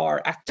 we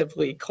are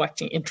actively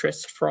collecting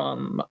interest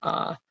from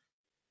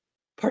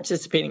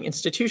participating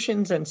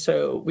institutions, and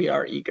so we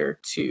are eager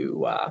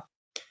to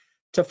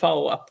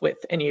follow up with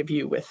any of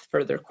you with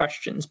further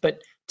questions.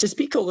 But to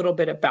speak a little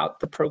bit about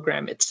the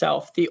program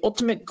itself, the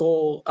ultimate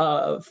goal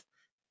of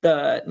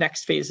the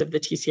next phase of the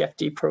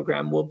TCFD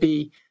program will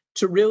be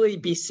to really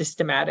be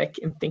systematic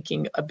in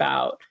thinking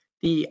about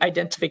the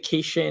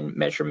identification,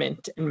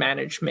 measurement, and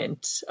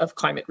management of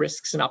climate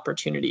risks and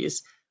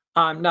opportunities,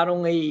 not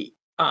only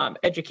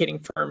educating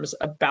firms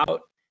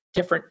about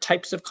different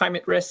types of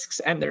climate risks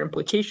and their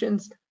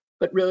implications,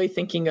 but really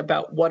thinking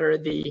about what are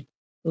the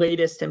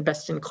latest and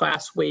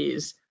best-in-class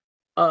ways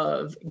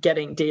of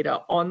getting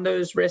data on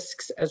those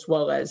risks, as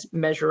well as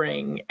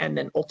measuring and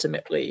then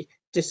ultimately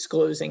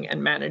disclosing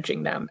and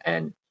managing them.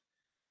 And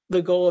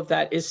the goal of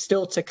that is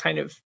still to kind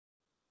of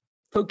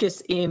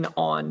focus in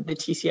on the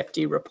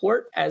TCFD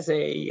report as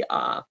a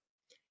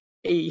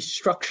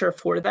structure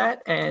for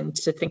that, and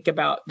to think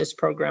about this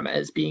program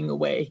as being a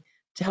way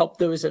to help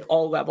those at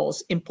all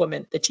levels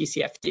implement the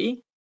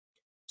TCFD.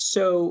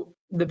 So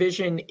the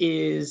vision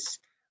is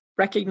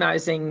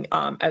recognizing,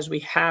 as we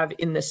have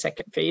in the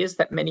second phase,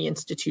 that many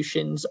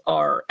institutions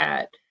are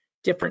at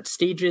different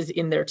stages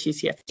in their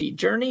TCFD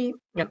journey,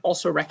 and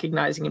also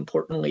recognizing,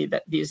 importantly,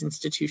 that these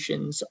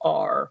institutions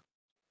are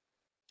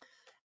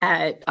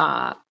at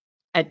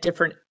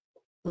different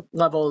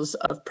levels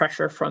of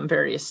pressure from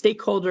various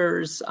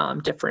stakeholders,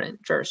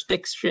 different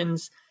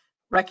jurisdictions,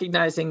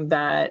 recognizing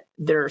that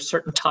there are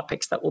certain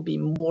topics that will be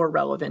more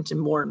relevant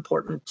and more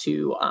important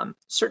to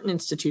certain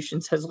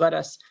institutions, has led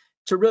us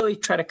to really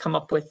try to come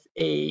up with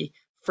a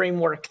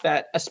framework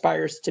that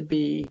aspires to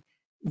be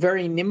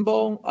very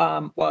nimble,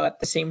 while at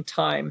the same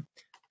time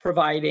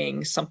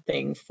providing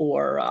something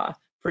for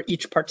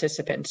each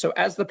participant. So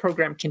as the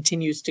program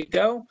continues to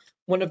go,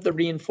 one of the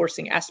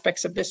reinforcing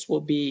aspects of this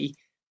will be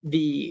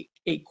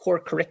a core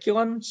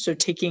curriculum. So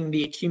taking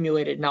the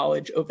accumulated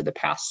knowledge over the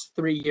past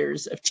 3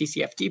 years of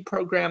TCFD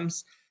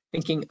programs,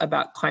 thinking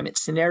about climate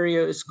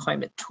scenarios,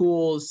 climate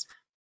tools,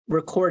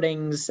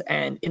 recordings,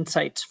 and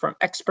insights from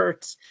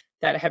experts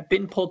that have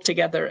been pulled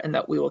together and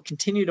that we will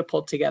continue to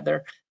pull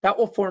together, that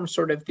will form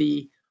sort of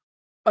the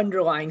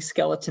underlying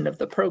skeleton of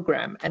the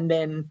program. And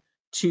then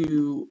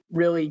to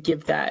really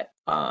give that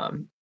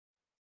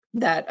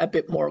a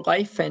bit more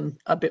life and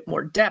a bit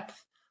more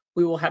depth,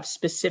 we will have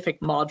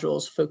specific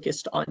modules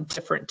focused on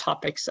different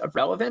topics of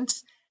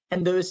relevance.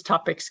 And those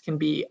topics can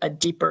be a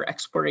deeper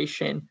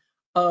exploration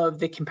of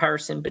the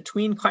comparison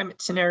between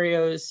climate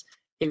scenarios,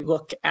 a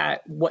look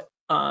at what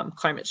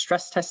climate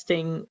stress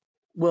testing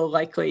will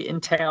likely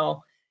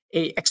entail,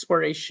 a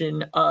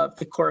exploration of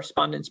the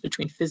correspondence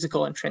between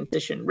physical and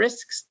transition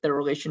risks, their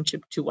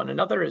relationship to one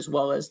another, as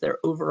well as their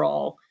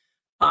overall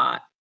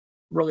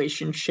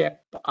relationship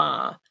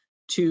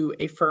to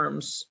a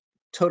firm's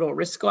total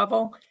risk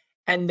level.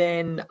 And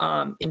then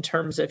in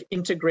terms of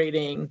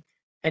integrating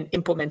and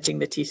implementing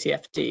the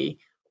TCFD,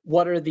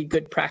 what are the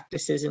good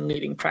practices and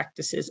leading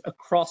practices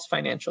across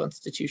financial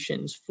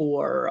institutions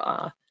for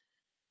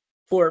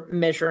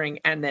measuring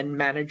and then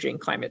managing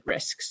climate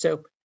risk?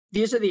 So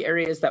these are the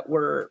areas that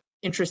we're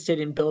interested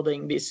in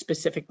building these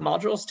specific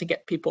modules to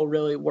get people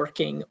really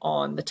working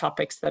on the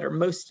topics that are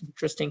most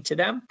interesting to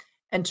them,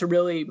 and to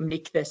really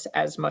make this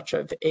as much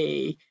of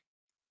a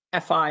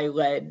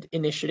FI-led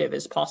initiative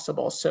as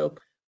possible. So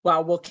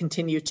while we'll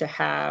continue to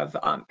have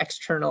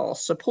external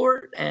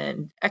support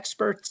and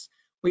experts,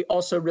 we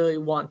also really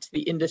want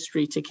the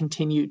industry to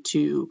continue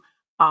to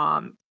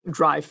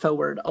drive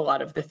forward a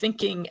lot of the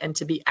thinking and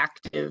to be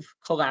active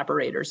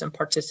collaborators and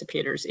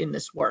participators in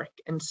this work.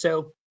 And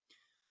so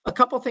a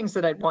couple things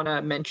that I'd want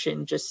to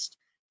mention just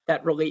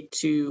that relate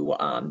to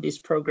these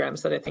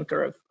programs that I think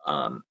are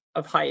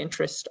of high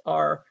interest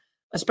are,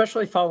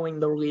 especially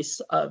following the release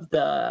of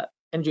the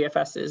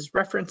NGFS's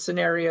reference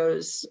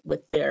scenarios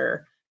with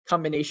their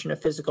combination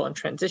of physical and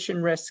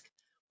transition risk.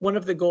 One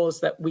of the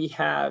goals that we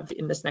have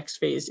in this next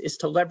phase is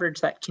to leverage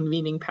that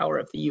convening power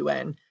of the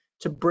UN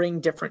to bring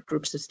different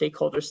groups of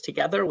stakeholders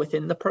together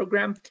within the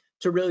program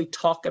to really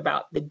talk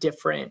about the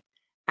different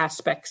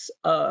aspects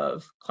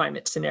of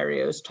climate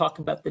scenarios, talk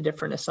about the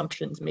different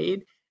assumptions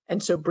made,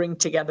 and so bring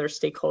together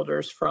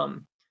stakeholders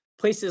from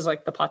places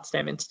like the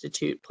Potsdam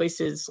Institute,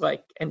 places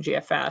like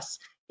NGFS,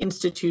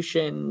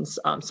 institutions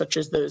such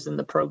as those in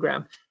the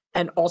program,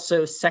 and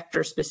also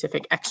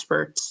sector-specific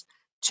experts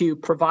to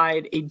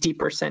provide a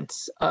deeper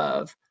sense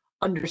of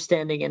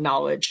understanding and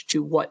knowledge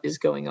to what is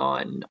going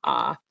on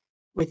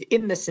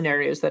within the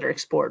scenarios that are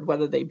explored,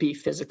 whether they be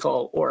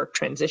physical or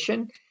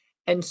transition.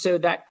 And so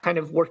that kind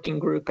of working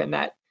group and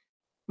that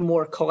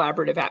more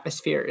collaborative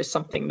atmosphere is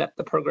something that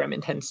the program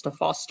intends to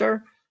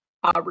foster.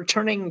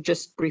 Returning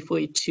just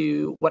briefly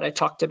to what I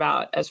talked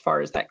about as far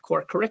as that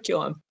core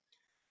curriculum,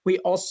 we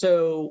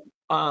also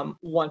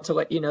want to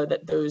let you know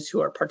that those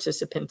who are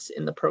participants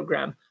in the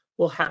program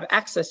will have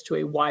access to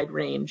a wide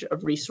range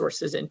of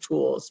resources and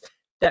tools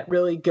that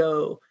really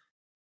go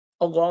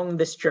along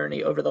this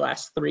journey over the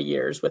last 3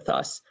 years with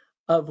us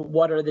of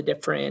what are the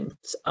different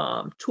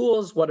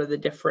tools, what are the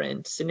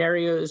different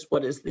scenarios,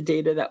 what is the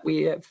data that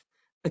we have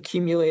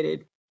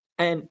accumulated,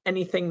 and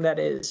anything that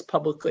is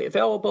publicly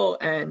available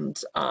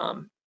and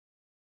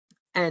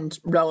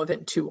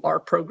relevant to our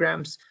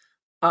programs.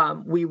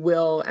 We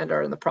will and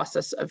are in the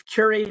process of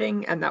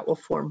curating, and that will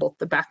form both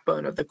the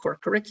backbone of the core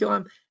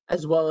curriculum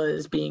as well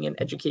as being an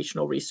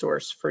educational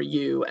resource for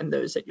you and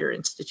those at your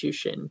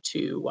institution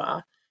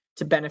to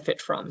benefit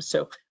from.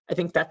 So I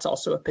think that's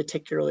also a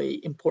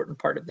particularly important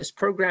part of this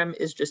program,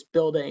 is just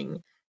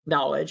building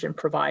knowledge and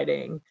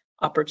providing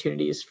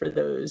opportunities for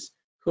those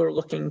who are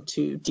looking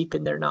to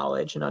deepen their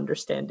knowledge and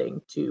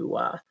understanding to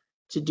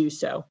do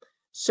so.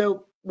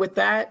 So with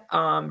that,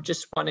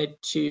 just wanted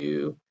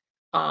to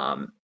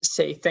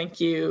say thank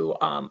you.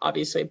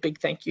 Obviously, a big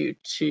thank you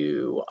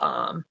to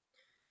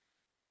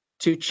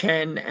to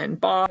Chen and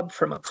Bob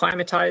from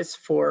Acclimatise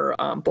for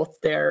both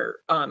their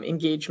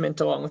engagement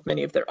along with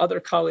many of their other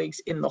colleagues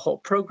in the whole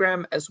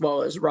program, as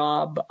well as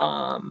Rob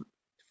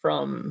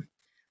from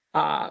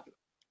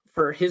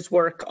for his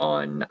work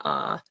on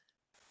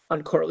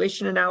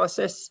correlation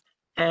analysis.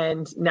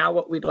 And now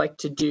what we'd like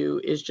to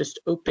do is just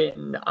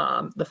open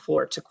the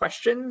floor to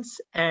questions.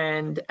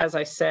 And as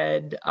I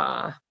said,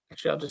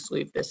 actually, I'll just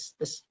leave this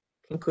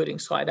concluding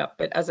slide up.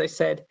 But as I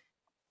said,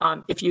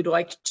 if you'd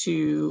like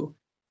to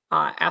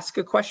ask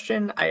a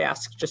question, I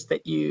ask just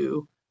that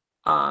you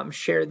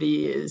share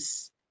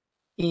these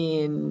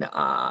in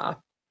the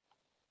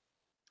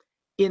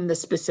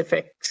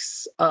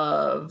specifics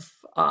of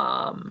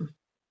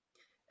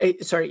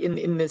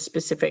in the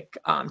specific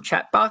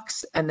chat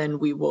box, and then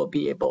we will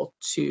be able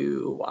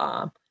to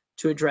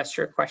address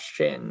your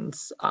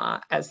questions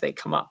as they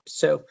come up.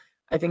 So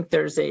I think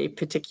there's a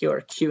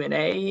particular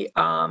Q&A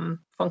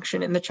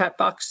function in the chat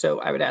box, so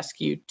I would ask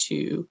you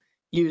to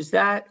use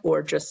that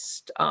or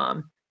just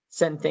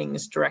send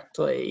things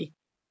directly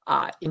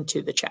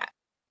into the chat.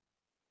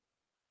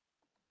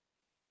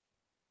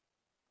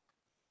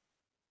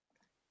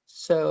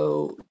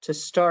 So to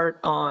start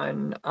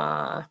on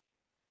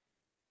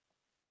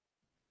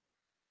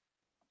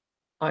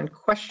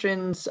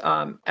questions,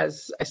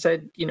 as I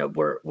said,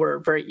 we're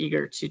very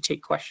eager to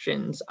take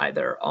questions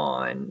either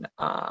on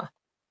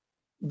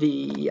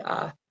the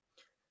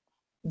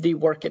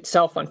work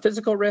itself on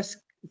physical risk,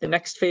 the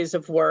next phase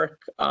of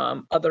work,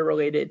 other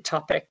related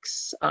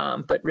topics,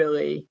 but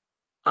really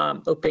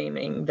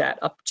opening that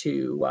up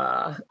to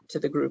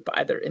the group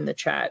either in the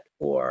chat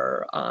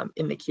or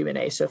in the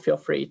Q&A. So feel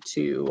free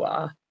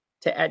to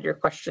add your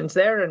questions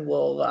there, and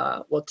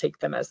we'll take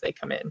them as they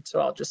come in.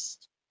 So I'll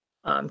just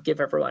give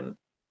everyone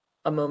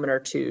a moment or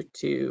two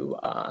to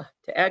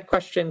add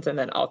questions, and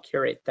then I'll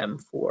curate them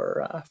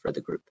for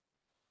the group.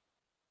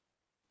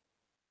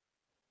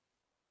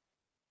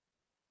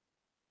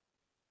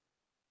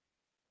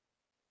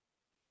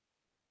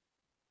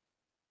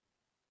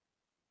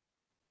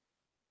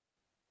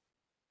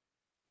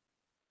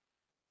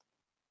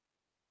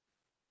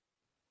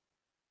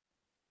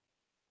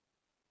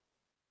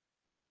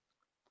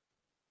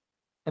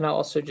 And I'll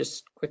also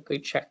just quickly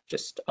check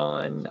just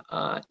on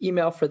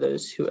email for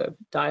those who have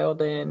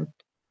dialed in.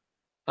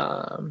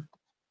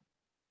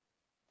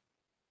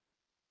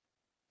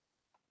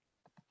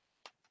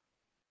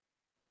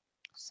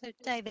 So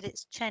David,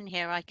 it's Chen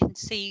here. I can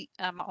see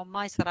on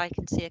my side, I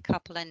can see a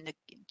couple in the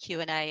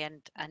Q&A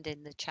and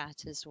in the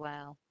chat as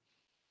well.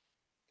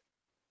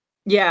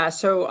 Yeah,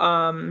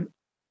 so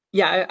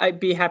yeah, I'd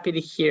be happy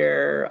to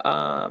hear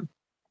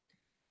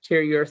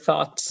your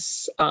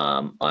thoughts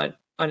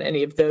on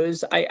any of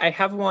those. I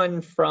have one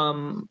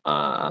from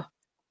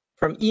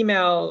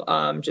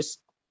email just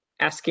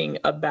asking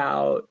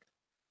about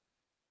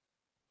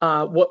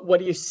what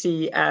do you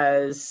see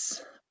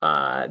as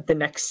the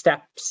next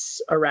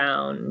steps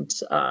around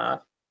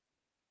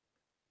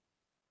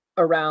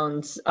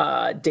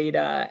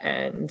data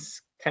and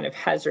kind of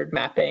hazard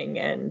mapping.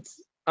 And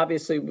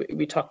obviously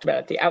we talked about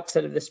at the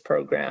outset of this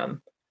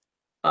program,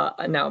 now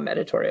I'm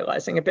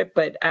editorializing a bit,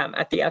 but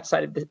at the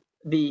outset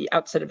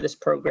of this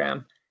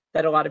program,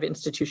 that a lot of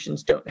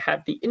institutions don't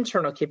have the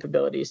internal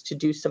capabilities to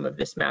do some of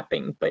this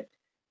mapping. But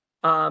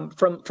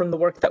from the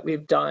work that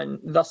we've done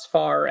thus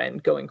far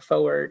and going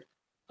forward,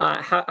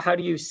 how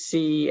do you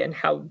see and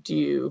how do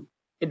you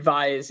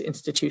advise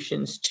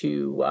institutions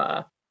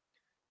to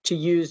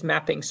use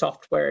mapping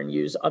software and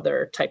use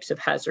other types of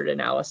hazard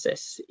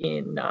analysis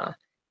in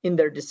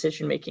their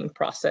decision-making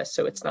process,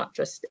 so it's not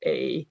just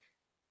a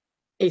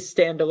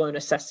standalone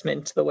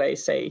assessment the way,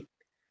 say,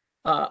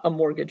 a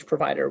mortgage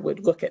provider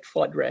would look at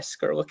flood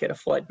risk or look at a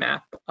flood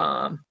map.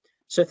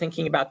 So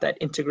thinking about that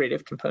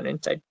integrative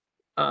component, I'd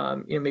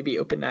maybe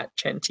open that,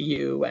 Chen, to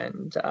you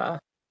and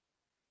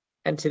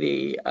to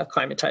the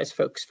Acclimatise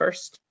folks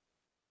first.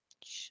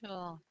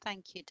 Sure,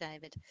 thank you,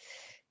 David.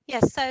 Yeah,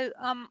 so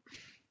I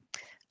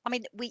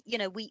mean, we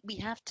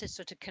have to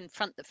sort of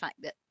confront the fact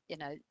that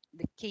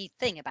the key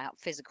thing about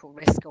physical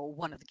risk, or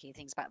one of the key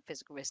things about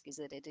physical risk, is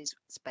that it is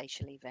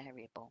spatially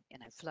variable.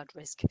 Flood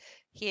risk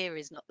here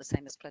is not the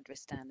same as flood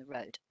risk down the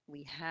road.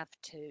 We have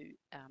to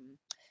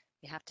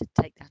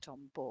take that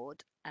on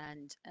board,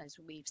 and as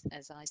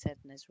I said,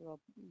 and as Rob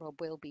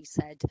Wilby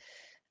said,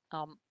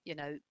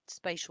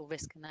 spatial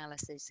risk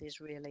analysis is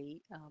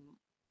really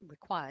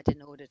required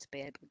in order to be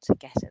able to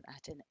get at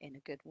that in a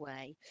good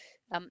way.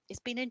 It's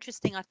been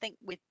interesting, I think,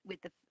 with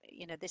the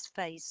this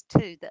phase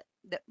two,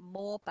 that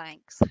more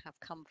banks have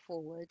come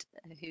forward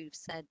who've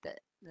said that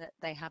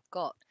they have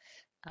got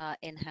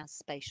in-house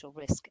spatial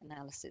risk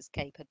analysis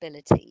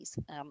capabilities,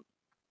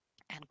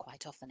 and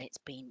quite often it's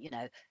been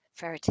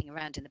ferreting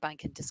around in the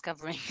bank and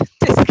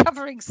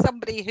discovering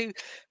somebody who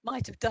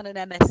might have done an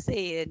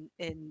MSc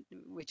in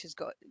which has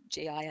got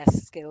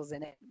GIS skills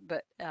in it,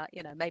 but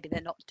maybe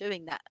they're not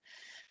doing that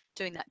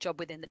doing that job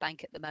within the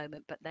bank at the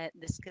moment, but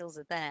the skills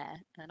are there,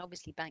 and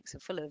obviously banks are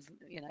full of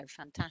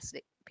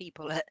fantastic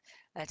people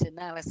at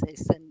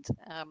analysis, and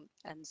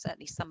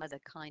certainly some of the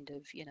kind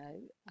of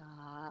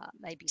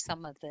maybe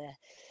some of the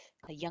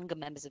younger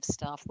members of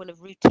staff will have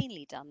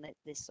routinely done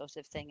this sort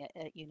of thing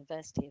at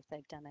university if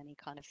they've done any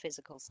kind of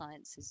physical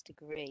sciences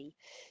degree.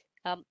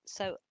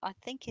 So I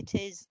think it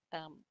is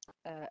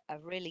a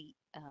really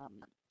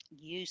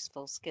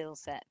useful skill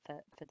set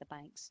for the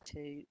banks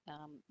to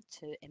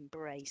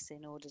embrace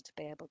in order to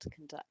be able to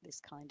conduct this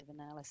kind of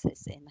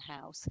analysis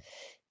in-house.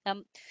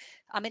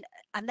 I mean,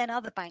 and then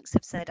other banks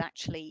have said,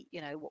 actually,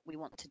 what we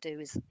want to do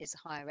is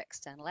hire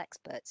external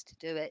experts to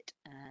do it,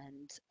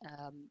 and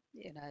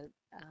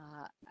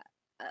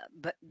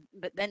but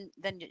then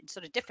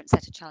sort of different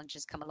set of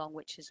challenges come along,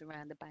 which is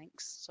around the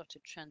banks sort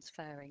of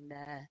transferring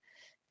their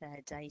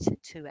data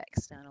to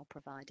external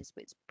providers,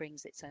 which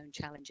brings its own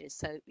challenges.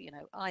 So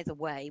either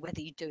way,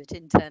 whether you do it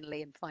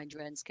internally and find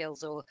your own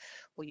skills, or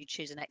you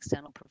choose an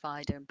external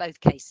provider, in both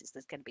cases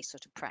there's going to be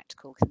sort of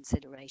practical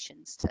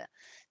considerations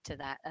to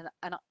that.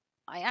 And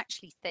I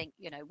actually think,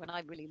 when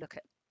I really look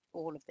at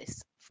all of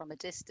this from a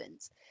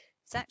distance,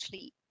 it's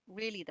actually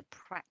really the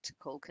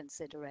practical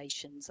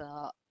considerations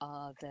are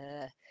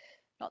the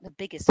not the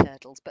biggest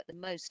hurdles, but the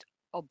most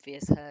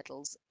obvious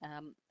hurdles,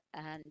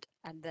 and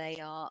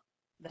they are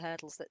the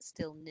hurdles that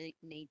still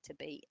need to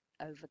be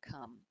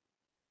overcome.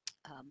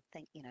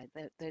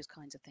 Those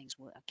kinds of things.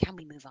 Can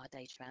we move our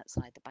data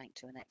outside the bank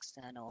to an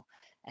external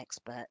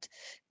expert?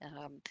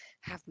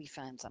 Have we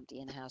found somebody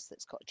in-house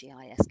that's got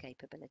GIS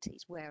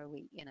capabilities? Where are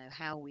we?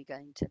 How are we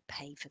going to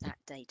pay for that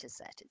data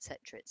set,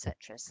 etc.,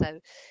 etc. So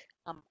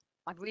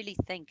I really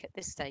think at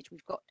this stage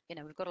we've got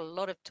a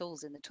lot of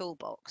tools in the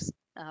toolbox.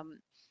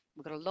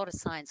 We've got a lot of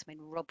science. I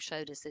mean, Rob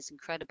showed us this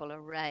incredible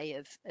array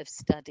of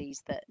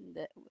studies that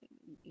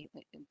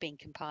being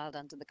compiled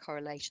under the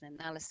correlation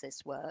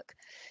analysis work.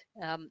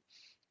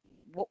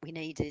 What we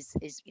need is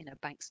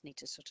banks need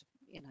to sort of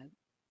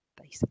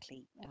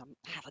basically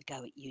have a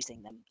go at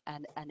using them,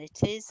 and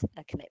it is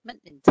a commitment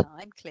in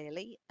time,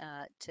 clearly,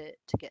 to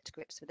get to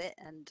grips with it.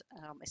 And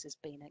this has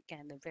been,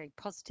 again, the very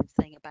positive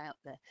thing about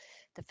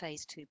the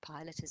phase 2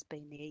 pilot has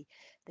been the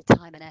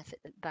time and effort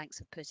that banks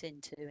have put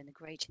into, and the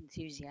great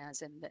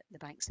enthusiasm that the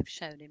banks have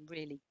shown in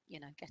really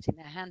getting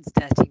their hands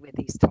dirty with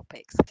these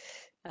topics.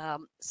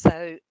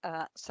 So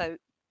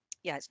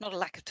yeah, it's not a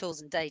lack of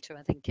tools and data.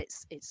 I think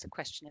it's a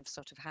question of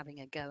sort of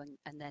having a go,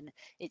 and then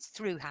it's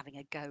through having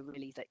a go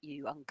really that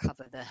you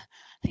uncover the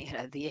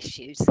the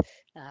issues,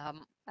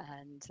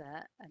 and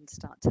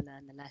start to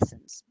learn the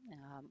lessons.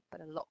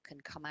 But a lot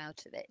can come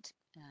out of it,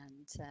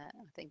 and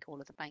I think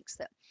all of the banks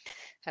that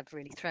have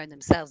really thrown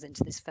themselves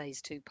into this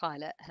phase 2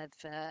 pilot have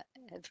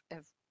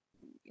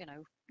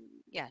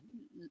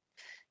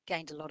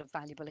gained a lot of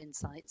valuable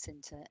insights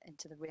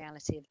into the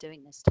reality of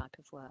doing this type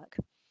of work.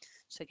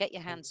 So get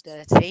your hands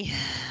dirty,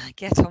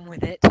 get on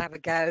with it, have a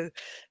go,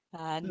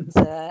 and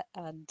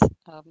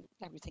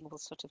everything will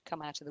sort of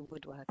come out of the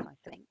woodwork, I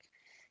think.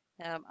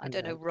 I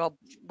don't know, Rob,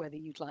 whether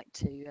you'd like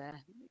to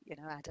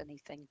add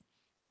anything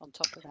on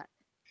top of that.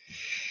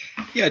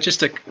 Yeah,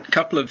 just a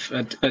couple of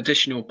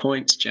additional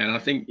points, Jen. I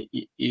think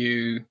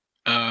you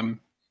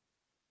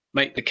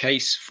make the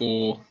case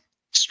for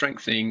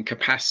strengthening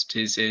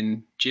capacities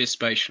in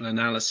geospatial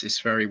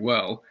analysis very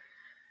well.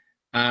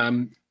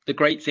 The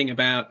great thing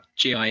about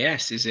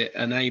GIS is it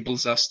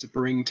enables us to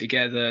bring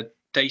together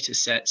data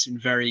sets in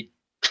very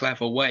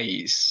clever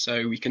ways.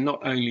 So we can not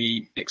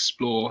only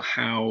explore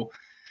how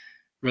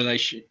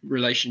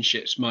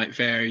relationships might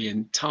vary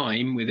in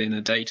time within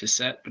a data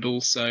set, but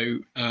also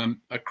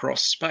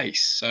across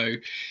space. So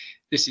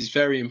this is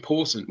very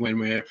important when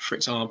we're, for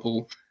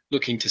example,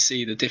 looking to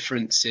see the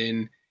difference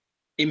in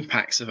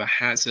impacts of a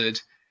hazard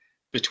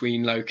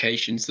between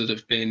locations that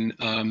have been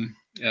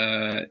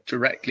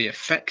directly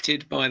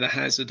affected by the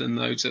hazard and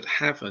those that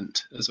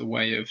haven't, as a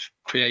way of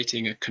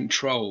creating a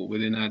control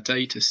within our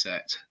data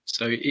set.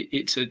 So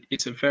it's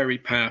a very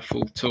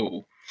powerful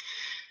tool.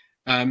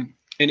 And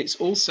it's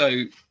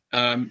also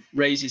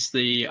raises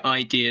the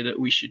idea that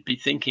we should be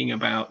thinking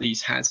about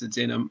these hazards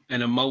in a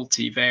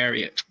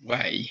multivariate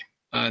way.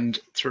 And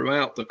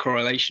throughout the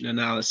correlation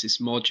analysis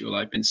module,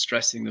 I've been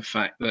stressing the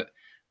fact that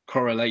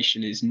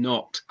correlation is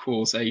not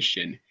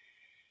causation.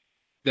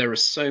 There are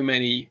so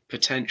many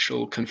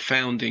potential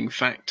confounding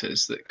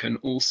factors that can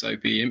also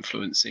be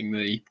influencing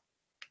the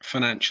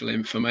financial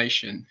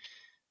information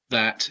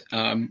that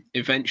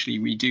eventually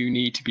we do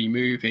need to be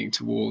moving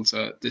towards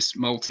this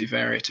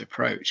multivariate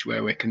approach,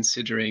 where we're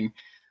considering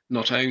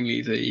not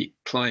only the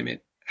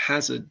climate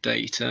hazard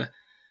data,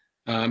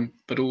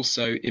 but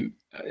also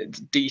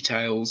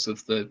details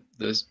of the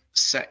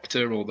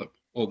sector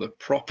or the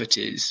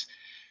properties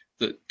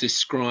that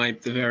describe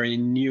the very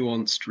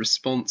nuanced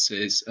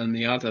responses and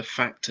the other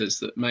factors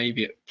that may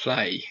be at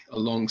play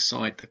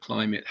alongside the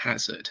climate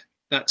hazard.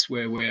 That's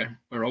where we're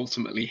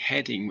ultimately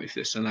heading with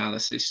this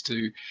analysis,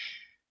 to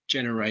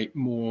generate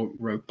more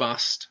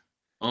robust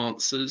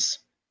answers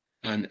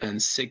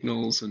and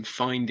signals and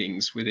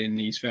findings within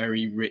these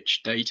very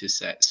rich data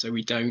sets, so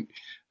we don't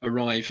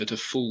arrive at a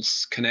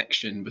false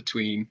connection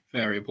between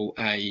variable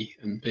A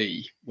and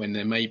B when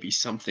there may be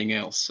something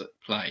else at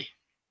play.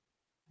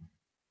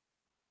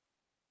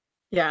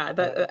 Yeah,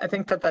 I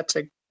think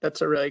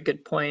that's a really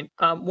good point.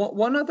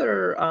 One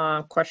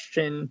other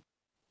question,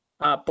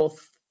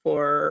 both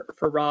for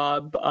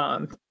Rob,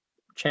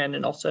 Chen,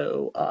 and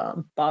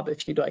also Bob,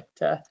 if you'd like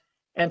to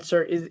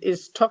answer,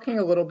 is talking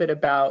a little bit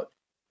about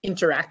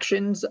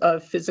interactions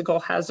of physical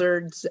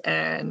hazards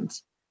and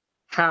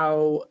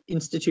how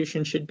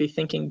institutions should be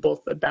thinking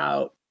both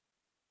about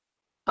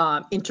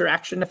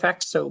interaction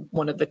effects. So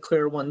one of the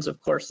clear ones, of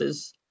course,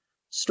 is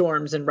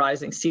storms and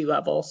rising sea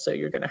level. So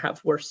you're going to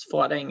have worse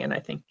flooding. And I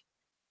think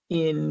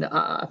in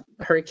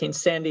Hurricane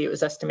Sandy, it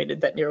was estimated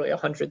that nearly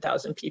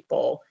 100,000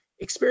 people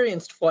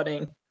experienced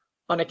flooding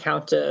on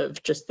account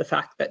of just the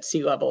fact that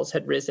sea levels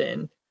had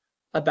risen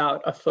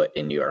about a foot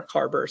in New York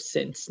Harbor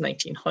since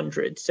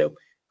 1900. So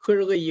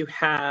clearly you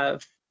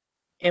have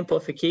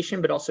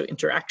amplification, but also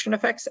interaction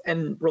effects.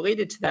 And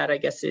related to that, I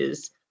guess,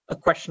 is a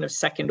question of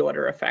second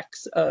order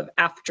effects of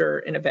after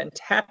an event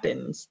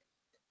happens,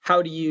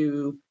 how do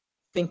you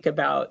think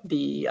about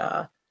the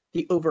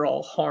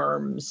overall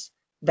harms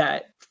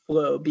that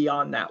flow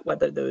beyond that,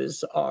 whether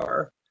those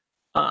are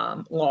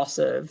loss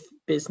of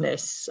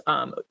business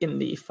in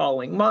the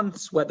following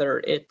months, whether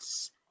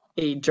it's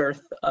a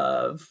dearth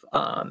of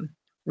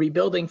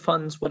rebuilding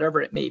funds,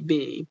 whatever it may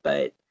be.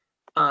 But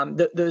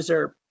those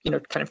are,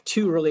 kind of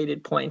two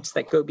related points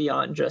that go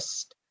beyond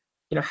just,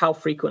 how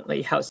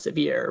frequently, how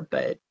severe,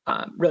 but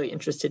really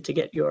interested to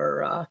get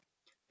your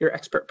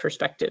expert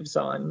perspectives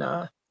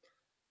on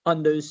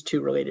those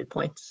two related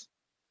points.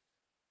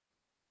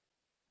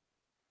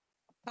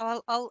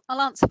 I'll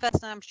answer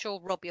first, and I'm sure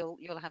Rob,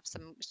 you'll have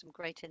some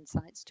great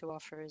insights to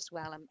offer as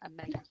well, and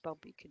maybe Bob,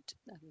 you could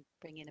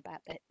bring in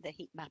about the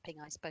heat mapping.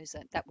 I suppose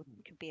that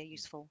could be a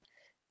useful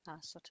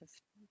sort of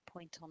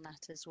point on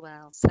that as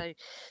well. So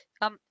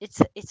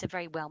it's a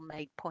very well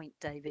made point,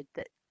 David,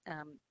 that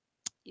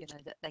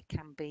that there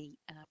can be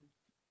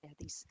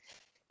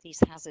these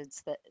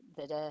hazards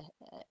that are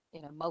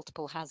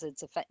multiple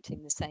hazards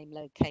affecting the same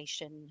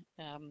location.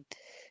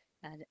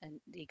 And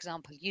the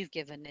example you've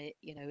given,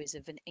 is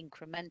of an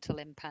incremental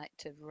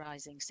impact of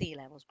rising sea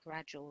levels,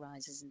 gradual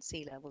rises in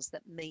sea levels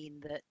that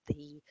mean that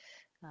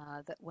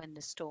that when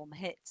the storm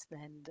hits,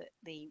 then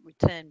the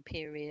return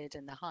period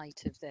and the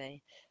height of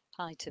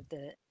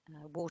the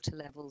water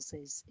levels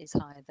is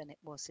higher than it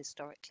was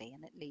historically,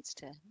 and it leads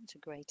to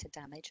greater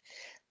damage.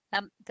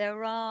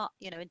 There are,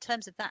 in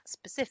terms of that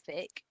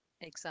specific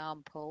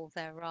example,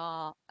 there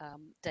are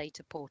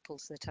data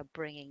portals that are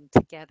bringing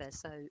together.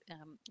 So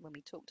when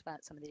we talked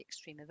about some of the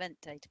extreme event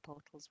data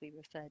portals, we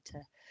referred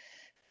to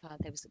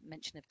there was a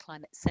mention of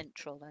Climate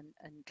Central,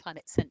 and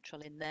Climate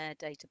Central in their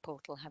data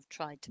portal have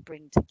tried to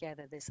bring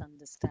together this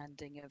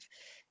understanding of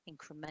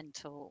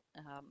incremental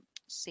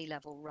sea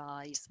level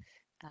rise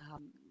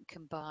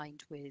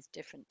combined with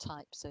different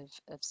types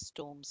of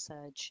storm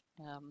surge,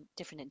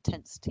 different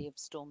intensity of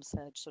storm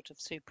surge sort of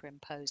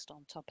superimposed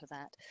on top of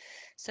that.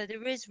 So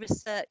there is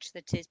research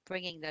that is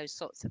bringing those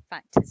sorts of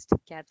factors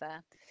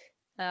together.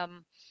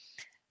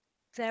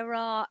 There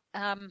are,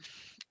 I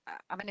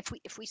mean,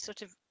 if we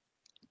sort of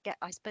get,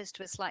 I suppose,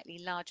 to a slightly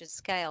larger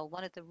scale,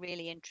 one of the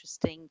really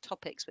interesting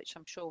topics, which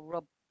I'm sure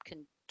Rob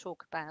can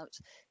talk about,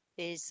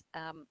 is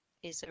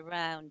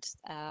around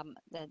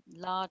the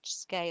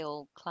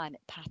large-scale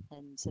climate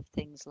patterns of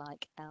things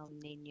like El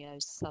Nino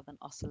Southern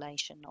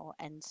Oscillation, or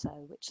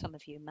ENSO, which some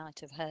of you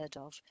might have heard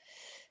of.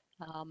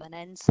 And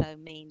ENSO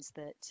means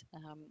that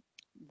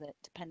that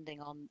depending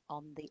on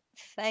the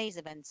phase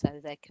of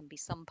ENSO, there can be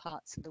some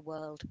parts of the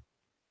world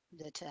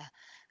that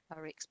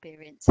are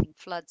experiencing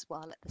floods,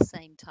 while at the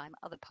same time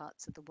other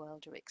parts of the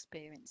world are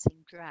experiencing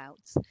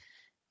droughts.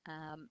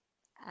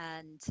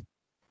 And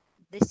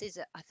this is,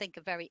 I think,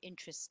 a very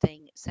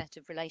interesting set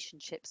of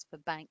relationships for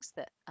banks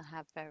that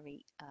have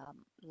very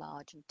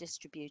large and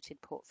distributed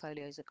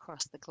portfolios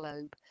across the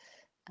globe,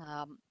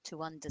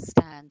 to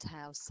understand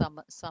how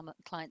some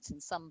clients in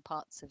some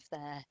parts of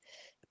their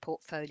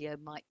portfolio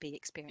might be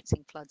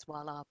experiencing floods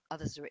while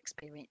others are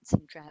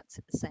experiencing droughts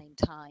at the same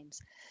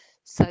times.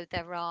 So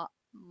there are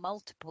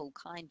multiple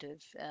kind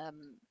of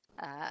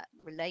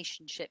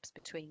relationships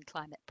between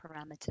climate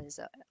parameters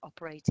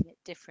operating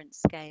at different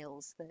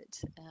scales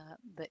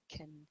that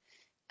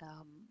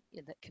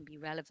can be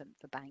relevant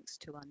for banks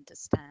to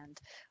understand.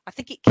 I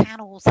think it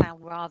can all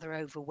sound rather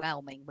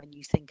overwhelming when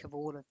you think of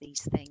all of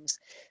these things.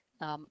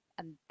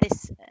 And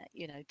this,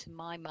 to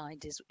my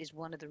mind, is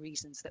one of the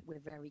reasons that we're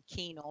very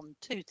keen on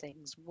two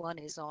things. One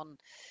is on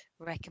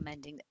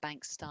recommending that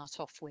banks start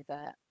off with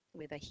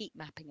a heat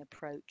mapping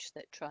approach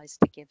that tries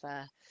to give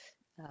a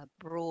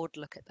broad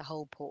look at the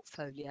whole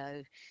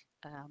portfolio,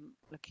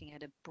 looking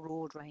at a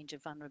broad range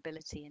of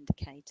vulnerability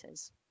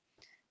indicators.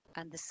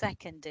 And the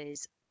second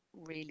is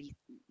really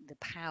the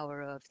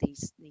power of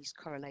these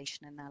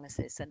correlation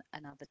analysis and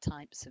other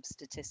types of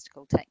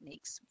statistical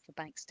techniques for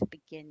banks to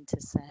begin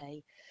to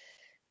say,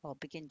 or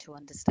begin to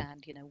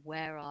understand,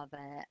 where are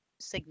there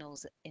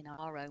signals in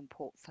our own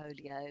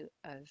portfolio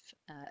of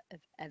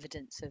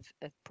evidence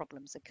of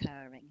problems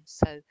occurring.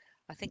 So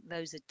I think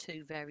those are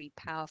two very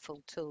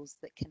powerful tools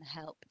that can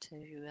help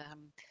to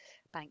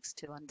banks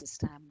to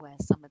understand where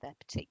some of their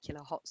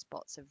particular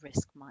hotspots of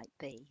risk might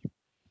be.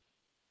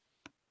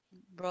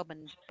 Rob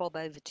and Bob,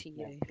 over to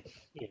you.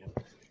 Yeah.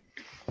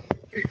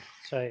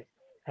 So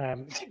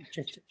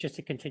just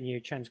to continue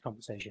Chan's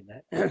conversation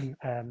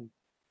there.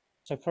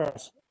 So for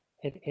us,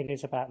 it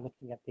is about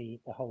looking at the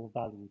whole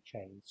value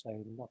chain.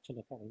 So not to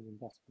look at an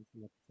investment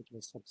in a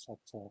particular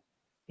subsector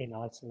in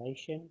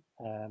isolation,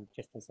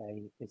 just as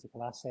a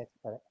physical asset,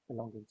 but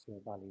belonging to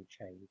a value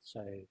chain.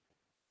 So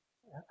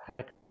how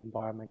can the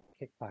environment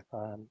kick back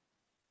on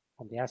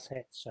the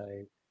asset?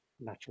 So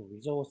natural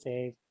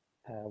resources,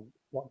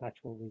 what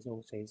natural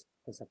resources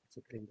does a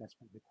particular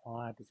investment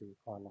require? Does it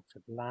require lots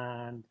of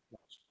land,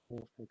 lots of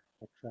water,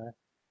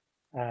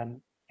 etc.?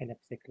 In a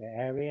particular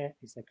area,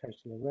 is there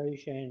coastal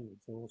erosion? Is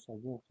there also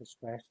water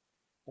stress?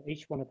 So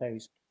each one of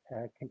those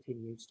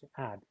continues to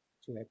add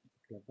to a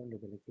particular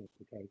vulnerability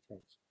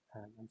indicators,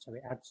 and so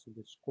it adds to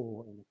the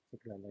score in a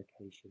particular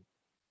location.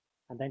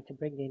 And then to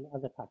bring in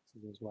other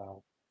factors as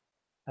well.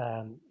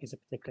 Is a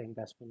particular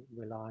investment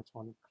reliant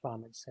on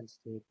climate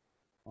sensitive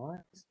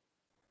environments?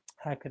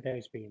 How could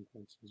those be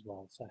influenced as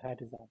well? So how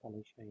does that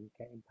value chain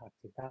get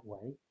impacted that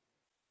way?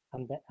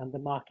 And the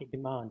market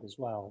demand as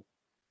well.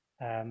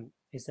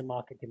 Is the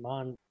market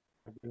demand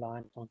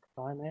reliant on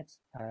climate?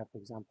 For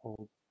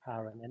example,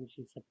 power and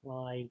energy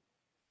supply,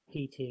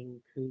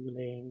 heating,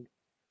 cooling,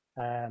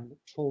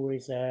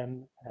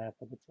 tourism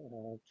for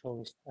the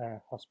tourist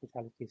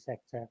hospitality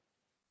sector.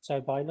 So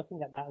by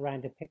looking at that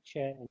rounder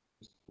picture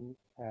and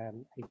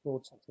a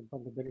broad set of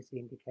vulnerability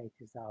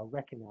indicators that are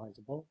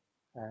recognizable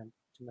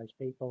to most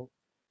people,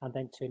 and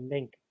then to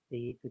link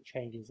the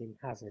changes in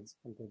hazards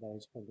under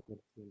those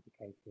vulnerability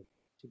indicators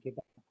to give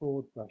a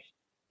broad brush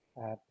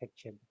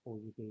picture before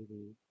you do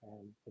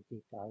the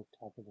deep dive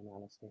type of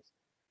analysis.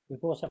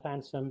 We've also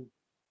found some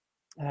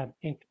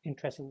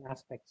interesting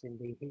aspects in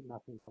the heat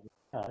mapping that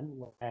we've done,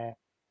 where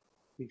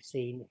we've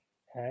seen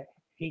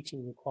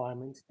heating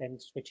requirements, then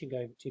switching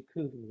over to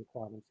cooling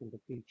requirements in the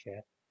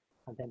future,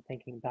 and then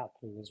thinking that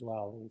through as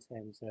well in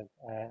terms of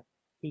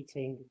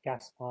heating,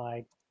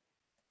 gas-fired,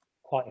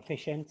 quite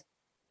efficient,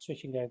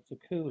 switching over to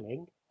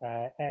cooling,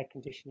 air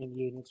conditioning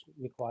units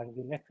requiring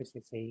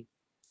electricity,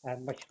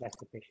 much less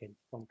efficient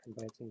from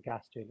converting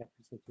gas to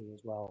electricity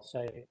as well.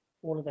 So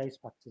all of those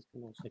factors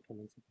can also come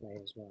into play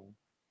as well.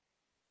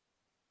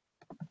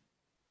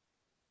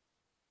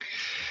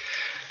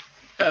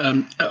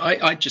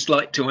 I'd just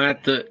like to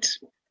add that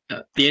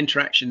the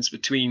interactions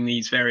between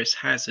these various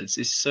hazards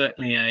is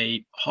certainly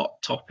a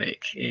hot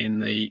topic in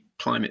the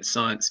climate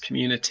science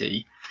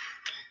community,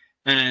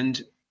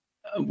 and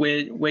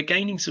we're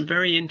gaining some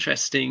very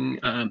interesting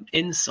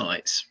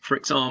insights. For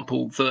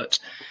example, that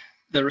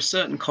there are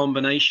certain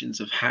combinations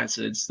of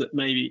hazards that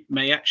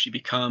may actually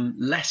become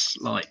less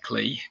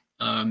likely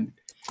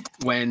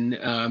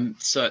when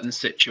certain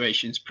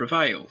situations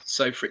prevail.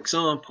 So, for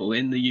example,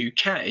 in the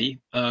UK,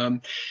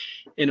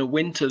 in a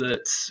winter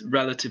that's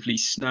relatively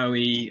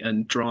snowy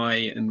and dry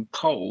and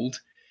cold,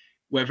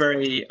 we're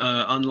very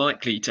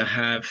unlikely to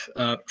have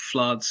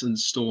floods and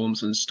storm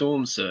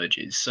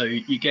surges. So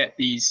you get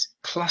these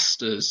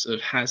clusters of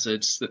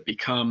hazards that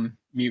become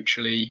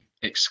mutually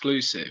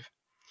exclusive.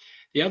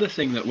 The other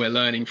thing that we're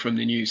learning from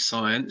the new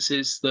science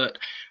is that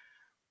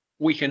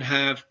we can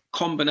have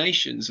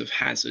combinations of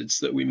hazards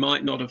that we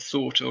might not have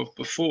thought of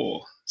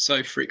before.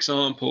 So, for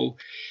example,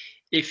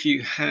 if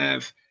you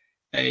have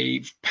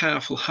a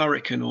powerful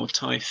hurricane or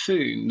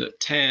typhoon that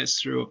tears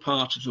through a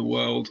part of the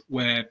world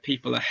where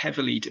people are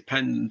heavily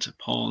dependent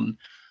upon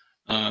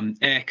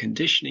air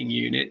conditioning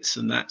units,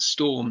 and that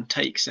storm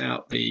takes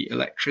out the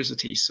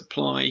electricity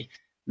supply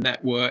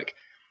network,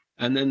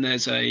 and then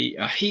there's a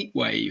heat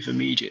wave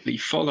immediately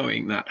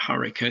following that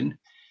hurricane,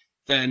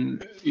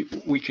 then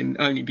we can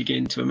only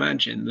begin to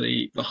imagine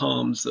the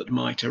harms that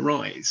might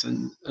arise.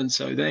 And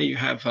so there you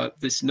have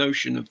this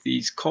notion of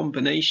these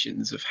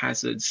combinations of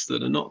hazards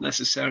that are not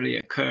necessarily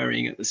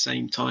occurring at the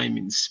same time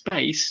in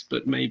space,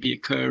 but may be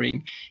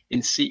occurring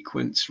in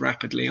sequence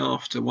rapidly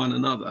after one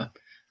another,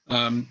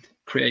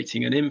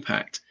 creating an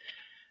impact.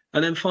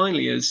 And then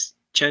finally, as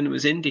Chen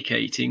was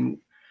indicating,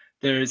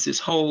 there is this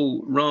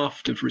whole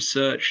raft of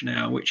research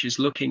now which is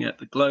looking at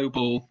the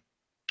global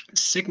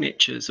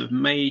signatures of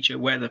major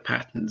weather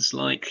patterns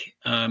like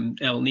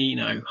El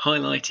Nino,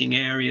 highlighting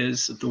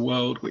areas of the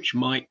world which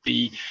might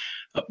be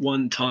at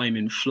one time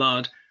in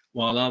flood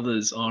while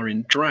others are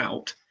in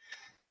drought.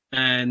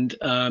 And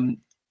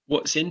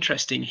what's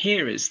interesting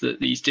here is that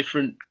these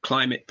different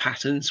climate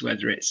patterns,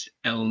 whether it's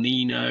El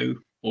Nino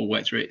or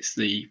whether it's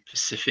the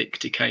Pacific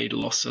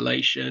Decadal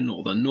Oscillation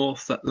or the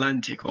North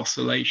Atlantic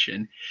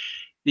Oscillation,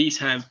 these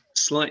have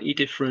slightly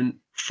different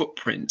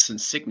footprints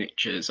and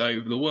signatures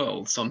over the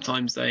world.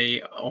 Sometimes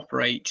they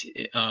operate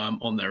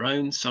on their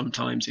own,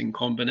 sometimes in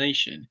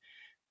combination.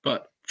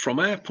 But from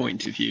our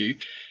point of view,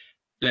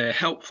 they're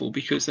helpful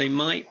because they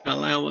might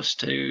allow us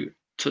to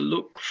to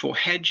look for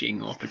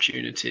hedging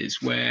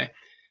opportunities where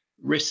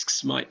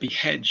risks might be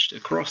hedged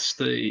across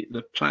the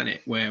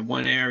planet, where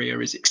one area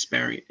is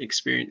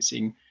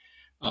experiencing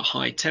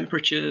high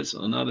temperatures,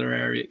 another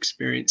area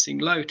experiencing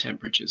low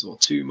temperatures, or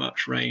too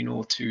much rain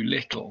or too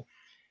little.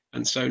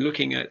 And so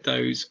looking at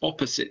those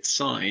opposite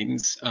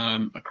signs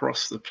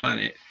across the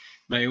planet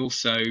may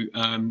also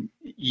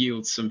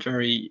yield some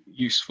very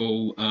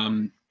useful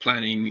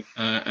planning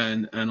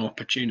and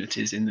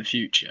opportunities in the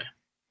future.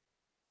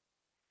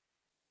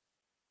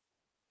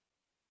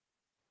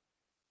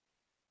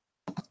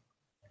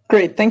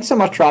 Great, thanks so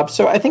much, Rob.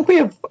 So I think we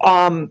have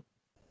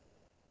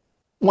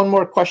one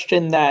more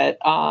question that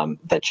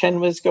that Chen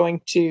was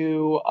going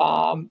to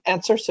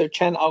answer. So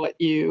Chen, I'll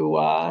let you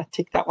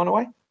take that one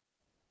away.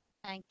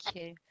 Thank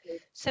you.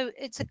 So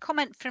it's a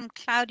comment from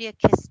Claudia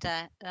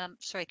Kister.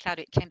 Sorry,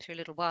 Claudia, it came through a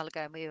little while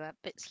ago and we were a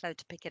bit slow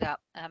to pick it up.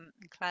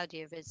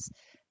 Claudia has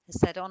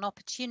said, on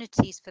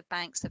opportunities for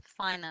banks of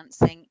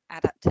financing,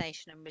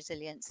 adaptation and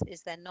resilience,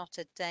 is there not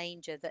a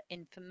danger that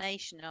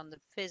information on the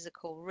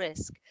physical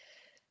risk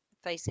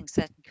facing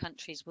certain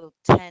countries will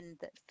tend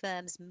that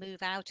firms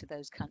move out of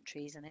those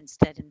countries and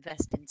instead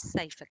invest in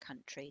safer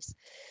countries?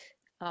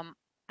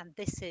 And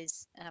this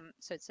is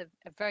so it's a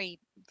very,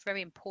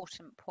 very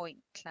important point,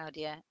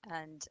 Claudia,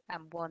 and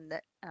one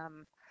that I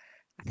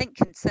think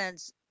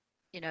concerns,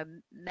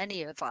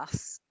 many of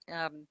us.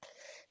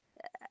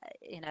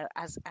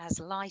 As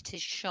light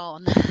is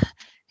shone,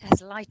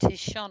 as light is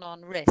shone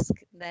on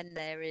risk, then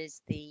there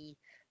is the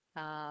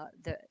how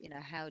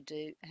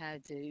do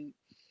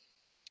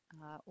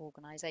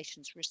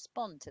organisations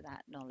respond to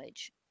that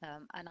knowledge,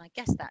 and I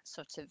guess that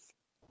sort of,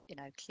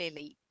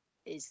 clearly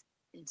is,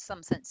 in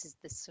some senses,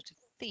 the sort of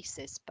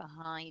thesis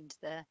behind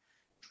the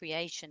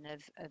creation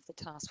of the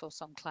Task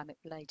Force on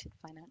Climate-related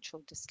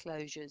Financial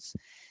Disclosures.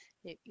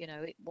 It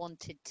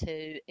wanted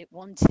to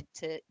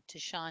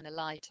shine a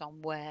light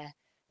on where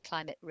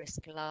climate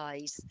risk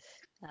lies,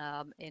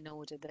 in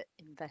order that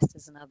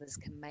investors and others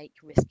can make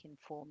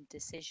risk-informed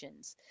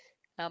decisions.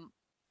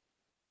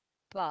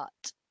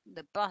 But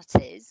the but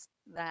is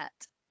that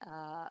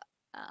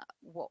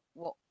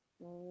what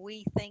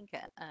we think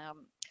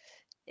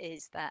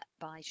is that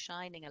by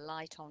shining a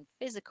light on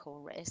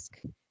physical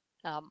risk,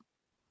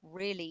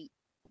 really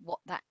what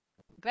that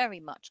very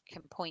much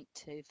can point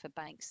to for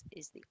banks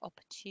is the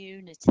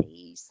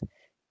opportunities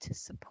to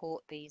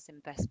support these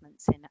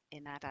investments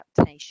in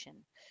adaptation.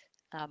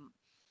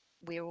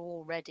 We're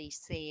already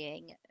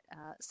seeing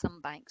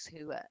some banks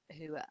who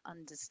are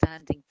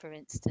understanding, for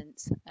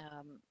instance,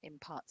 in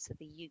parts of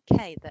the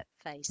UK that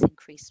face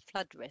increased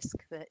flood risk,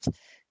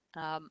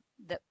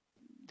 that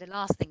the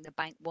last thing the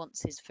bank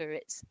wants is for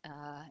its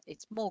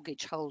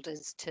mortgage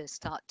holders to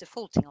start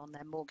defaulting on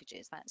their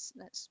mortgages. That's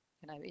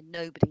in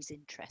nobody's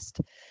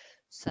interest.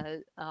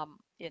 So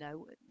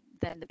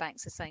then the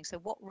banks are saying, so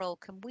what role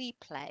can we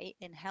play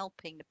in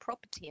helping the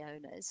property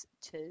owners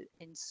to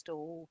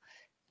install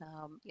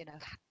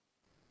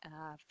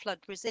flood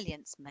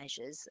resilience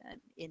measures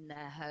in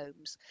their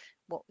homes?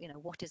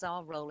 What is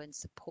our role in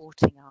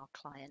supporting our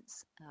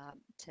clients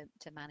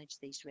to manage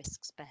these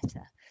risks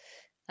better?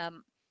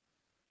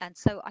 And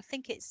so I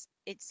think it's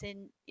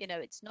in,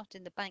 it's not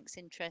in the bank's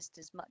interest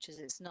as much as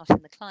it's not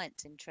in the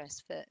client's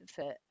interest for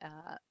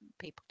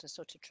people to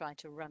sort of try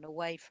to run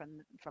away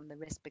from the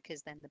risk,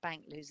 because then the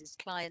bank loses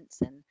clients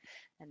and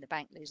the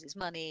bank loses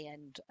money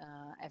and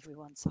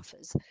everyone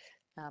suffers.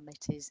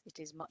 It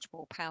is much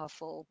more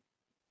powerful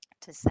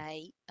to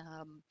say,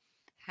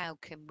 how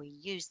can we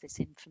use this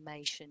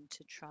information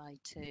to try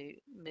to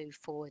move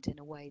forward in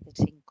a way that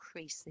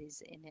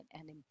increases in it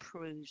and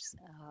improves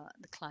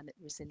the climate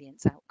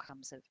resilience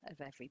outcomes of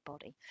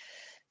everybody?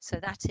 So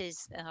that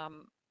is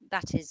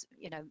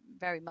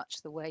very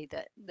much the way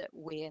that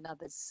we and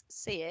others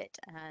see it,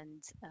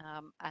 and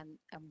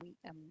we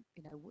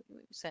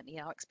certainly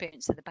our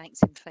experience of the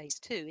banks in phase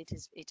 2,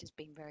 it has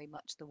been very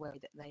much the way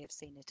that they have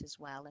seen it as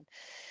well. And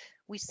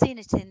we've seen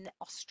it in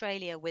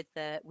Australia with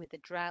the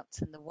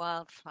droughts and the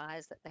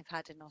wildfires that they've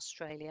had in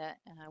Australia,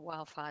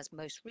 wildfires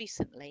most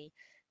recently.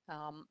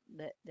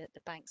 That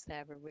the banks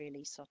there are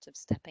really sort of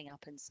stepping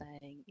up and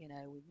saying,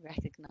 we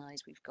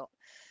recognise we've got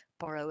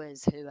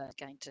borrowers who are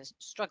going to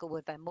struggle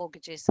with their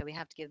mortgages, so we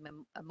have to give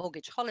them a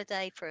mortgage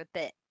holiday for a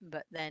bit,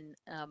 but then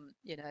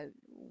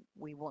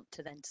we want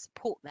to then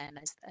support them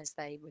as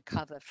they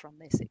recover from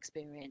this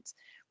experience,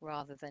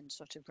 rather than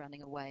sort of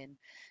running away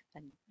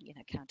and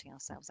counting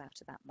ourselves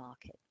out of that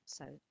market.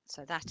 So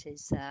that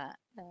is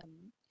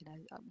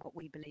what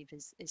we believe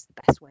is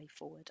the best way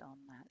forward on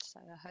that. So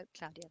I hope,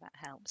 Claudia, that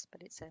helps,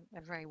 but it's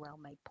a very well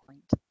made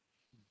point.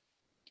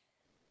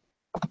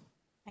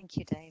 Thank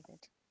you,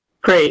 David.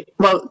 Great.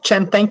 Well,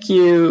 Chen, thank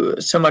you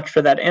so much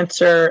for that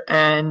answer.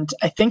 And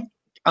I think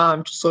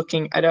just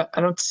looking, I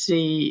don't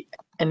see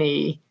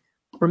any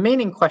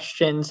remaining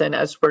questions. And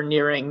as we're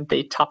nearing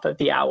the top of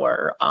the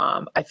hour,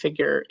 I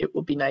figure it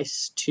will be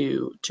nice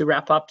to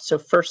wrap up. So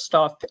first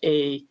off,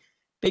 a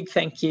big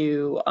thank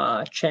you,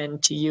 Chen,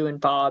 to you and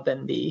Bob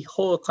and the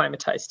whole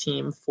Acclimatise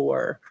team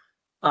for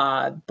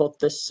both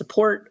the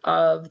support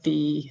of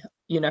the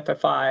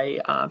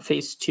UNEP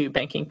Phase 2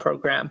 banking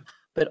program,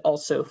 but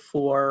also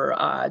for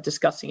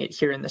discussing it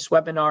here in this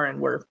webinar. And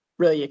we're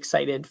really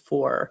excited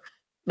for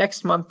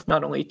next month,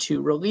 not only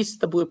to release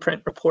the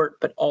blueprint report,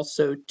 but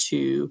also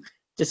to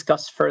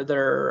discuss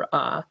further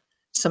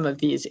some of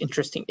these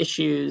interesting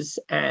issues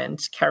and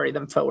carry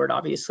them forward,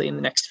 obviously, in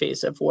the next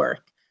phase of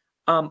work.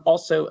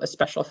 Also, a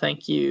special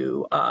thank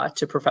you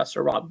to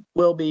Professor Rob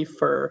Wilby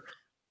for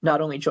not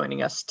only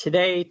joining us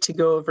today to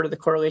go over the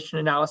correlation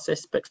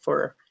analysis, but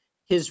for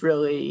his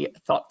really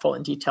thoughtful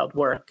and detailed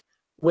work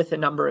with a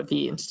number of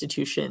the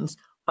institutions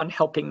on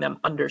helping them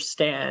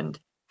understand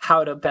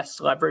how to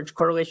best leverage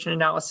correlation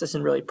analysis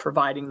and really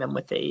providing them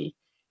with a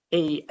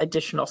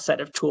additional set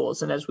of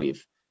tools. And as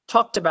we've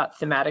talked about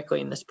thematically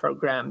in this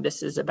program,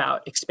 this is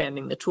about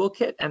expanding the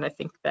toolkit. And I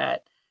think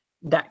that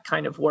that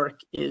kind of work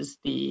is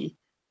the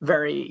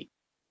very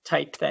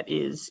type that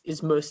is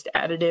most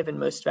additive and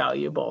most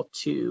valuable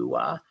to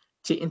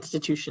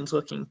institutions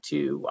looking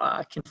to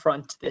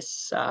confront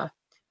this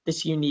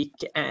this unique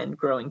and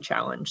growing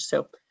challenge.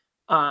 So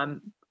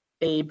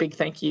a big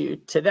thank you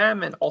to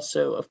them, and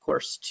also, of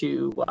course,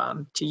 to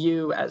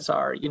you as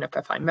our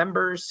UNEP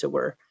members. So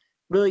we're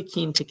really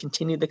keen to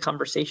continue the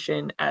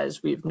conversation.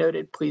 As we've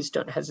noted, please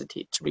don't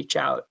hesitate to reach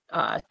out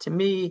to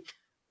me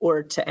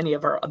or to any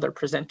of our other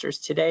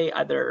presenters today,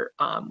 either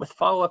with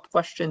follow-up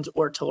questions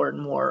or to learn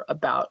more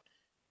about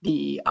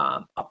the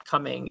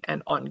upcoming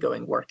and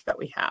ongoing work that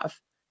we have.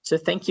 So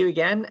thank you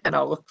again, and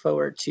I'll look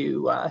forward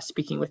to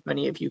speaking with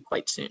many of you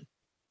quite soon.